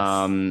 Yes.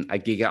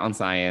 I geek out on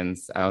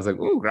science. I was like,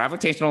 ooh,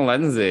 gravitational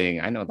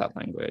lensing. I know that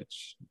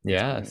language.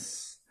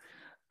 Yes.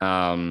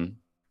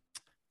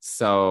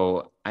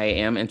 So I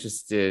am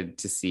interested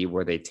to see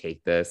where they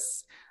take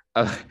this.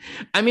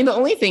 I mean, the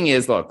only thing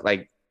is, look,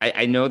 like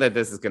I know that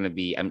this is going to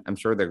be. I'm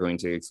sure they're going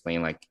to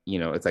explain, like, you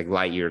know, it's like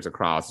light years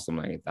across or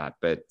something like that.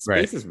 But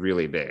space is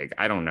really big.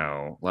 I don't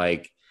know,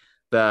 like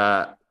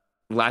the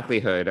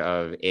likelihood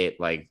of it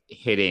like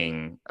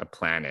hitting a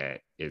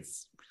planet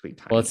is really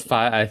tiny. Well, it's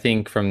 5. I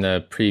think from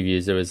the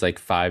previews, it was like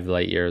 5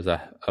 light years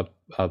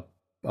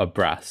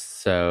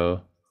abreast.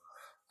 So,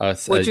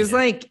 which is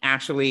like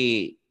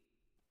actually,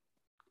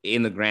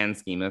 in the grand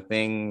scheme of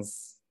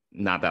things,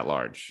 not that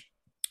large.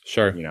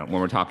 Sure. You know,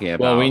 when we're talking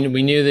about we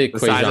knew that the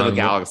size of the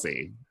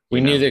galaxy. We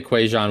knew that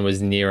Quajon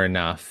was near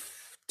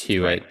enough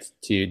to it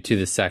to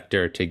the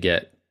sector to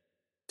get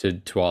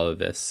to all of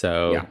this.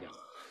 So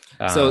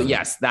so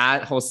yes,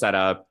 that whole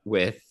setup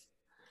with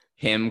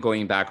him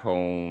going back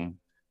home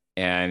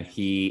and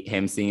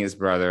him seeing his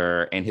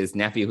brother and his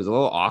nephew who's a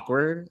little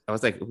awkward. I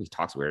was like, oh, he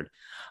talks weird.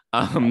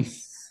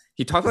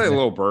 He talks like a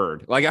little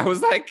bird. Like I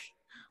was like,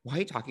 why are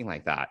you talking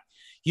like that?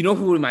 You know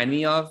who reminded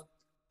me of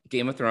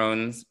Game of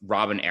Thrones?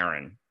 Robin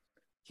Arryn.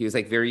 He was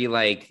like very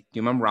like. Do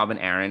you remember Robin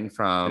Arryn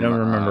from? I don't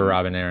remember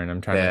Robin Arryn. I'm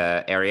trying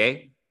the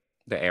Arry.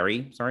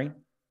 Sorry, can't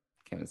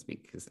even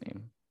speak his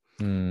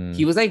name.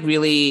 He was like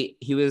really.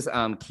 He was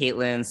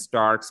Catelyn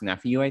Stark's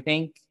nephew, I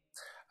think.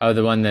 Oh,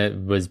 the one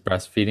that was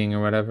breastfeeding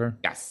or whatever.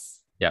 Yes.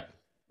 Yep.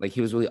 Like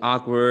he was really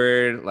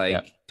awkward.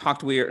 Like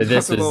talked weird.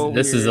 This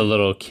is a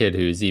little kid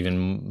who's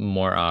even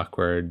more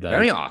awkward.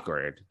 Very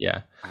awkward.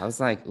 Yeah. I was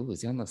like, ooh,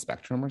 is he on the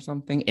spectrum or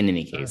something? In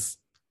any case,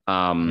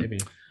 maybe.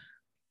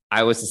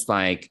 I was just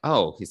like,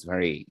 oh, he's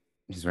very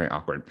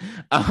awkward.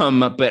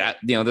 But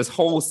you know, this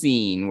whole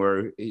scene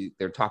where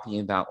they're talking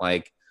about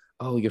like,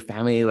 oh, your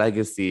family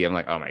legacy. I'm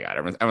like, oh my God,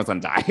 everyone's gonna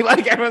die.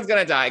 Like everyone's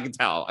gonna die. I can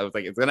tell. I was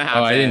like, it's gonna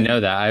happen. Oh, I didn't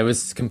know that. I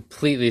was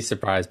completely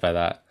surprised by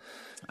that.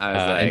 I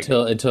was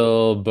like,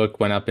 until Book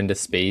went up into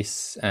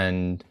space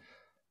and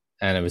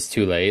it was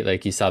too late.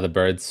 Like you saw the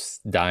birds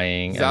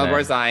dying.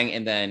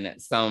 And then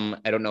some,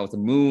 I don't know, it's a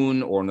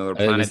moon or another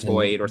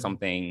planetoid or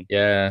something.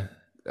 Yeah.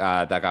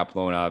 That got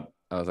blown up.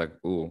 I was like,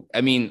 ooh. I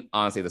mean,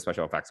 honestly, the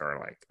special effects are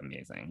like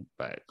amazing,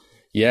 but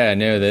yeah,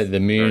 no, the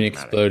moon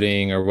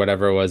exploding or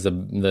whatever it was,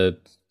 the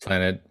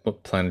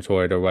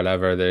planetoid or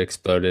whatever that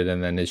exploded,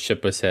 and then his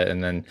ship was hit,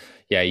 and then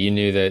you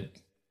knew that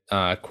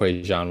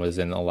Quajon was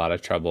in a lot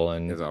of trouble,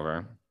 and it's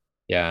over.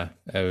 Yeah,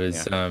 it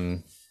was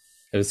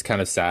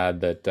kind of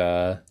sad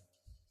that.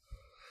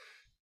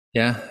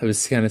 Yeah, it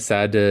was kind of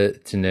sad to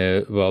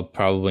know. Well,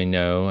 probably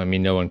no. I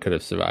mean, no one could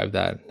have survived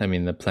that. I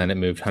mean, the planet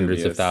moved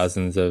hundreds of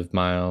thousands of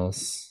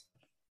miles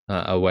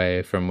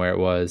away from where it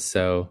was.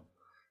 So,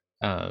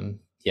 kilometers.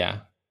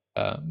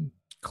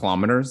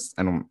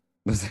 I don't.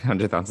 Was it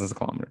 100,000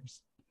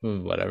 kilometers?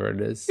 Whatever it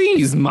is.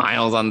 These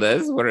miles on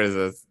this. What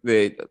is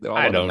this?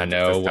 I don't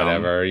know.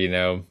 Whatever, you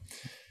know.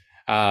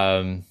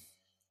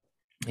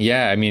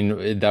 Yeah, I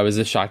mean, that was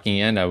a shocking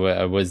end.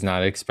 I was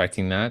not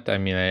expecting that. I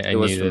mean, I it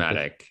was knew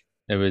dramatic.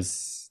 It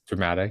was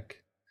dramatic.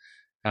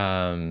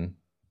 I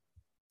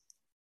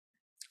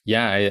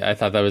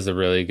thought that was a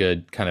really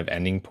good kind of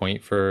ending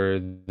point for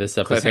this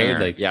episode.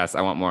 Like, yes,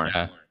 I want more.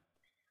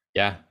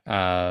 Yeah.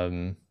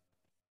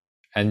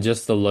 And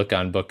just the look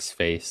on Book's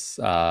face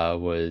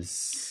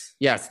was.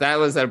 Yes, that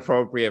was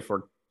appropriate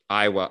for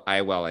eye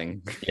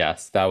welling.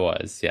 Yes, that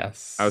was.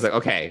 Yes. I was like,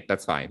 okay,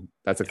 that's fine.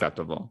 That's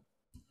acceptable.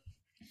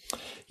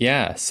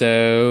 Yeah.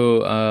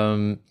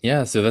 So,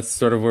 so that's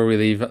sort of where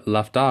we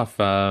left off.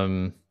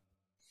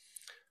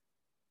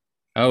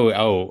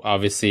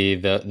 Obviously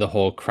the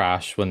whole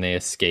crash when they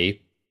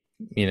escape,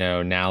 you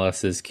know,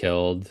 Nallus is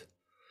killed.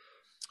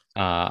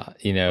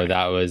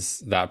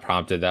 That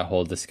prompted that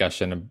whole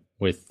discussion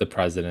with the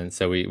president.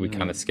 So we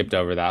kind of skipped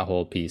over that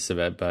whole piece of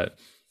it, but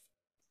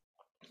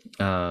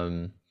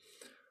that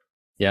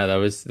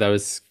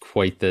was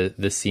quite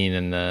the scene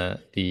in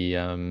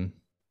the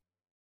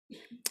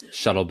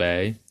shuttle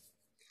bay.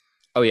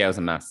 Oh yeah, it was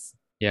a mess.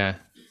 Yeah.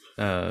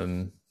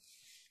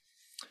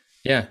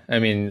 Yeah, I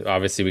mean,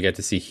 obviously we get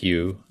to see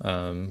Hugh,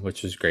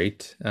 which was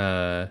great.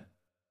 I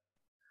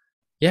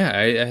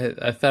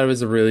thought it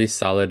was a really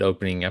solid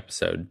opening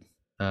episode.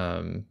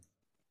 It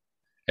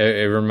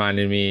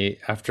reminded me,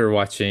 after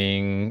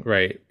watching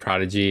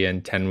Prodigy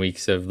and 10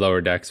 Weeks of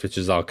Lower Decks, which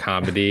is all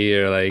comedy,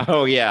 or like,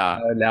 oh yeah,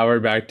 now we're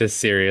back to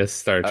serious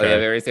Star Trek. Oh yeah,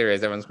 very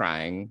serious. Everyone's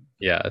crying.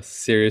 Yeah,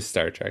 serious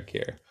Star Trek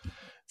here.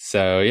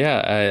 So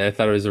yeah, I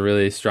thought it was a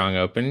really strong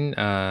opening.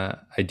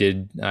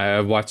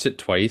 I watched it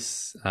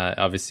twice.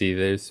 Obviously,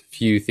 there's a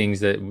few things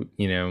that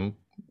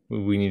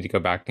we need to go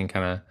back and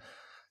kind of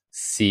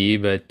see,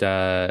 but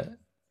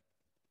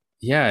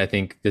yeah, I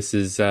think this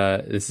is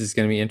going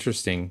to be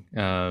interesting.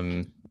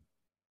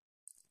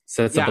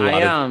 Sets up a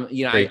lot of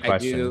great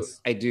questions.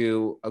 I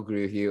do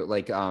agree with you.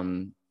 Like,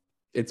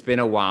 it's been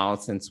a while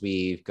since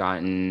we've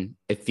gotten.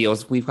 It's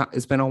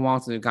been a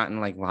while since we've gotten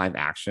like live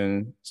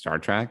action Star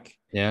Trek.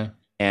 Yeah.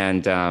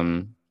 And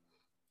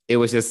it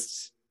was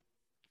just,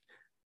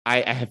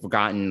 I had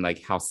forgotten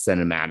like how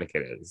cinematic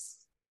it is.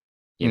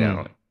 You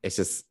know,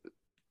 it's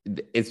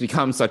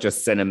become such a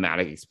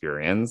cinematic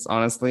experience,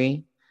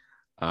 honestly.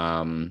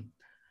 And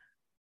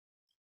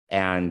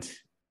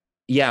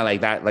yeah,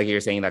 like that, like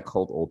you're saying, that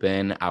cold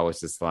open, I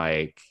was just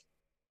like,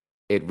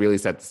 it really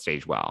set the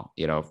stage well,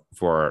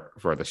 for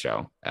the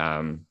show.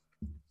 And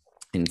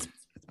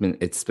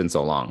it's been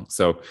so long.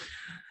 So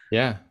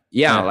yeah.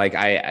 Like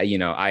I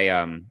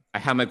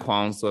have my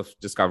qualms with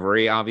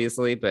Discovery,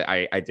 obviously, but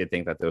I did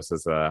think that this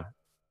was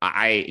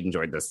I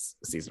enjoyed this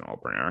season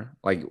opener.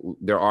 Like,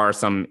 there are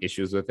some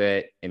issues with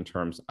it in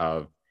terms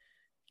of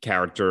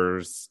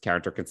character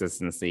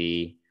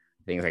consistency,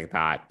 things like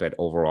that, but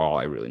overall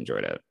I really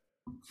enjoyed it.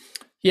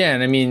 Yeah,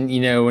 and I mean,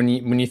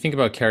 when you think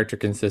about character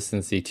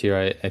consistency too,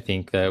 I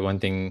think that one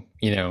thing,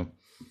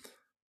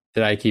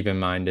 that I keep in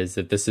mind is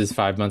that this is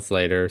 5 months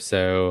later,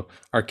 so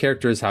our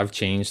characters have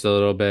changed a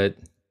little bit.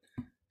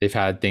 They've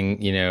had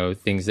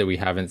things that we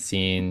haven't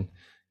seen.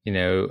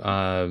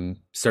 Certain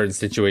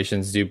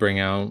situations do bring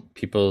out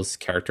people's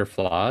character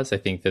flaws. I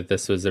think that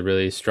this was a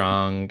really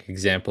strong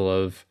example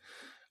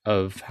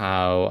of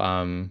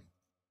how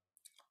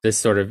this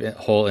sort of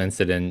whole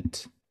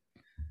incident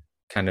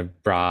kind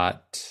of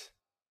brought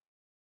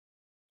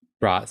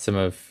some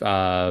of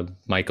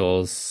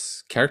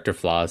Michael's character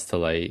flaws to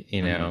light.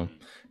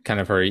 Kind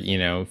of her.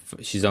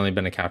 She's only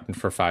been a captain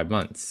for 5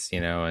 months.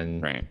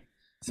 And right.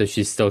 So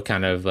she's still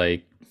kind of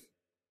like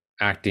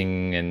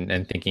acting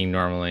and thinking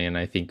normally, and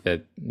I think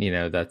that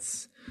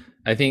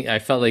I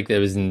felt like it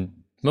was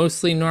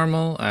mostly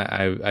normal.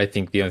 I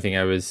think the only thing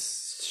I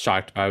was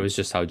shocked by was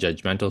just how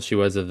judgmental she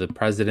was of the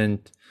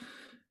president.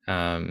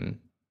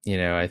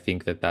 I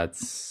think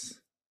that's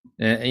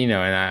and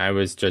I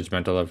was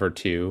judgmental of her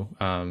too,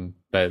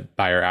 but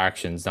by her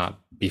actions, not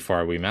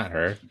before we met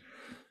her.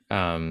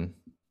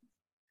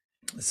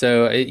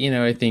 So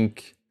I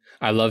think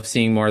I love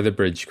seeing more of the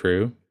bridge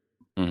crew.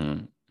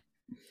 Mm-hmm.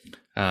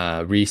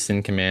 Reese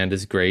in command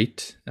is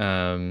great,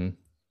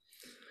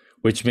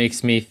 which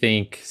makes me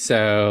think,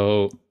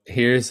 so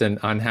here's an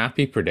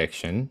unhappy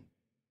prediction,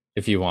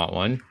 if you want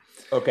one.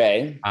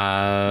 Okay.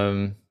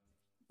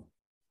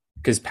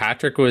 Because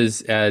Patrick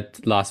was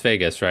at Las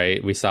Vegas,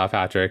 right? We saw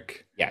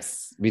Patrick.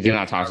 Yes, we did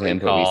not talk to him,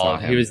 but we saw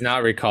him. He was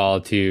not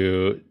recalled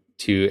to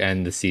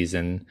end the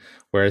season,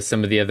 whereas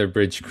some of the other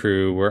bridge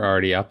crew were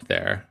already up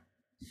there.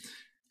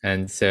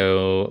 And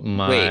so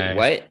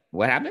Wait,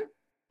 what happened?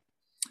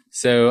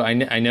 So I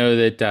know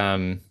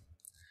that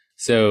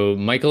so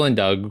Michael and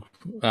Doug,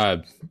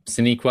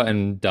 Sonequa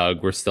and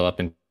Doug were still up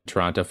in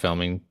Toronto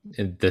filming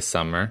this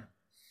summer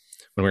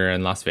when we were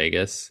in Las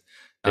Vegas.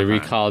 They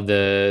recalled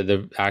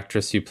the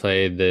actress who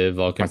played the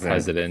Vulcan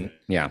president.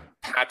 Yeah.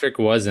 Patrick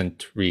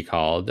wasn't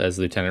recalled as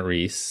Lieutenant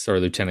Reese or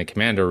Lieutenant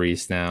Commander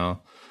Reese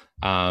now.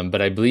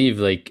 But I believe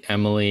like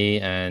Emily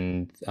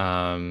and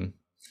I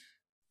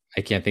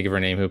can't think of her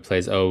name, who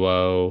plays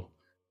Owo,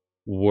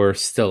 were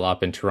still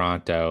up in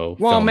Toronto.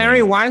 Well, filming.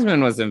 Mary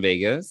Wiseman was in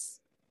Vegas.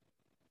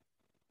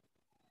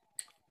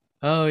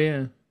 Oh,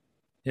 yeah.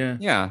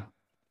 Yeah.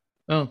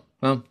 Oh,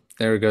 well,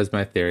 there goes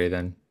my theory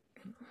then.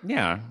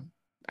 Yeah.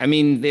 I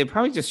mean, they're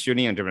probably just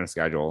shooting on different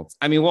schedules.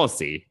 I mean, we'll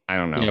see. I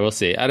don't know. Yeah, we'll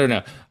see. I don't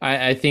know.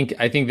 I think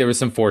there was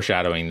some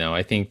foreshadowing, though.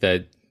 I think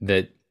that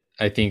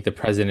I think the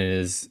president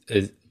is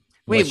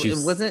Wait,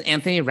 wasn't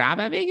Anthony Rabb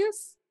at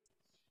Vegas?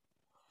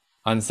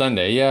 On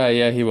Sunday.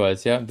 Yeah, he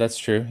was. Yeah, that's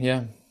true.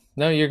 Yeah.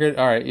 No, you're good.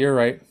 All right, you're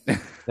right.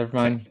 Never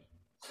mind.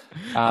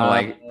 I'm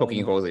like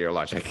poking holes in your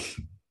logic.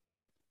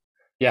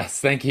 Yes,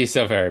 thank you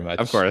so very much.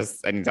 Of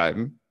course,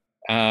 anytime.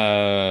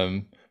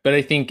 But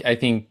I think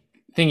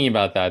thinking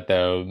about that,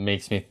 though,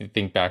 makes me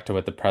think back to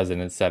what the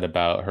president said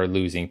about her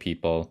losing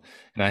people.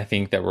 And I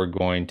think that we're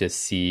going to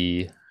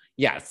see...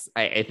 Yes,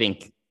 I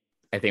think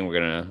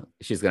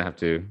she's going to have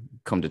to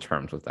come to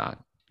terms with that.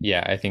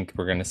 Yeah, I think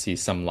we're going to see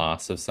some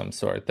loss of some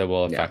sort that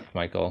will affect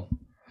Michael.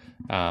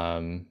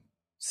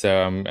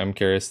 So I'm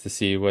curious to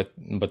see what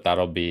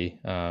that'll be.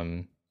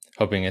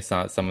 Hoping it's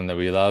not someone that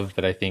we love,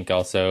 but I think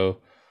also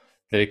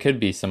that it could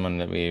be someone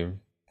that we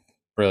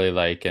really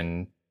like,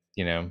 and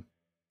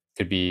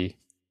could be.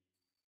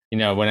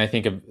 When I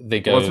think of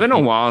it's been a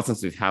while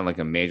since we've had like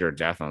a major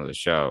death on the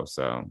show,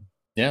 so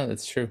yeah,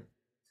 that's true.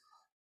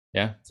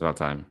 Yeah, it's about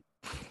time.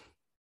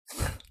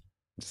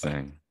 Just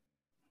saying.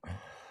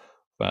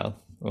 Well,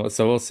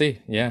 so we'll see.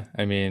 Yeah,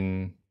 I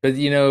mean, but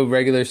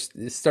regular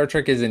Star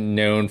Trek isn't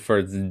known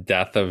for the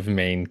death of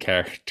main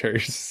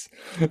characters,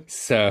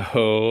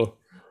 so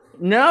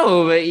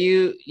No, but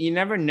you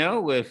never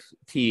know with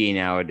TV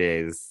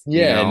nowadays.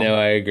 Yeah, you know? no,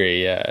 I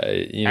agree. Yeah,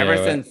 Ever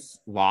since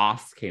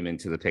Lost came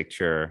into the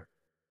picture,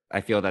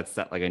 I feel that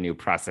set like a new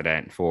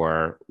precedent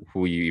for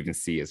who you even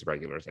see as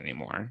regulars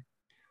anymore.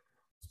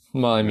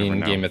 Well, I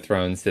mean, Game of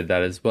Thrones did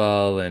that as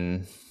well,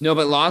 and no,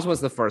 but Lost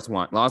was the first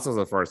one. Lost was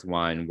the first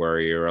one where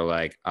you were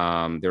like,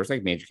 there was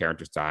like major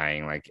characters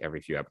dying like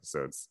every few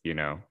episodes. You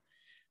know,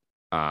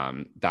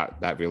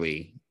 that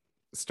really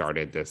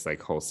started this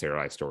like whole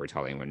serialized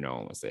storytelling when no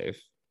one was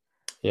safe.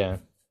 Yeah.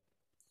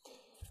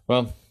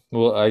 Well,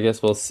 I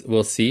guess we'll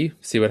see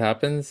what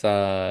happens.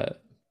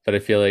 But I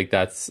feel like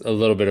that's a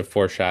little bit of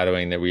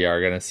foreshadowing that we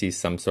are going to see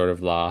some sort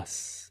of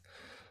loss.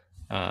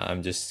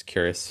 I'm just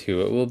curious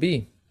who it will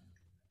be.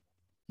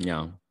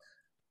 Yeah.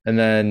 And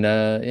then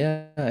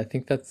I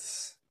think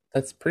that's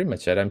pretty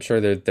much it. I'm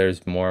sure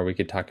there's more we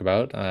could talk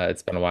about.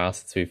 It's been a while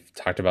since we've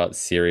talked about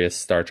serious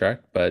Star Trek,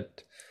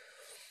 but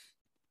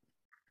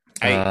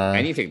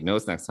I need to take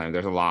notes next time.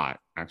 There's a lot,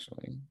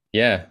 actually.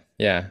 Yeah.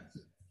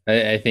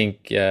 I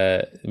think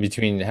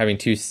between having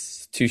two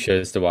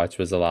shows to watch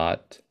was a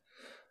lot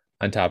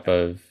on top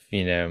of,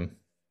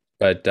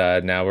 but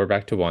now we're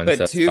back to one. But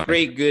so two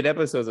great good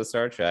episodes of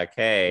Star Trek.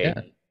 Hey.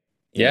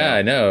 Yeah,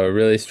 I know. A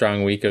really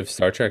strong week of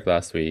Star Trek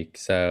last week.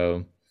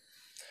 So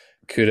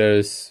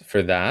kudos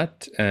for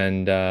that.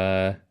 And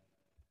now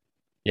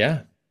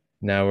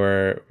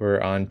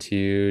we're on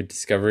to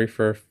Discovery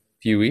for a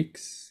few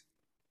weeks.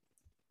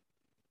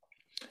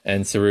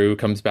 And Saru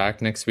comes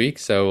back next week,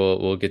 so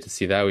we'll get to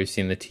see that. We've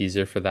seen the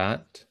teaser for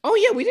that. Oh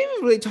yeah, we didn't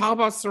even really talk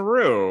about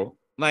Saru.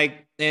 We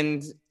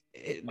didn't.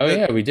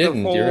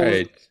 You're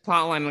right.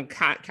 Plotline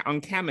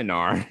on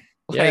Kaminar.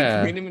 We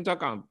didn't even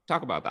talk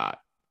about that.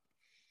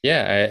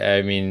 Yeah,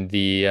 I mean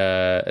the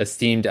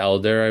esteemed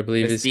elder, I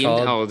believe is called.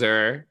 Esteemed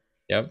elder.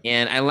 Yep.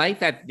 And I like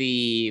that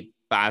the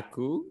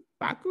Baku,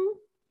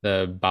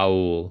 the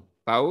Baul.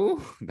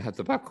 That's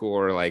a Baku,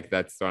 or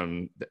that's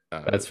from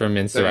that's from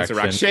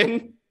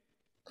Insurrection.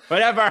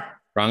 Whatever.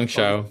 Wrong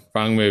show.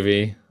 Wrong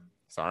movie.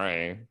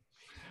 Sorry.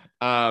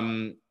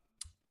 I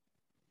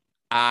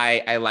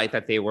like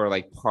that they were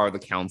part of the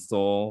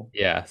council.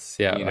 Yes.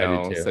 Yeah.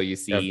 I do too. So you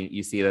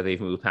see that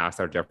they've moved past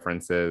our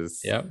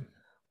differences. Yep.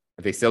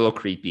 They still look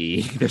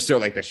creepy. They're still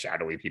the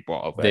shadowy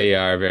people of it. They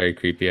are very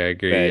creepy. I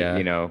agree.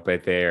 But,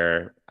 but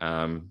they're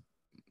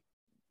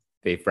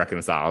they've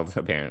reconciled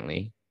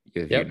apparently.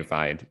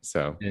 Unified.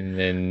 So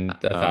in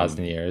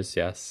 1,000 years,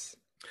 yes.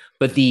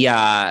 But the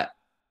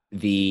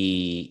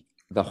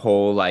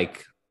whole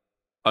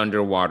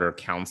underwater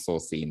council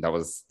scene that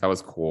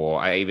was cool.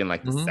 I even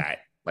like the set,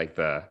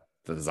 the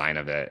design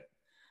of it.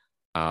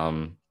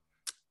 And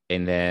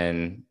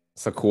then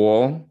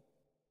Sakul,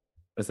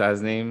 is that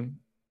his name?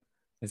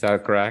 Is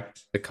that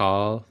correct?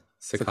 Sakal.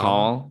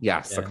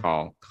 Yeah,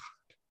 Sakal.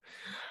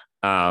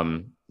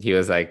 He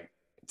was like,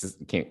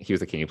 can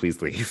you please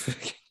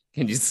leave?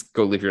 Can you just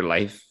go live your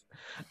life?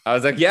 I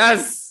was like,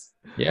 yes.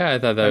 Yeah, I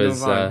thought that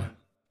was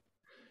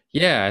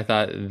I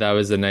thought that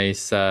was a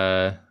nice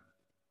that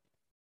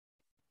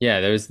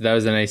was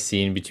a nice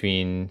scene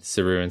between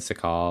Saru and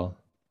Sakal.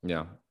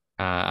 Yeah.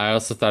 I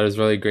also thought it was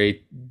really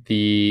great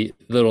the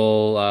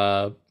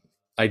little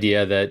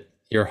idea that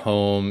your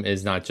home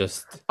is not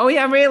just... Oh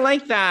yeah, I really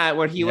like that,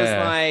 where he was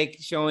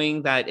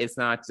showing that it's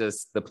not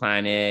just the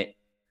planet,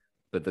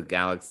 but the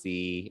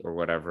galaxy or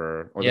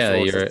whatever, or the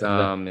solar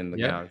system in the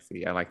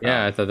galaxy. I like that.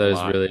 Yeah, I thought that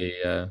was really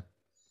and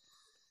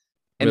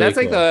really that's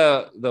cool.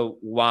 the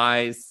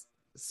wise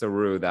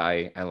Saru that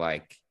I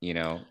like,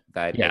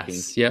 that I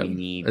think we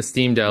need.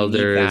 Esteemed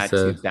elder that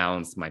to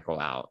balance Michael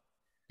out.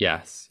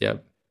 Yes.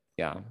 Yep.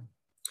 Yeah.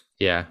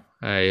 Yeah.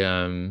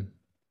 I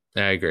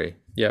agree.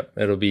 Yep.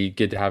 It'll be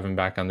good to have him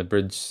back on the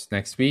bridge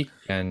next week.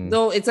 And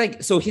no, it's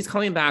so he's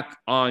coming back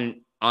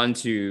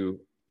onto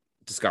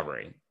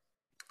Discovery.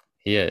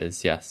 He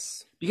is,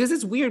 yes. Because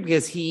it's weird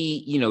because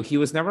he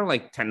was never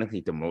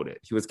technically demoted.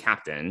 He was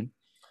captain.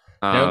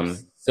 Nope.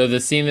 So the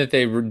scene that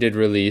they did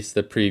release,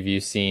 the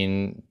preview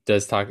scene,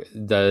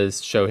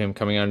 does show him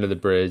coming onto the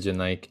bridge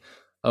and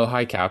oh,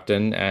 hi,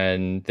 Captain.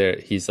 And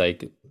he's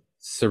like,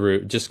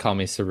 Saru, just call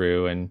me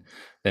Saru. And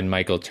then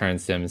Michael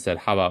turns to him and said,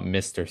 how about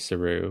Mr.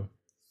 Saru?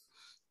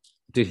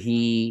 Did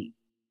he?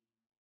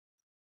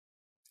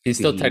 He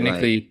still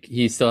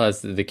he still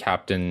has the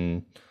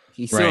captain.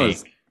 He still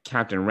has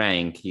captain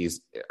rank.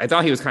 I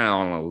thought he was kind of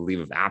on a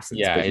leave of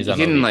absence. Yeah, but he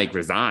didn't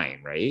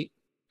resign, right?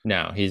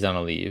 No, he's on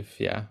a leave.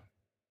 Yeah.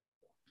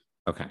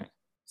 Okay.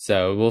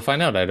 So we'll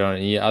find out.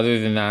 Other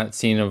than that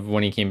scene of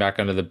when he came back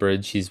onto the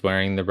bridge, he's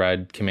wearing the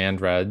red command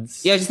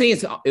reds. Yeah, I just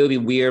think it would be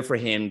weird for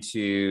him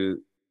to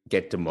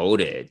get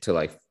demoted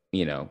to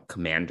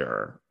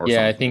commander or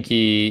something. I think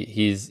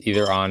he's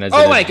either on as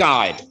my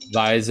god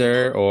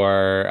advisor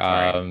or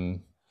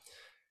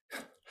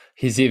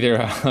he's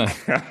either on.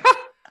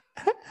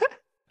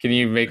 Can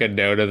you make a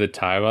note of the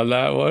time on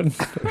that one?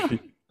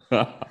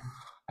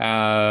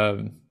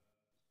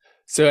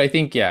 So I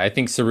think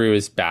Saru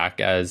is back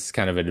as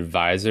kind of an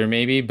advisor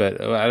maybe, but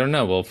I don't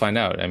know. We'll find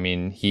out. I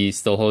mean, he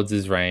still holds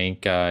his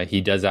rank. He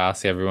does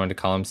ask everyone to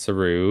call him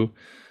Saru.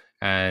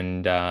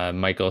 and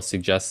Michael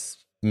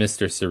suggests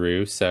Mr.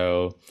 Saru.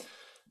 So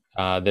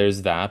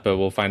there's that, but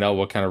we'll find out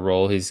what kind of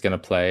role he's going to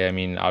play. I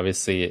mean,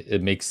 obviously,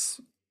 it makes.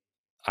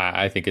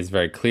 I think it's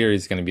very clear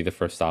he's going to be the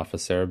first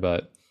officer,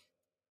 but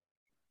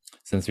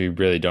since we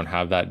really don't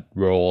have that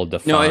role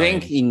defined. No, I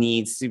think he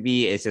needs to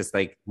be. It's just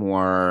like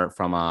more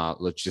from a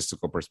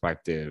logistical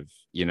perspective.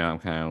 You know, I'm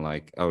kind of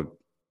like, oh,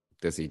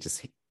 does he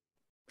just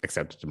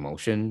accept a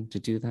demotion to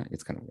do that?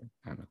 It's kind of weird.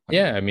 I don't know.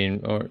 Yeah, I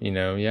mean, or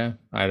yeah,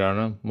 I don't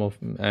know. Well,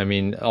 I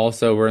mean,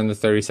 also we're in the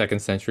 32nd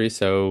century,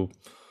 so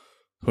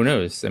who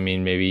knows? I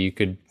mean, maybe you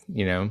could,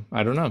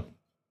 I don't know.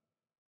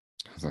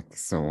 I was like,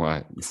 so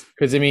what?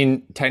 Because I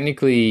mean,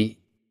 technically,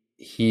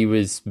 he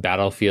was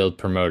battlefield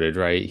promoted,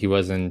 right? He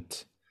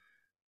wasn't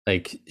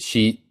like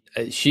she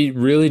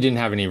really didn't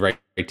have any right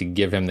to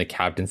give him the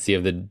captaincy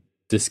of the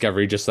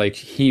Discovery, just like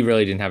he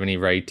really didn't have any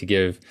right to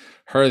give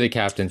her the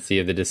captaincy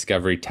of the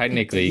Discovery,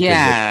 technically.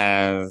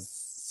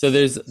 Yes. So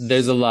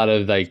there's a lot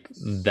of like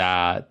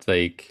that,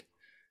 like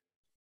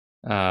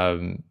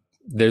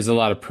there's a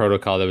lot of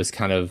protocol that was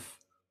kind of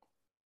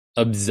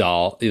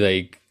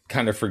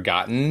kind of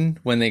forgotten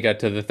when they got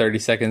to the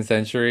 32nd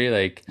century.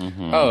 Like,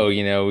 oh,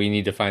 we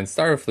need to find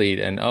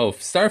Starfleet, and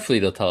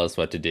Starfleet will tell us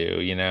what to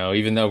do,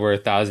 even though we're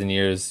 1,000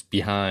 years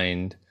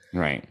behind.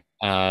 Right.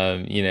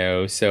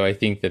 So I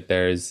think that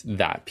there's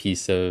that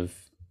piece of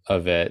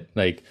it.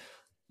 Like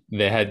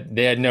they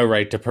had no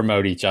right to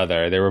promote each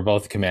other. They were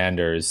both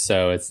commanders.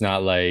 So it's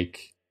not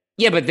like.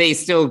 Yeah, but they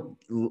still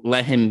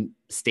let him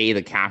stay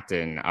the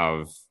captain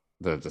of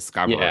the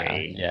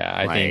Discovery. Yeah.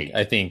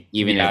 I think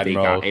even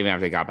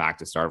if they got back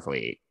to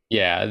Starfleet.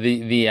 Yeah,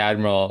 the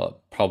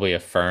admiral probably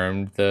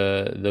affirmed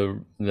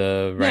the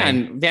rank. Yeah,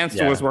 and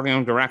Vance was working on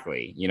him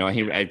directly.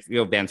 I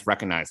feel Vance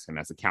recognized him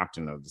as the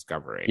captain of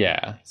Discovery.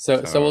 Yeah,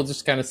 so we'll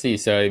just kind of see.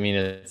 So I mean,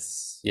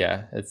 it's.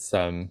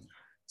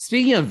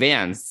 Speaking of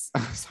Vance,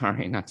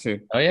 sorry not to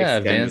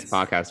extend this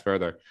podcast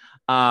further.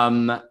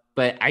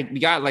 But we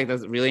got like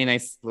this really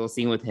nice little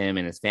scene with him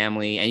and his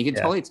family, and you can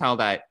totally tell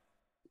that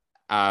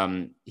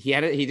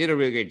he did a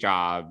really great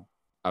job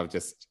of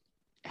just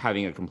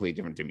having a completely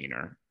different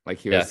demeanor. Like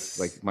he was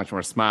like much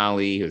more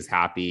smiley. He was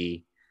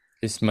happy.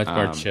 He's much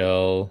more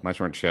chill.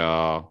 Much more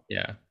chill.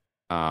 Yeah.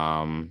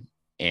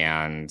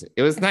 And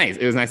it was nice.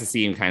 It was nice to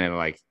see him kind of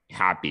like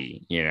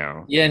happy,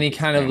 Yeah, and he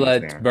kind of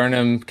let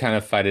Burnham kind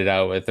of fight it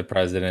out with the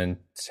president,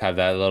 have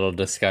that little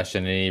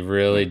discussion, and he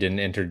really didn't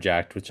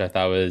interject, which I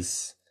thought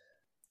was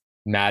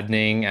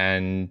maddening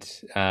and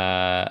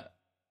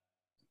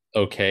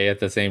okay at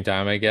the same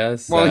time, I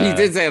guess. Well, he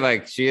did say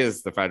like she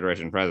is the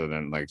Federation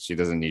president, like she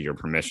doesn't need your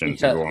permission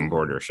to go on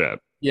board your ship.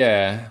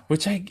 Yeah,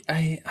 which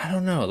I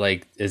don't know.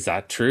 Like, is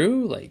that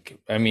true? Like,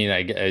 I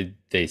mean,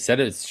 they said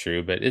it's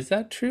true, but is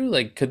that true?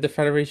 Like, could the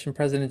Federation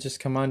president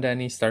just come onto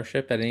any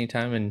starship at any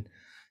time and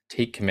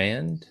take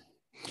command?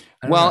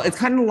 Well, it's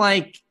kind of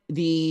like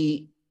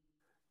is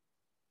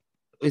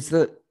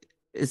the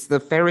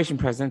Federation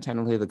president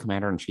technically the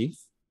commander in chief?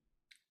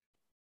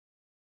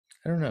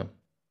 I don't know.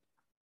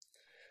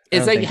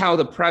 It's like how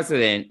the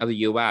president of the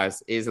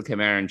U.S. is the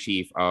commander in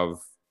chief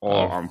of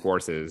all armed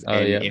forces.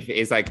 And if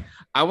it's like,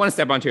 I want to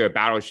step onto a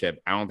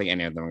battleship, I don't think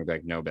any of them would be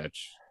like, no,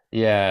 bitch.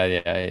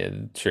 Yeah,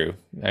 true.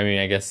 I mean,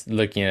 I guess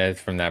looking at it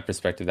from that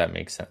perspective, that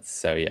makes sense.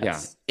 So, yes.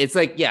 Yeah. It's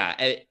like,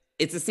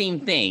 it's the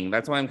same thing.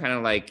 That's why I'm kind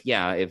of like,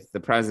 if the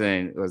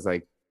president was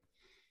like,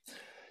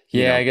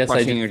 I guess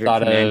I just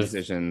thought of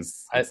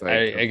decisions.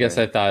 I guess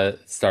I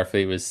thought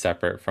Starfleet was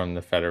separate from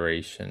the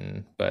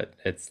Federation, but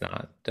it's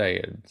not.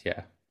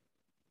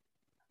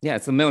 Yeah,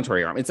 it's the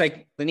military arm. It's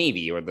like the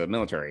Navy or the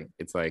military.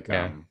 It's like,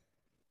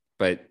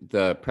 but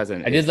the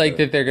president. I did like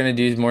that they're going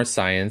to do more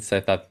science. I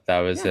thought that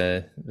was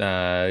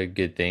a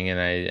good thing, and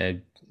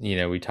I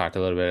we talked a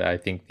little bit. I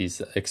think these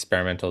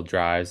experimental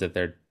drives that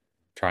they're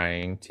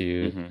trying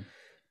to,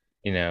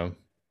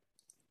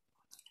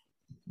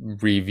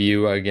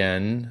 review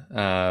again,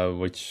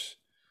 which,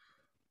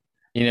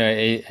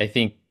 I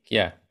think,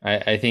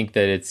 I think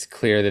that it's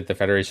clear that the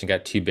Federation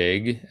got too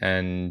big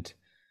and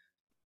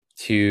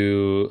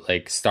to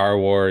like Star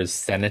Wars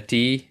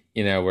Senate-y,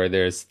 where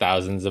there's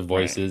thousands of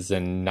voices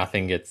and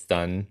nothing gets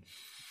done.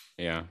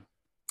 Yeah.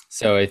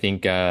 So I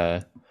think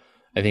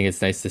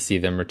it's nice to see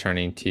them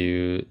returning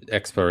to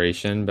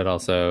exploration, but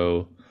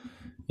also,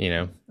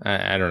 I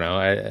don't know.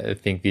 I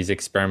think these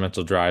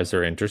experimental drives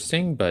are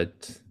interesting,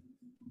 but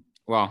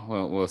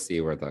we'll see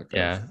where that goes.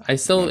 Yeah, I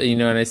still,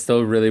 and I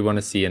still really want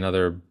to see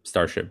another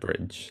Starship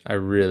bridge. I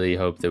really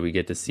hope that we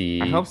get to see.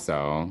 I hope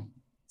so.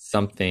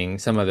 Some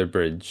other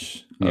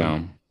bridge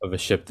of a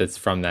ship that's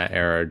from that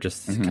era,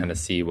 just to kind of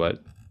see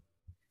what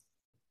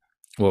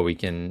we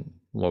can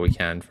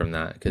from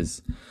that,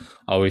 because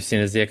all we've seen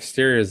is the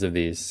exteriors of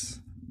these,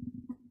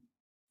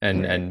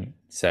 and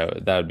so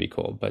that would be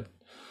cool. But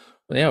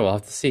we'll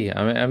have to see.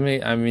 I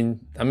mean,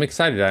 I'm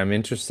excited. I'm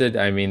interested.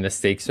 I mean, the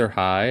stakes are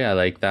high. I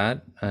like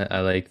that. I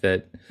like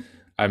that.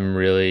 I'm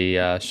really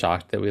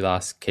shocked that we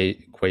lost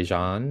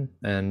Kwejian,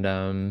 and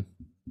I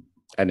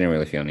didn't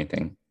really feel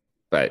anything,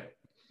 but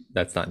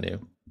that's not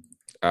new.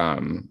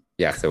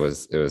 Yes, it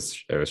was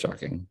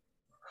shocking.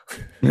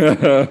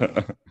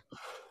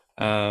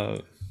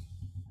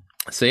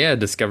 So yeah,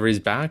 Discovery's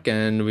back,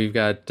 and we've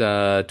got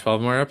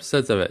 12 more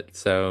episodes of it.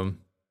 So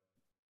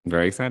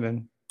very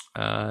excited.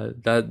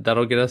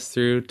 That'll get us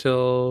through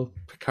till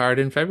Picard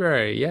in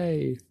February.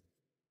 Yay!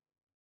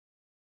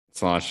 /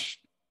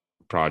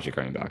 Prodigy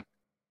coming back.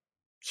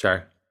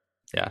 Sure.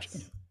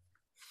 Yes.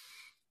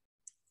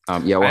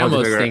 Yeah, we'll I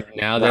almost think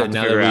now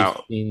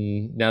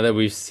that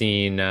we've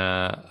seen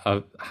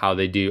how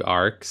they do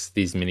arcs,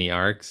 these mini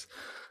arcs,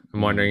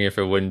 I'm wondering if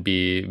it wouldn't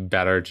be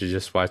better to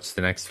just watch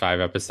the next 5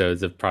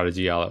 episodes of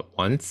Prodigy all at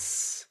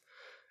once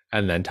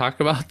and then talk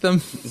about them,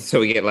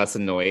 so we get less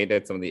annoyed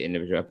at some of the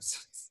individual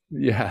episodes.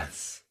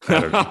 Yes.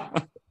 So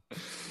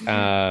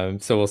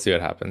we'll see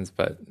what happens,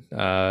 but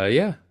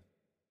yeah.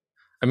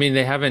 I mean,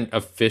 they haven't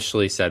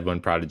officially said when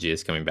Prodigy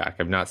is coming back.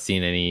 I've not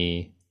seen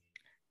any.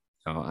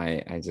 Oh,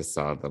 I just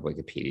saw the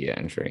Wikipedia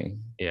entry.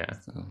 Yeah.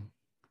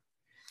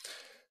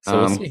 So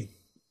we'll see.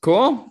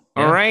 Cool.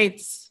 Yeah. All right.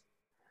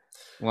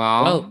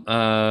 Well,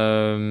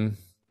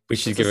 we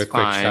should give a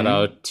quick shout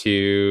out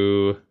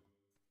to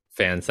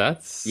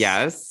Fansets.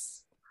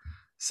 Yes.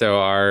 So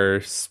our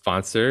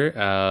sponsor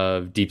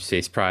of Deep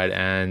Space Pride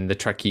and the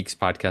Trek Geeks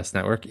Podcast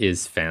Network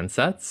is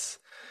Fansets.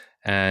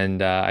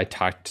 And I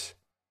talked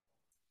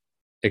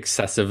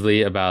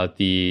excessively about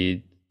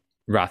the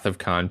Wrath of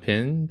Khan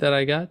pin that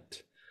I got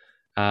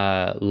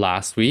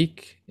last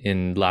week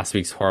in last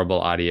week's horrible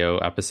audio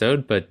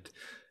episode, but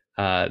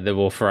that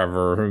will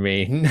forever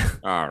remain.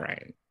 All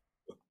right.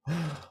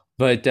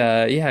 But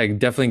yeah,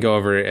 definitely go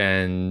over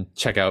and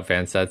check out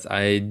Fansets.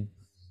 I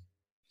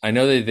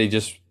know that they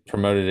just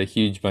promoted a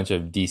huge bunch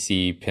of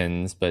DC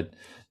pins, but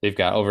they've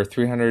got over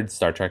 300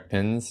 Star Trek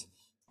pins.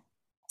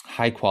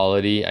 High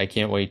quality. I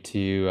can't wait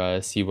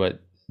to see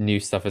what new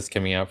stuff is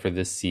coming out for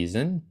this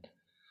season.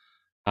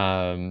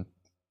 And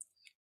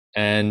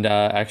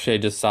actually, I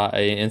just saw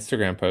an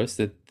Instagram post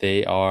that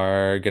they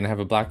are going to have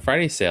a Black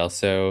Friday sale.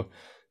 So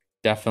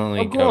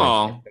definitely go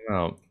and check them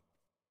out.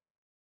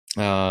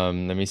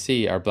 Let me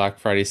see. Our Black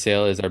Friday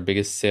sale is our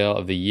biggest sale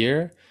of the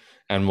year,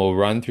 and we'll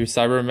run through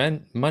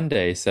Cyber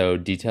Monday. So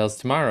details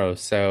tomorrow.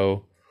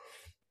 So,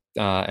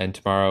 and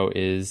tomorrow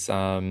is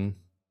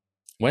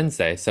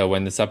Wednesday. So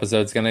when this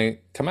episode's going to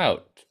come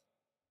out,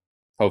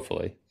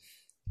 hopefully.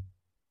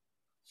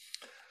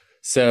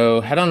 So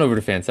head on over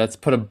to Fansets,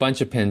 put a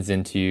bunch of pins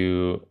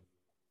into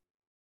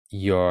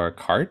your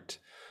cart.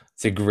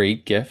 It's a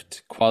great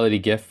gift, quality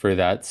gift for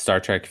that Star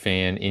Trek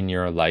fan in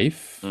your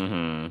life.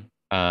 Mm-hmm.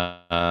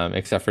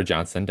 Except for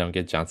Johnson. Don't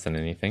get Johnson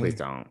anything. Please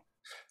don't.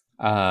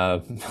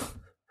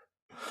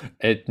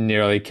 It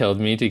nearly killed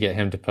me to get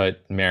him to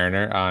put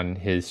Mariner on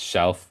his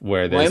shelf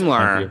where there's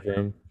plenty of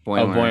room.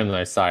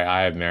 Boimler. Sorry,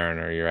 I have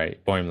Mariner. You're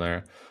right.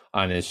 Boimler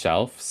on his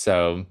shelf.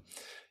 So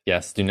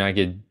yes, do not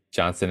get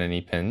Johnson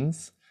any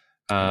pins.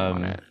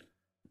 But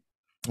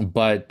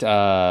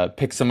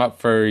pick some up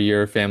for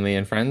your family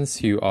and friends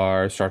who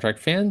are Star Trek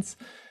fans.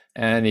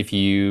 And if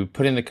you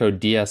put in the code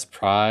DS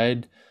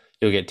Pride,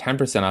 you'll get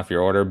 10% off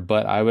your order.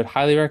 But I would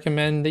highly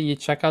recommend that you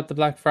check out the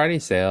Black Friday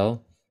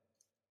sale,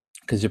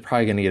 because you're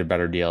probably going to get a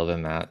better deal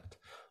than that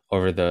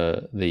over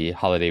the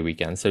holiday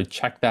weekend. So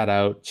check that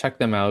out. Check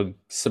them out.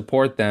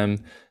 Support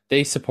them.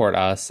 They support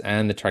us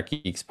and the Trek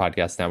Geeks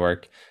Podcast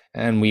Network.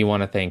 And we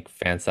want to thank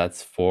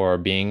Fansets for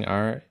being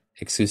our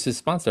exclusive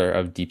sponsor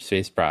of Deep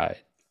Space Pride.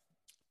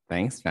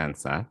 Thanks,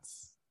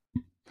 Fansets.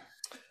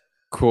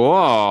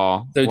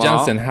 Cool. So,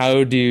 Johnson,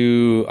 how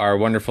do our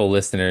wonderful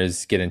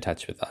listeners get in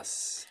touch with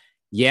us?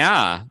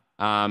 Yeah.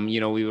 We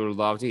would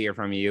love to hear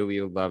from you.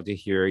 We would love to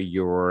hear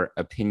your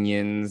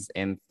opinions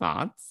and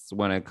thoughts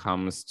when it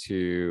comes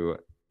to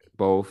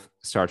both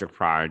Star Trek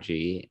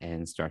Prodigy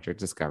and Star Trek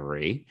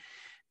Discovery.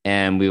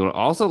 And we would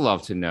also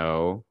love to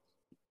know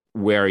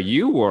where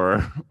you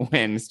were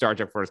when Star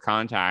Trek First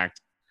Contact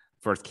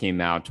first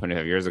came out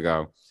 25 years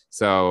ago.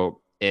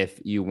 So if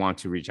you want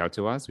to reach out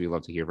to us, we'd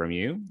love to hear from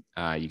you.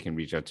 You can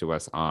reach out to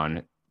us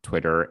on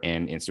Twitter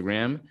and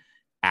Instagram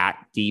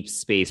at Deep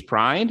Space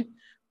Pride,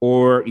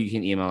 or you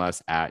can email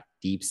us at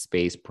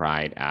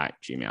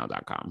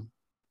deepspacepride@gmail.com.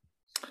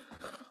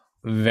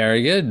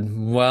 Very good.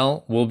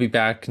 Well, we'll be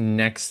back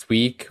next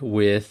week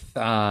with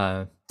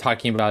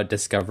talking about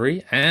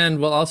Discovery, and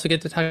we'll also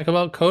get to talk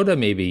about Coda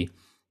maybe,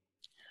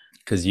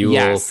 because you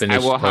will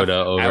finish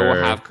Coda over. I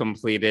will have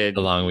completed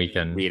the long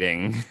weekend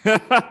reading.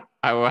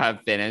 I will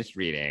have finished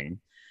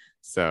reading.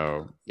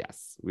 So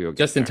yes, we will get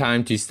just in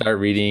time to start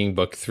reading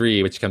book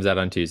 3, which comes out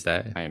on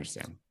Tuesday. I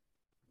understand.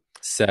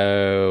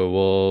 So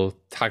we'll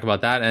talk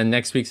about that. And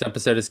next week's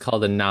episode is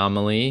called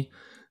Anomaly.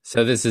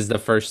 So this is the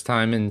first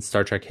time in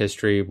Star Trek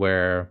history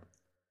where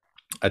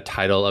a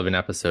title of an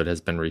episode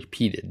has been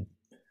repeated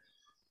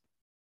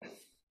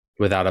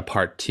without a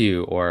part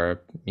 2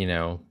 or,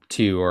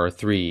 2 or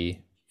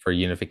 3 for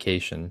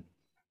unification.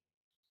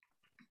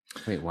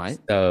 Wait, what?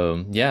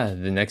 So yeah,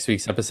 the next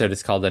week's episode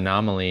is called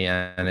Anomaly,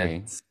 and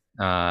it's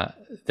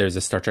there's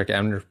a Star Trek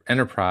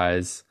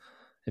Enterprise.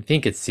 I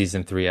think it's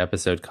season 3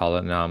 episode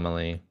called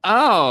Anomaly.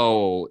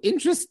 Oh,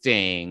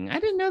 interesting. I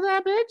didn't know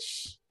that,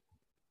 bitch.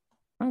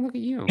 Oh, look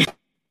at you.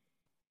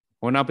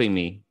 Well, not being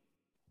me.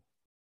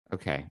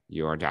 Okay,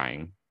 you are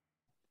dying.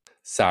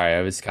 Sorry,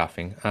 I was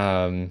coughing.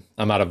 I'm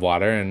out of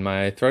water and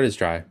my throat is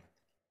dry.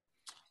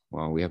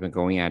 Well, we have been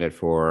going at it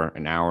for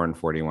an hour and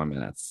 41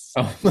 minutes.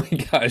 Oh my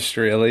gosh,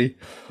 really?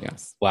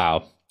 Yes.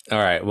 Wow. All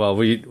right. Well,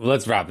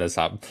 let's wrap this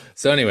up.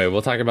 So anyway,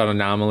 we'll talk about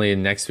Anomaly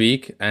next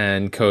week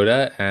and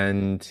Coda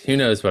and who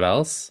knows what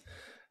else.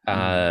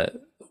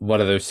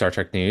 What other Star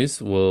Trek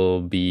news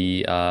will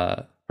be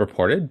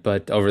reported,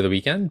 but over the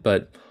weekend.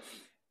 But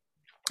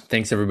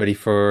thanks everybody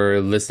for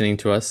listening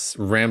to us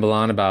ramble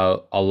on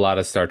about a lot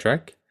of Star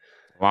Trek.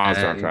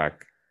 Star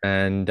Trek.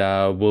 And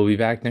we'll be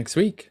back next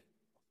week.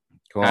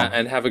 Cool.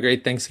 And have a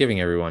great Thanksgiving,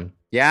 everyone.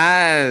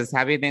 Yes.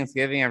 Happy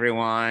Thanksgiving,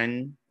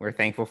 everyone. We're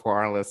thankful for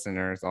our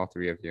listeners, all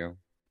three of you.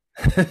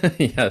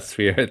 Yes,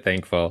 we are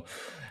thankful.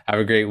 Have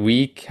a great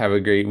week. Have a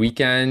great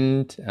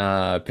weekend.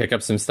 Pick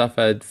up some stuff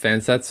at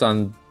Fansets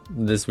on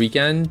this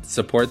weekend.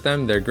 Support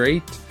them. They're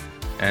great.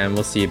 And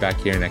we'll see you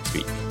back here next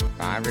week.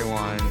 Bye,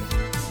 everyone.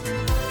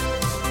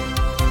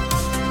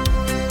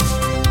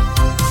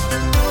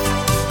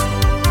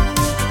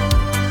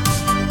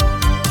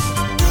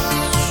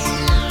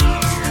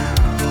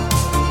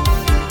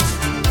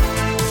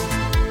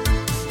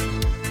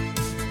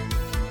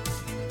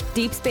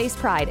 Deep Space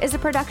Pride is a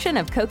production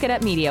of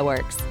Coconut Media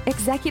Works.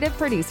 Executive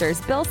producers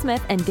Bill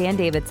Smith and Dan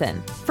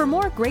Davidson. For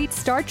more great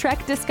Star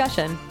Trek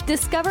discussion,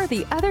 discover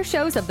the other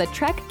shows of the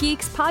Trek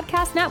Geeks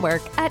Podcast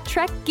Network at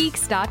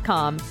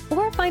trekgeeks.com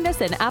or find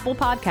us in Apple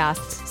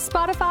Podcasts,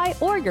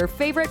 Spotify, or your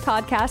favorite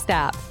podcast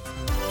app.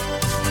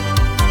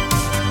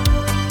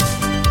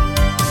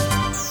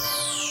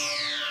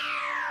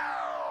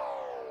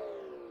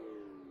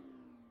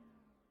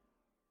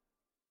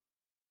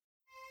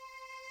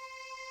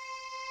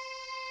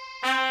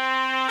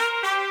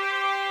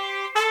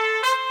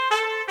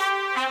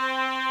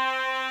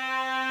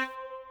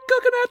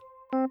 Coconut.